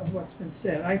lot of what's been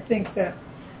said. I think that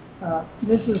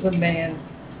this is a man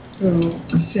who,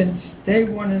 since day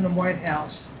one in the White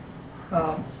House,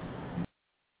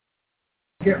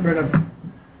 get rid of him.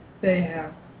 They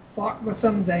have fought with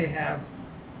him. They have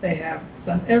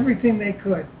done everything they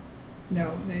could. You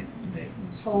know,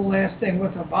 this whole last thing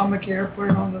with Obamacare, put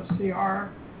it on the CR.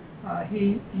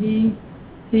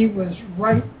 He was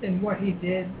right in what he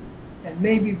did, and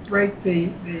maybe break the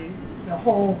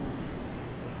whole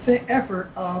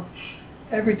effort of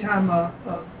every time a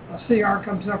CR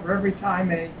comes up, or every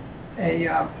time a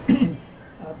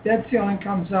debt ceiling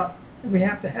comes up, we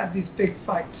have to have these big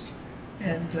fights.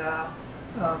 And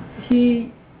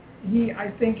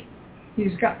I think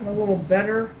he's gotten a little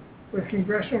better with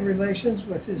congressional relations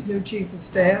with his new chief of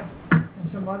staff and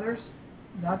some others.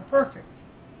 Not perfect.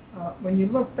 When you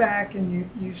look back and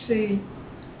you see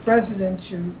presidents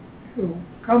who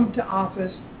come to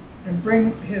office and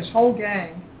bring his whole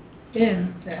gang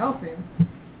in to help him,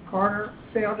 Carter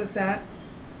failed at that,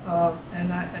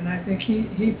 and I think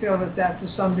he failed at that to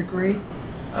some degree.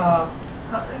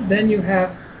 Then you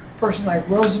have a person like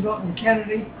Roosevelt and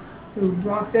Kennedy, who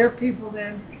brought their people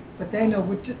in, but they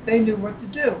knew what to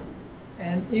do.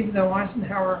 And even though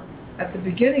Eisenhower, at the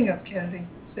beginning of Kennedy,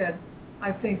 said,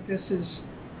 "I think this is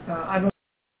I don't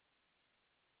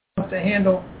have to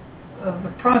handle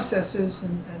the processes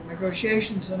and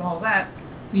negotiations and all that,"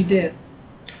 he did.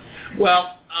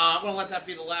 Well, I'm going to let that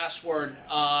be the last word.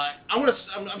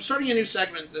 I'm starting a new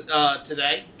segment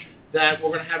today that we're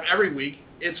going to have every week.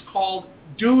 It's called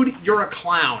Dude, You're a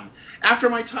Clown. After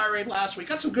my tirade last week,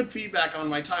 got some good feedback on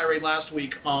my tirade last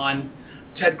week on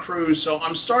Ted Cruz, so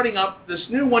I'm starting up this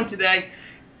new one today.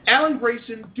 Alan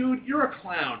Grayson, Dude, You're a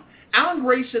Clown. Alan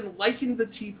Grayson likened the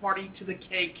Tea Party to the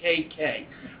KKK.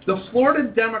 The Florida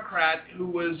Democrat who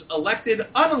was elected,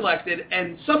 unelected,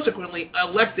 and subsequently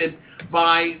elected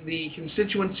by the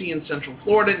constituency in Central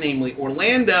Florida, namely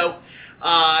Orlando,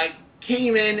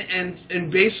 came in and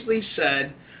basically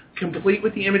said, complete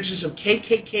with the images of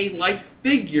KKK-like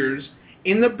figures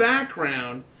in the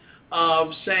background,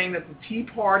 of saying that the Tea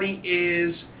Party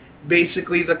is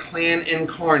basically the Klan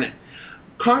incarnate.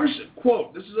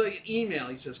 Quote, this is an email,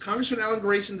 he says, Congressman Alan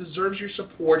Grayson deserves your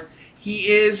support. He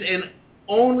is, and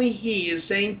only he is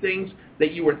saying things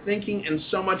that you were thinking and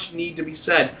so much need to be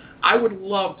said. I would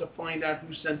love to find out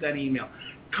who sent that email.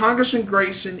 Congressman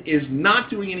Grayson is not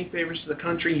doing any favors to the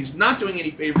country. He's not doing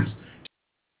any favors,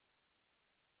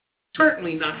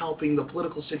 certainly not helping the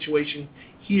political situation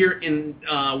here in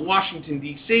Washington,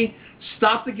 D.C.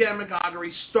 Stop the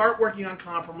demagoguery. Start working on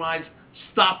compromise.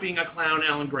 Stop being a clown,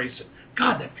 Alan Grayson.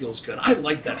 God, that feels good. I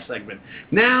like that segment.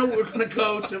 Now we're going to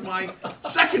go to my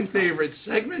second favorite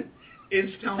segment, is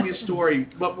telling me a story.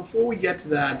 But before we get to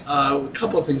that, a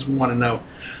couple of things we want to know.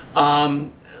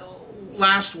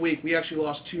 Last week, we actually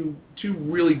lost two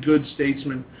really good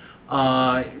statesmen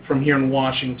from here in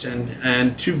Washington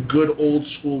and two good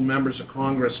old-school members of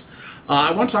Congress.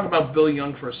 I want to talk about Bill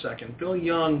Young for a second. Bill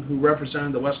Young, who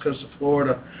represented the west coast of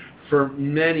Florida for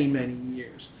many, many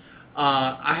years.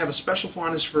 I have a special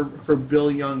fondness for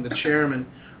Bill Young, the chairman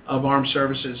of Armed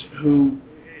Services, who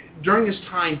during his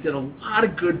time did a lot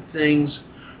of good things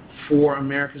for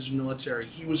America's military.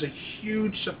 He was a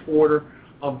huge supporter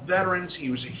of veterans. He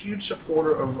was a huge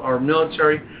supporter of our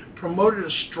military, promoted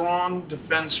a strong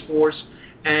defense force,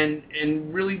 and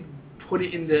really put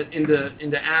it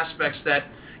into aspects that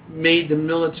made the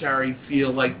military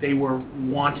feel like they were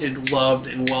wanted, loved,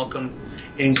 and welcomed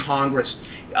in Congress.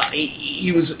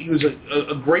 He was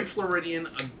a great Floridian,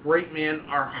 a great man.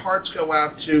 Our hearts go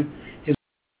out to his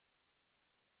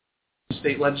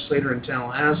state legislator in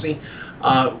Tallahassee.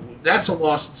 That's a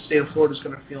loss that the state of Florida is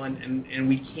going to feel, and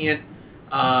we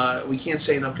can't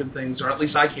say enough good things, or at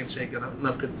least I can't say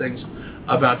enough good things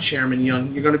about Chairman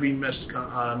Young. You're going to be missed,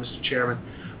 Mr. Chairman.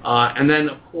 And then,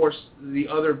 of course, the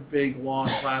other big loss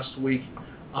last week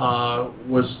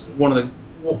was one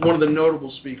of the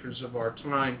notable speakers of our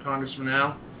time, Congressman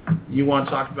Al. You want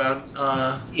to talk about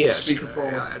yes, Speaker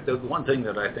Foley? The one thing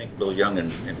that I think Bill Young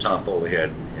and Tom Foley had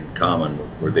in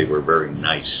common were they were very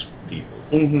nice people.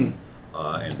 Mm-hmm.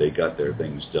 And they got their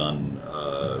things done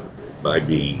by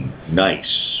being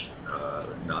nice,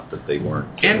 not that they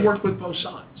weren't... And worked with both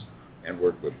sides. And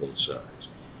worked with both sides.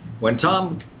 When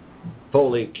Tom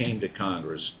Foley came to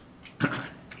Congress,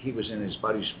 he was in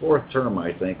about his fourth term,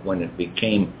 I think, when it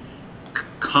became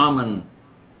common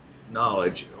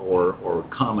knowledge or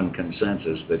common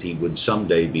consensus that he would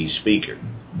someday be Speaker.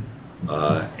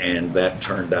 And that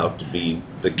turned out to be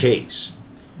the case.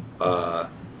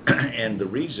 And the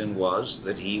reason was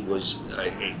that he was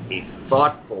a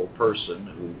thoughtful person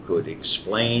who could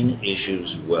explain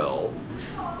issues well,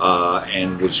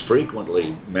 and was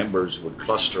frequently, members would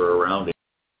cluster around him.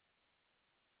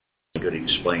 He could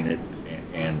explain it,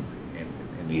 and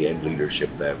he had leadership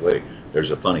that way. There's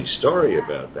a funny story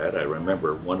about that. I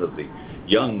remember one of the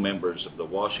young members of the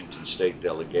Washington State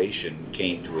delegation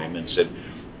came to him and said,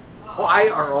 "Why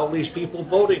are all these people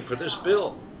voting for this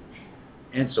bill?"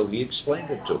 And so he explained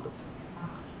it to them.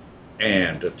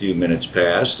 And a few minutes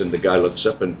passed, and the guy looks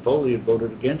up, and Foley had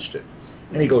voted against it.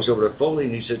 And he goes over to Foley,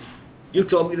 and he said, "You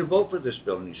told me to vote for this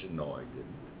bill." And he said, "No, I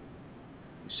didn't."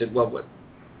 He said, "Well, what?"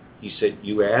 He said,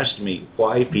 "You asked me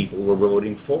why people were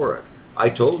voting for it. I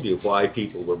told you why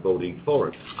people were voting for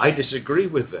it. I disagree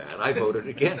with that. I voted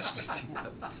against it."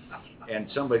 And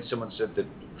someone said that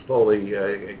Foley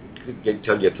could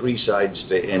tell you three sides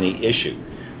to any issue.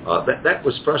 That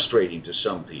was frustrating to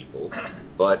some people,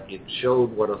 but it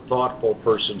showed what a thoughtful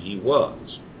person he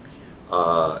was.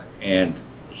 And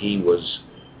he was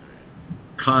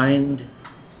kind,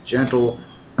 gentle.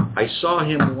 I saw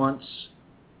him once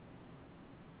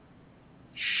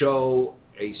show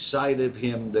a side of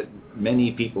him that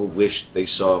many people wished they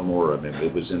saw more of him.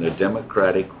 It was in a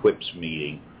Democratic whips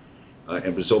meeting.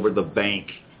 It was over the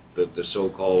bank, the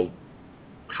so-called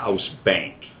House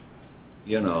Bank,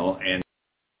 and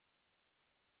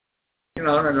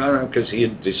because he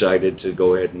had decided to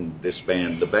go ahead and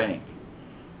disband the bank.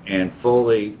 And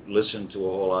Foley listened to a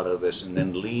whole lot of this and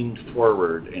then leaned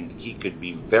forward, and he could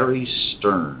be very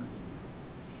stern.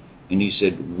 And he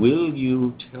said, "Will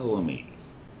you tell me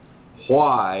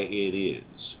why it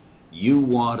is you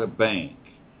want a bank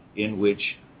in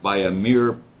which, by a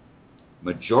mere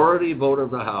majority vote of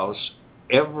the House,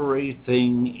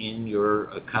 everything in your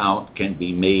account can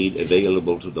be made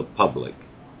available to the public?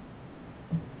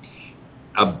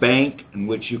 A bank in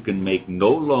which you can make no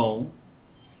loan,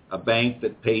 a bank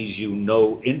that pays you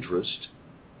no interest.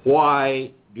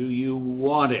 Why do you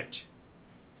want it?"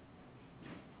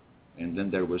 And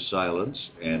then there was silence,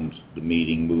 and the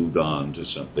meeting moved on to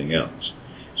something else.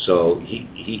 So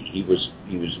he was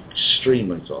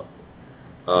extremely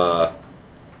thoughtful,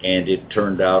 and it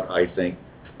turned out, I think,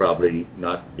 probably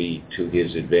not be to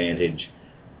his advantage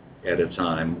at a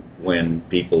time when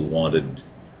people wanted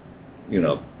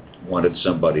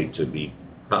somebody to be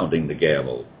pounding the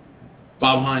gavel.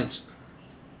 Bob Hines.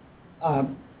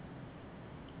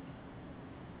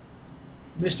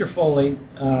 Mr. Foley,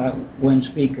 when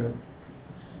Speaker,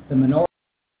 the minority,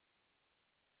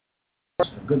 a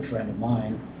good friend of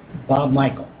mine, Bob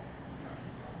Michael,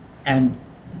 and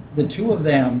the two of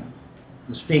them,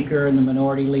 the Speaker and the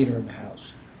Minority Leader of the House,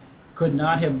 could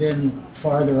not have been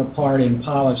farther apart in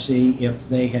policy if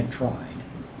they had tried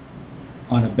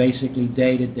on a basically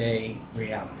day-to-day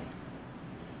reality.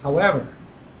 However,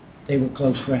 They were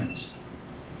close friends.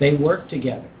 They worked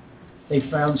together. They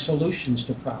found solutions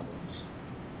to problems.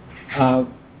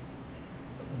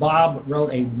 Bob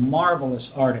wrote a marvelous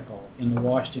article in the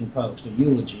Washington Post, a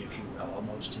eulogy, if you will,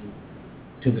 almost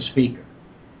to the Speaker,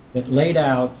 that laid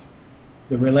out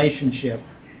the relationship,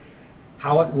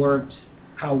 how it worked,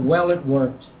 how well it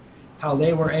worked, how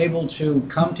they were able to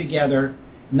come together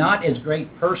not as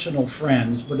great personal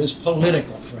friends, but as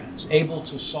political friends, able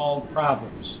to solve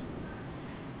problems.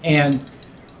 And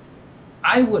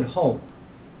I would hope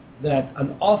that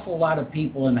an awful lot of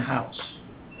people in the House,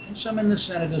 and some in the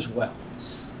Senate as well,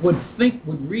 would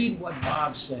read what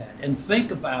Bob said and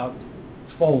think about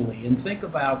Foley and think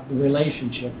about the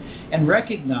relationship and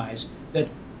recognize that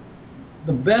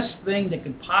the best thing that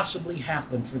could possibly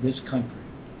happen for this country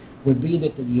would be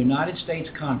that the United States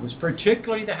Congress,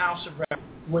 particularly the House of Representatives,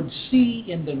 would see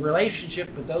in the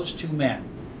relationship with those two men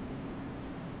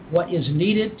what is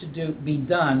needed to be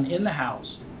done in the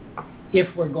House if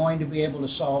we're going to be able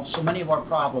to solve so many of our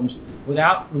problems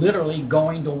without literally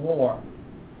going to war.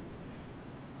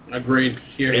 Agreed.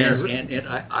 Here. And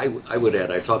I would add,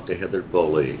 I talked to Heather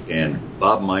Foley, and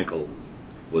Bob Michael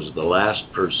was the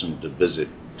last person to visit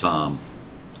Tom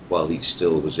while he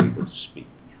still was able to speak.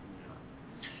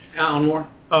 Alan Moore?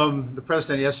 The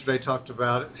president yesterday talked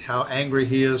about how angry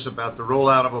he is about the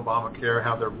rollout of Obamacare,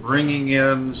 how they're bringing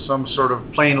in some sort of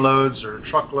plane loads or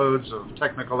truckloads of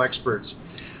technical experts.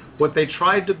 What they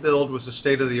tried to build was a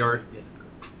state-of-the-art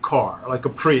car, like a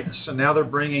Prius, and now they're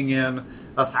bringing in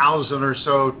 1,000 or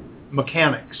so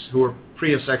mechanics who are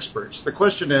Prius experts. The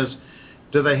question is,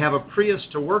 do they have a Prius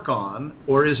to work on,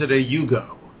 or is it a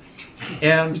Yugo?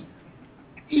 And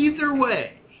either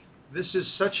way, this is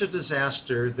such a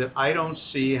disaster that I don't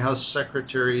see how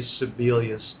Secretary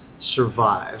Sebelius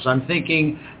survives. I'm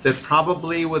thinking that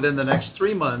probably within the next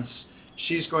 3 months,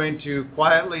 she's going to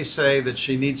quietly say that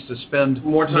she needs to spend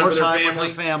more time with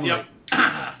her family. Yep.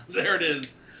 There it is.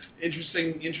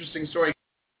 Interesting story.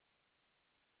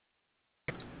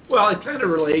 Well, it kind of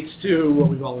relates to what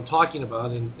we've all been talking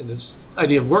about in this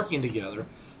idea of working together.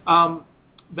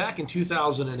 Back in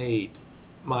 2008,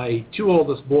 my two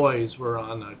oldest boys were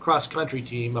on a cross-country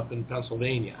team up in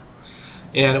Pennsylvania,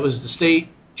 and it was the state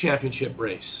championship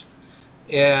race.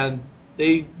 And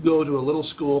they go to a little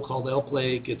school called Elk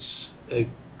Lake. It's a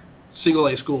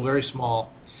single-A school, very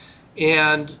small.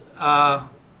 And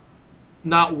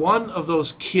not one of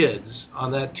those kids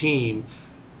on that team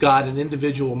got an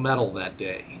individual medal that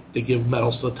day. They give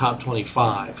medals to the top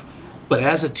 25. But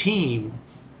as a team,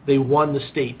 they won the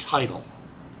state title.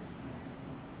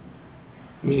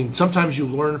 I mean, sometimes you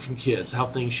learn from kids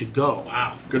how things should go.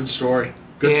 Wow, good story.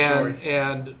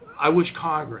 And I wish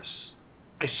Congress,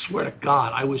 I swear to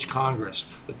God, I wish Congress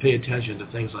would pay attention to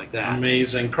things like that.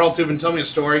 Amazing. Carl Tubin, tell me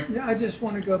a story. Yeah, I just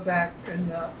want to go back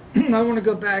and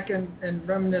and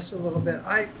reminisce a little bit.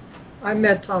 I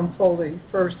met Tom Foley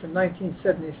first in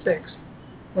 1976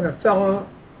 when a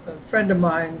friend of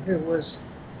mine who was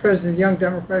president of the Young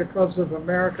Democratic Clubs of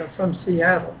America from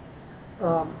Seattle.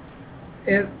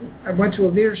 And I went to a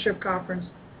leadership conference,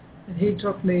 and he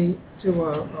took me to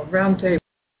a roundtable.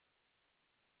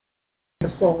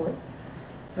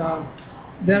 Then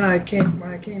when I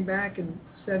came back in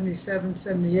 77,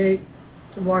 78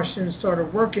 to Washington and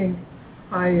started working,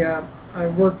 I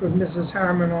worked with Mrs.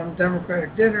 Harriman on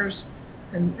Democratic dinners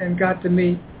and got to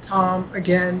meet Tom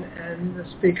again and the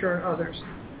Speaker and others.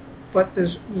 But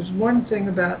there's one thing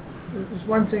with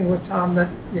Tom that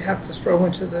you have to throw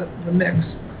into the mix.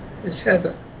 Is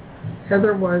Heather.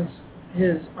 Heather was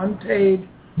his unpaid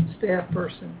staff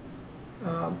person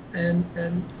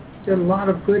and did a lot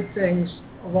of good things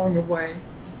along the way.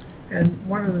 And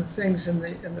one of the things in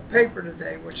the paper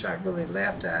today, which I really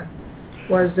laughed at,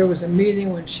 was there was a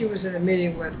meeting when she was in a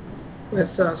meeting with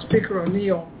Speaker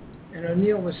O'Neill, and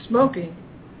O'Neill was smoking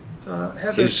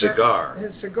his cigar.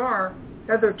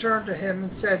 Heather turned to him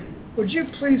and said, "Would you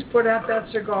please put out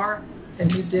that cigar?"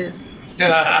 And he did.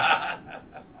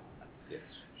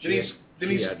 Denise,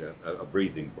 she had a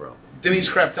breathing problem. Denise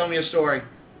Krepp, tell me a story.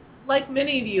 Like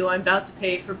many of you, I'm about to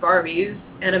pay for Barbies,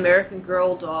 an American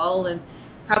Girl doll, and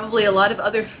probably a lot of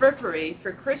other frippery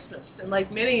for Christmas. And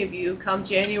like many of you, come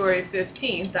January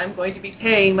 15th, I'm going to be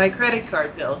paying my credit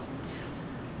card bills.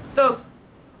 So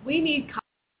we need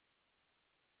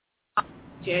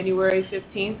January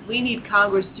 15th. We need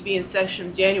Congress to be in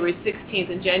session January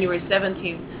 16th and January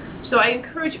 17th. So I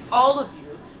encourage all of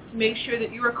you to make sure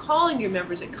that you are calling your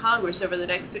members at Congress over the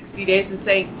next 60 days and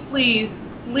saying, please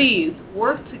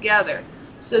work together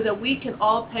so that we can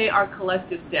all pay our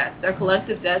collective debts. Our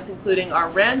collective debts including our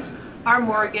rent, our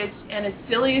mortgage, and as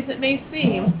silly as it may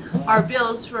seem, our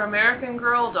bills for American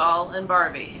Girl doll and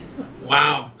Barbie.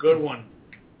 Wow, good one.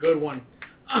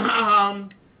 I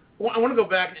want to go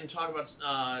back and talk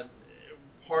about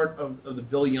part of the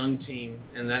Bill Young team,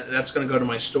 and that's going to go to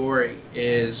my story.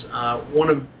 Is one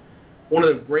of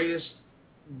the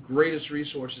greatest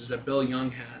resources that Bill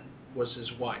Young had was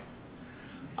his wife.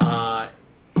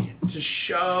 To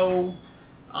show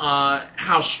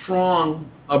how strong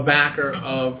a backer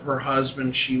of her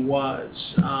husband she was,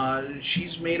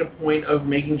 she's made a point of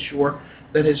making sure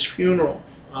that his funeral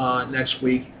next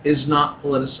week is not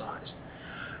politicized,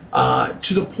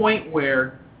 to the point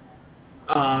where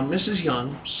Mrs.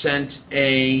 Young sent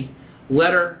a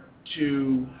letter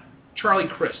to Charlie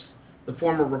Crist, the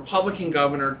former Republican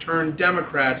governor turned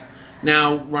Democrat,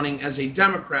 now running as a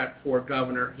Democrat for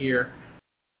governor here.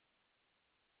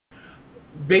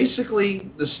 Basically,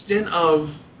 the stint of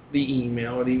the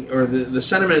email, the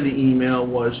sentiment of the email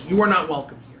was, "You are not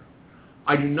welcome here.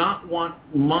 I do not want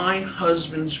my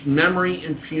husband's memory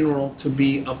and funeral to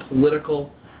be a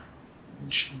political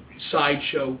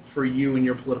sideshow for you and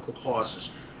your political causes.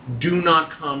 Do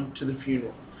not come to the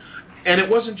funeral." And it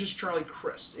wasn't just Charlie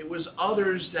Crist. It was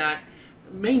others that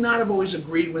may not have always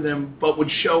agreed with him, but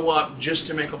would show up just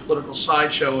to make a political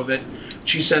sideshow of it.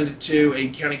 She sent it to a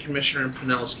county commissioner in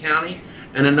Pinellas County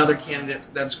and another candidate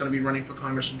that's going to be running for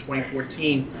Congress in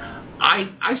 2014.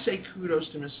 I say kudos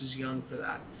to Mrs. Young for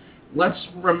that. Let's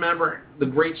remember the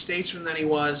great statesman that he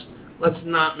was. Let's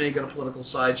not make it a political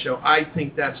sideshow. I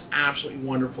think that's absolutely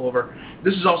wonderful of her.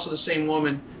 This is also the same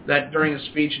woman that during a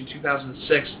speech in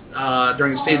 2006,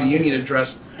 during the State of the Union address,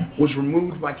 was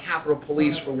removed by Capitol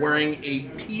Police for wearing a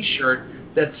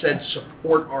T-shirt that said,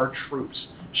 "Support our troops."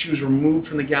 She was removed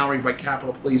from the gallery by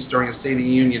Capitol Police during a State of the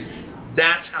Union.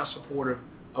 That's how supportive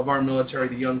of our military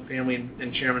the Young family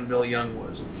and Chairman Bill Young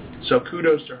was. So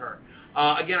kudos to her.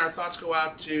 Again, our thoughts go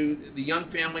out to the Young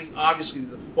family, obviously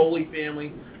the Foley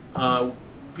family,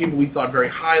 people we thought very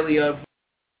highly of.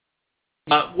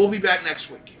 We'll be back next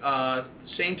week.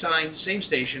 Same time, same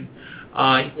station,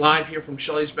 live here from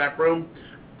Shelley's Back Room,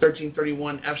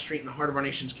 1331 F Street in the heart of our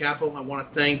nation's capital. I want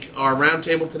to thank our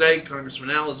roundtable today,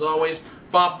 Congressman Al, as always,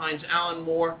 Bob Hines, Alan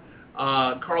Moore,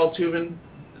 Carl Tubin,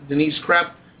 Denise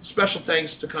Krepp. Special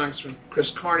thanks to Congressman Chris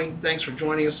Carney. Thanks for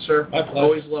joining us, sir. My pleasure.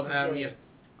 Always love having you.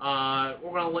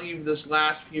 We're going to leave this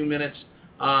last few minutes,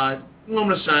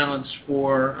 moment of silence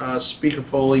for Speaker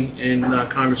Foley and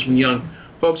Congressman Young.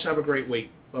 Folks, have a great week.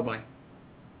 Bye-bye.